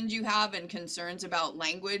questions you have and concerns about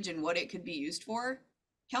language and what it could be used for,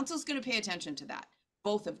 council's going to pay attention to that,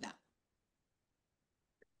 both of them.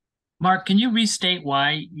 Mark, can you restate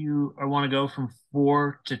why you want to go from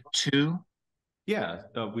 4 to 2? Yeah,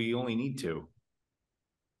 we only need 2.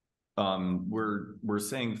 We're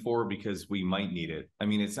saying 4 because we might need it. I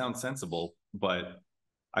mean, it sounds sensible, but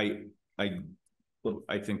I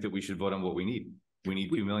think that we should vote on what we need. We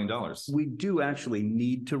need $2 million. We do actually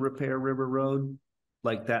need to repair River Road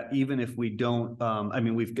like that, even if we don't, I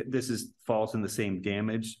mean, falls in the same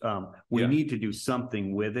damage. We need to do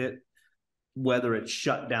something with it. Whether it's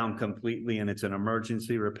shut down completely and it's an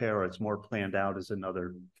emergency repair or it's more planned out is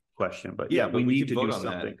another question. But yeah, we need to do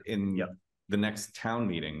something in the next town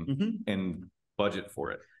meeting and budget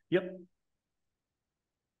for it. Yep.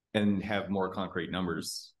 And have more concrete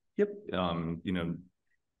numbers. Yep. You know,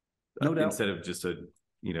 no doubt. Instead of just a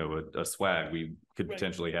swag, we could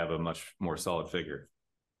potentially have a much more solid figure.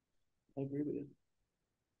 I agree with you.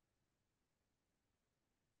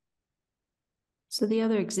 So the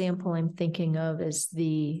other example I'm thinking of is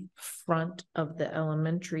the front of the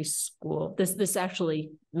elementary school. This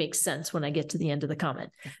actually makes sense when I get to the end of the comment.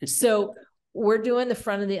 So we're doing the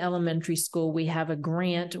front of the elementary school. We have a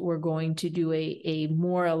grant. We're going to do a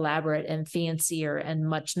more elaborate and fancier and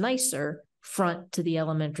much nicer front to the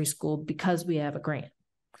elementary school because we have a grant.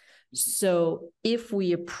 So if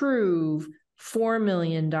we approve $4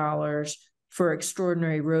 million for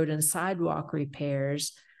extraordinary road and sidewalk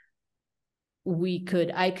repairs,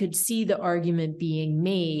 I could see the argument being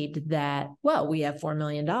made that, well, we have $4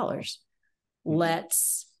 million.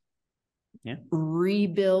 Let's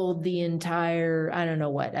rebuild the entire, I don't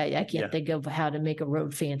know what, I can't think of how to make a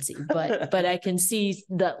road fancy, but I can see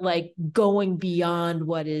that, like, going beyond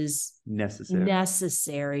what is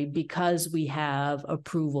necessary because we have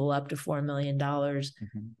approval up to $4 million,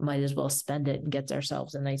 might as well spend it and get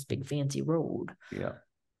ourselves a nice big fancy road. Yeah.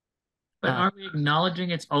 But aren't we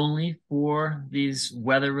acknowledging it's only for these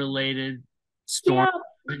weather-related storms?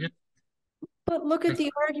 Yeah, but look at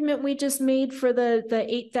the argument we just made for the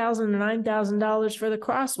 $8,000, $9,000 for the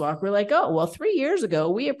crosswalk. We're like, oh, well, 3 years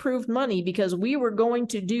ago, we approved money because we were going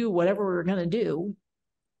to do whatever we were going to do.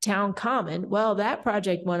 Town Common. Well, that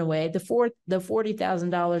project went away. The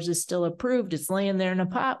 $40,000 is still approved. It's laying there in a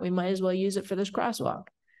pot. We might as well use it for this crosswalk.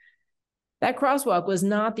 That crosswalk was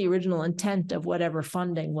not the original intent of whatever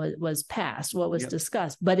funding was passed, what was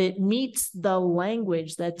discussed, but it meets the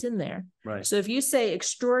language that's in there. Right. So if you say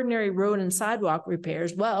extraordinary road and sidewalk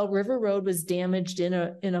repairs, well, River Road was damaged in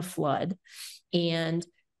a flood, and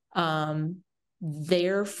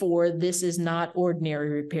therefore this is not ordinary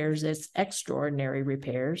repairs, it's extraordinary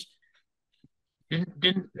repairs.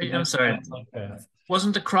 I'm sorry.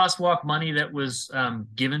 Wasn't the crosswalk money that was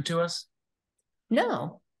given to us?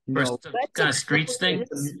 No. No, kind of streets thing.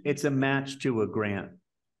 It's a match to a grant.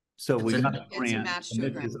 So we got a grant, and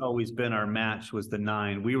this has always been our match, was the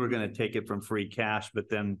 9. We were going to take it from free cash, but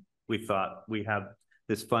then we thought we have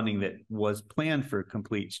this funding that was planned for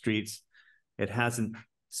complete streets. It hasn't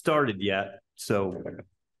started yet, so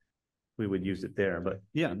we would use it there. But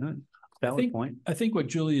yeah, no, valid point. I think what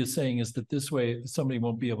Julie is saying is that this way somebody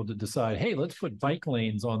won't be able to decide, hey, let's put bike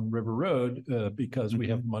lanes on River Road because we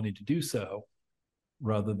have money to do so,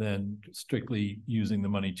 rather than strictly using the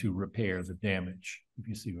money to repair the damage, if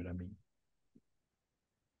you see what I mean.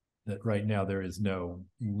 That right now there is no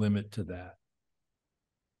limit to that.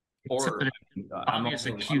 Or obvious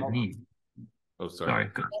acute need. Oh, sorry.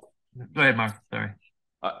 Go ahead, Mark. Sorry.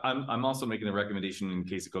 I'm also making a recommendation in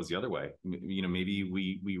case it goes the other way. You know, maybe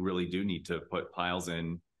we really do need to put piles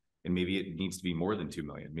in, and maybe it needs to be more than 2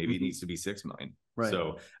 million. Maybe it needs to be 6 million. Right.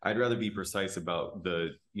 So I'd rather be precise about the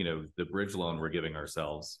bridge loan we're giving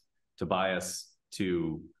ourselves to buy us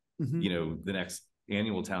to, the next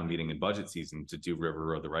annual town meeting and budget season to do River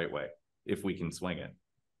Road the right way, if we can swing it.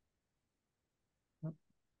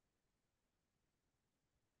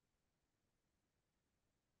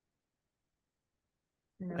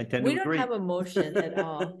 I tend we to don't agree. have a motion at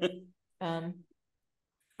all.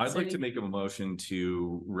 I'd like to make a motion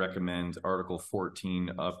to recommend Article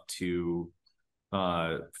 14 up to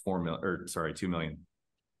 2 million.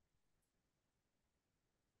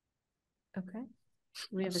 Okay.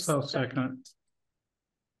 We have second.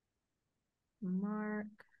 Mark.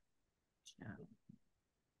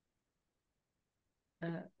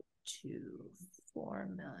 To 4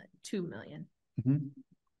 million, 2 million. Mhm.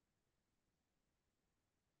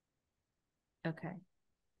 Okay.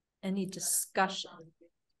 Any discussion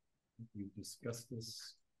We discussed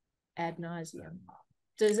this. ad nauseum?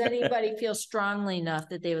 Does anybody feel strongly enough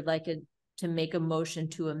that they would like to make a motion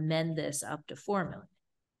to amend this up to 4 million?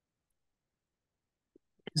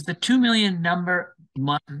 Is the 2 million number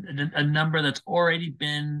a number that's already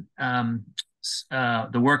been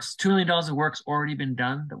the works $2 million of work's already been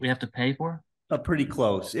done that we have to pay for? Pretty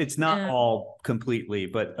close. It's not all completely,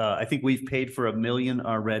 but I think we've paid for $1 million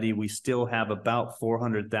already. We still have about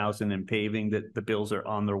 400,000 in paving that the bills are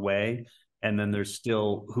on their way. And then there's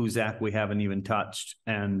still Huzak we haven't even touched,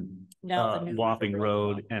 and Wapping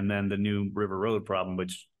Road, and then the new River Road problem,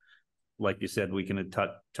 which, like you said, we can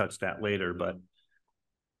touch that later, but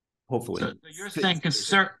hopefully. So you're saying,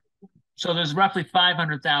 so there's roughly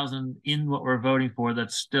 500,000 in what we're voting for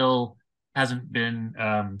that still hasn't been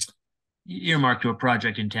earmarked to a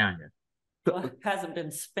project in town yet. Well, it hasn't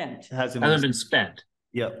been spent. Hasn't been spent.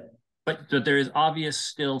 Yep. But there is obvious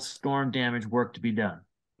still storm damage work to be done.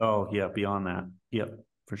 Oh yeah, beyond that. Yep,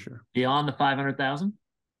 for sure. Beyond the 500,000?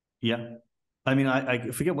 Yeah. I mean, I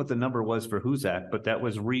forget what the number was for Huzak, but that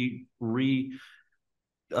was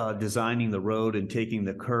designing the road and taking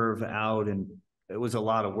the curve out, and it was a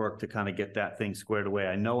lot of work to kind of get that thing squared away.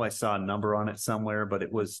 I know I saw a number on it somewhere, but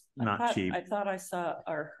it was not cheap. I thought I saw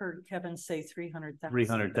or heard Kevin say 300,000.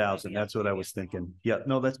 300,000. That's what I was thinking. Yeah,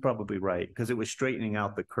 no, that's probably right, because it was straightening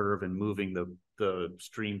out the curve and moving the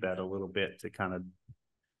stream bed a little bit to kind of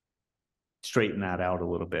straighten that out a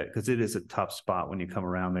little bit, because it is a tough spot when you come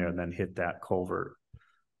around there and then hit that culvert.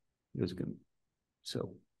 It was good.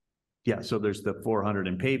 So yeah, so there's the 400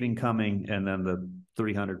 in paving coming, and then the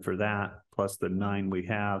 300 for that, plus the 9 we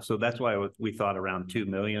have. So that's why we thought around 2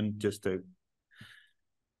 million, just to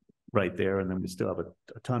right there. And then we still have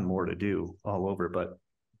a ton more to do all over, but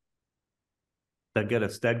that'd get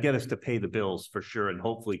us to pay the bills for sure, and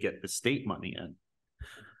hopefully get the state money in.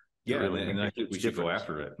 Yeah, really, and I think we should go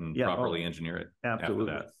after it and properly engineer it.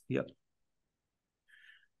 Absolutely. After that. Yep.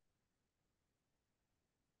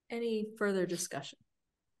 Any further discussion?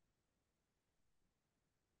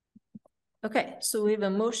 Okay, so we have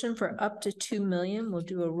a motion for up to 2 million. We'll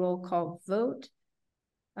do a roll call vote.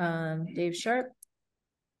 Dave Sharp.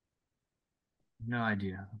 No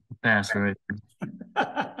idea. Pass, right?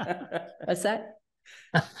 What's that?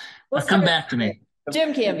 Come back to me.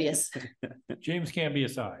 Jim Cambias. James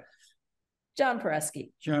Cambias, aye. John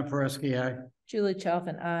Pereski. John Pereski, aye. Julie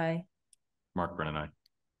Chalfin, aye. Mark Brennan, aye.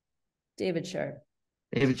 David Sharp.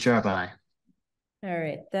 David Sharp, aye. All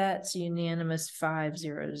right, that's unanimous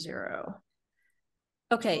 5-0-0.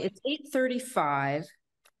 Okay, it's 8:35.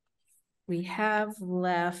 We have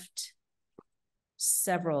left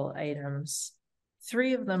several items.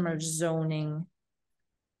 3 of them are zoning.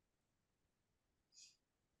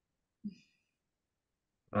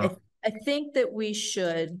 Oh. I think that we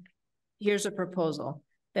should, here's a proposal,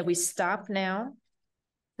 that we stop now,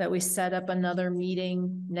 that we set up another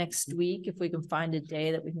meeting next week, if we can find a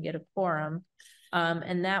day that we can get a quorum.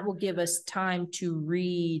 And that will give us time to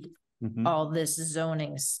read all this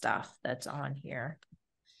zoning stuff that's on here,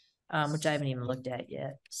 which I haven't even looked at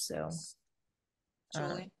yet, so.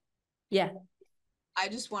 Julie? Yeah. I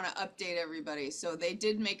just want to update everybody. So they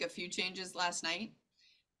did make a few changes last night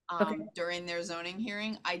during their zoning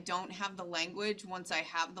hearing. I don't have the language. Once I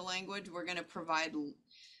have the language, we're going to provide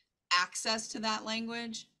access to that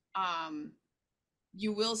language.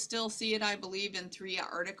 You will still see it, I believe, in 3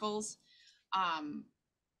 articles.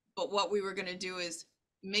 But what we were going to do is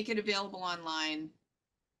make it available online,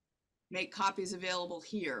 make copies available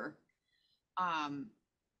here,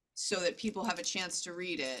 so that people have a chance to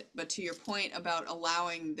read it. But to your point about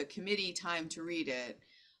allowing the committee time to read it,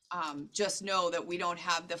 just know that we don't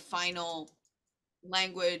have the final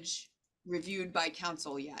language reviewed by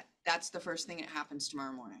council yet. That's the first thing that happens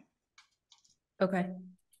tomorrow morning. Okay.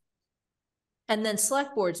 And then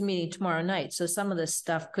select board's meeting tomorrow night, so some of this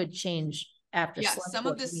stuff could change after. Yes, some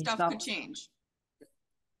of this stuff could change.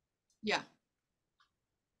 Yeah.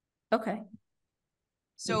 Okay.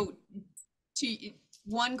 So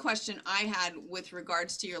one question I had with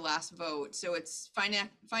regards to your last vote. So it's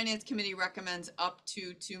finance committee recommends up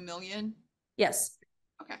to 2 million. Yes.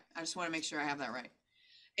 Okay. I just want to make sure I have that right.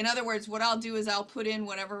 In other words, what I'll do is I'll put in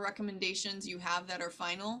whatever recommendations you have that are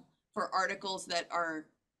final for articles that are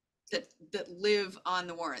that live on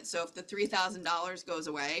the warrant. So if the $3,000 goes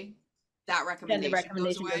away, that recommendation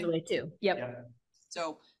goes away too. Yep.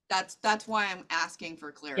 So that's why I'm asking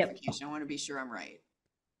for clarification. I want to be sure I'm right.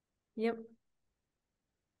 Yep.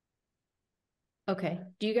 Okay,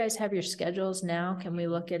 do you guys have your schedules now? Can we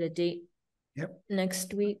look at a date? Yep.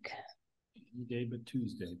 Next week? Any day but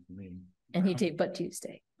Tuesday for me. Any date but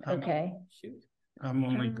Tuesday, okay? I'm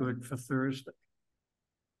only good for Thursday.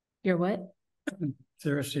 You're what?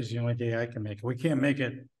 Thursday's the only day I can make it. We can't make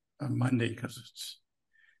it on Monday because it's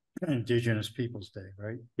Indigenous Peoples' Day,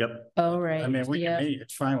 right? Yep. Oh, right. I mean, we yeah. can meet,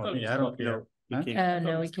 it's fine with me, I don't care. You Huh? can't-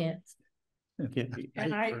 No, we can't.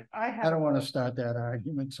 And I I have, don't wanna start that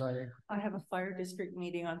argument, so I have a fire district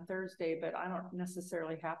meeting on Thursday, but I don't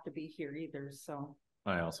necessarily have to be here either, so.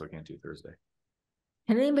 I also can't do Thursday.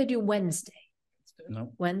 Can anybody do Wednesday?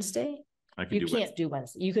 no, Wednesday? I can You do can't Wednesday. do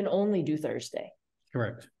Wednesday. You can only do Thursday.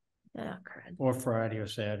 correct, Oh, crud. or Friday or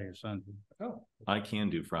Saturday or Sunday. Oh, I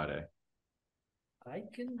can do Friday. I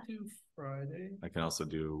can do Friday. I can also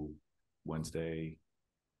do Wednesday.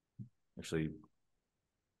 Actually,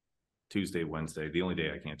 Tuesday, Wednesday. The only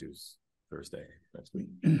day I can't do is Thursday next week.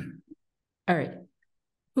 All right.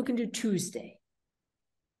 Who can do Tuesday?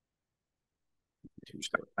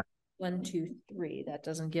 Tuesday. 1, 2, 3. That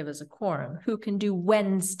doesn't give us a quorum. Who can do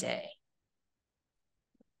Wednesday?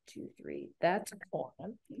 2, 3. That's a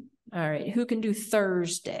quorum. All right. Who can do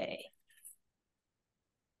Thursday?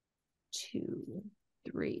 2,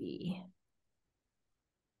 3.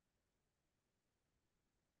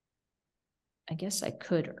 I guess I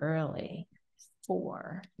could early.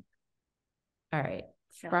 4. All right.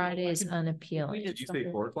 Friday is unappealing. Did you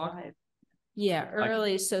say 4 o'clock? Yeah, can-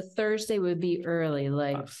 early. So Thursday would be early,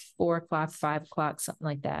 like 4 o'clock, 5 o'clock, something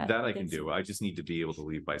like that. That I can do. I just need to be able to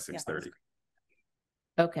leave by 6:30.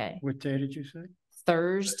 Okay. What day did you say?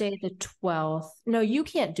 Thursday, the 12th. No, you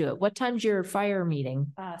can't do it. What time's your fire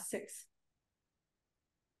meeting? 6.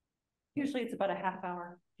 Usually it's about a half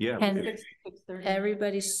hour. Yeah. And- we could-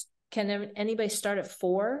 6:30. Can anybody start at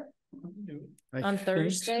 4 I on think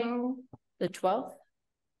Thursday? so. The 12th?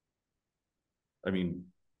 I mean,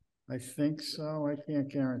 I think so, I can't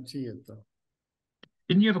guarantee it though.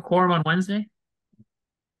 Didn't you have a quorum on Wednesday?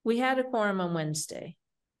 We had a quorum on Wednesday.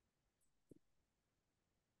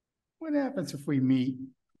 What happens if we meet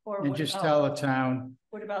Or and what just about- tell the town,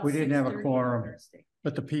 What about we didn't have a 6:30 on quorum. Thursday?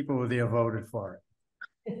 but the people who there voted for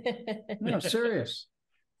it? No, serious.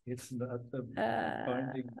 It's not the Uh,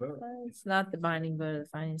 binding vote. It's not the binding vote of the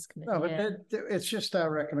finance committee. No, but yeah. it's just our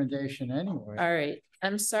recommendation anyway. All right,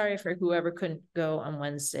 I'm sorry for whoever couldn't go on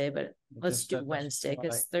Wednesday, but It let's just do doesn't Wednesday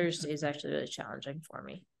because apply. Thursday is actually really challenging for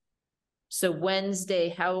me. So Wednesday,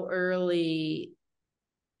 how early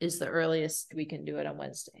is the earliest we can do it on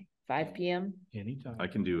Wednesday? 5 p.m.? Anytime. I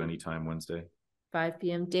can do any time Wednesday. 5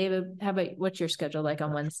 p.m. David, how about, what's your schedule like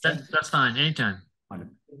on Wednesday? That's fine, anytime.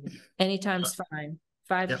 Anytime's fine,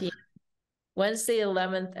 5 Yep. p.m. Wednesday,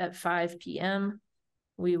 11th at 5 p.m.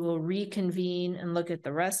 We will reconvene and look at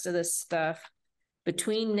the rest of this stuff.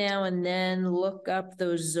 Between now and then, look up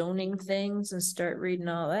those zoning things and start reading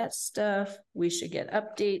all that stuff. We should get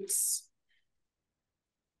updates.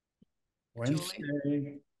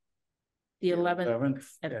 Wednesday. The 11th 11th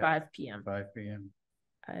at yeah, 5 p.m. 5 p.m.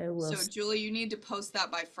 I will, So Julie, you need to post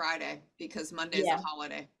that by Friday because Monday's Yeah. a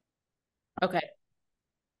holiday. okay.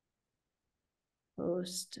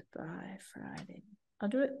 Post by Friday. I'll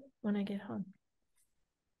do it when I get home.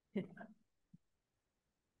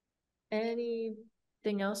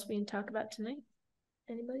 Anything else we can talk about tonight?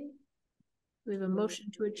 Anybody? We have a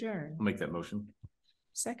motion to adjourn. I'll make that motion.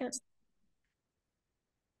 Second?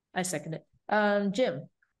 I second it. Jim?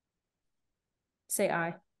 Say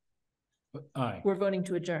aye. Aye. We're voting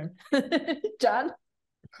to adjourn. John?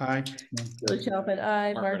 Hi. Billy Chapin,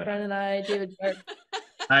 aye. Mark Mark Brennan. Brennan, aye. David Clark.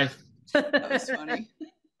 Aye. That was funny.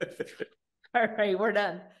 All right, we're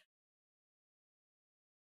done.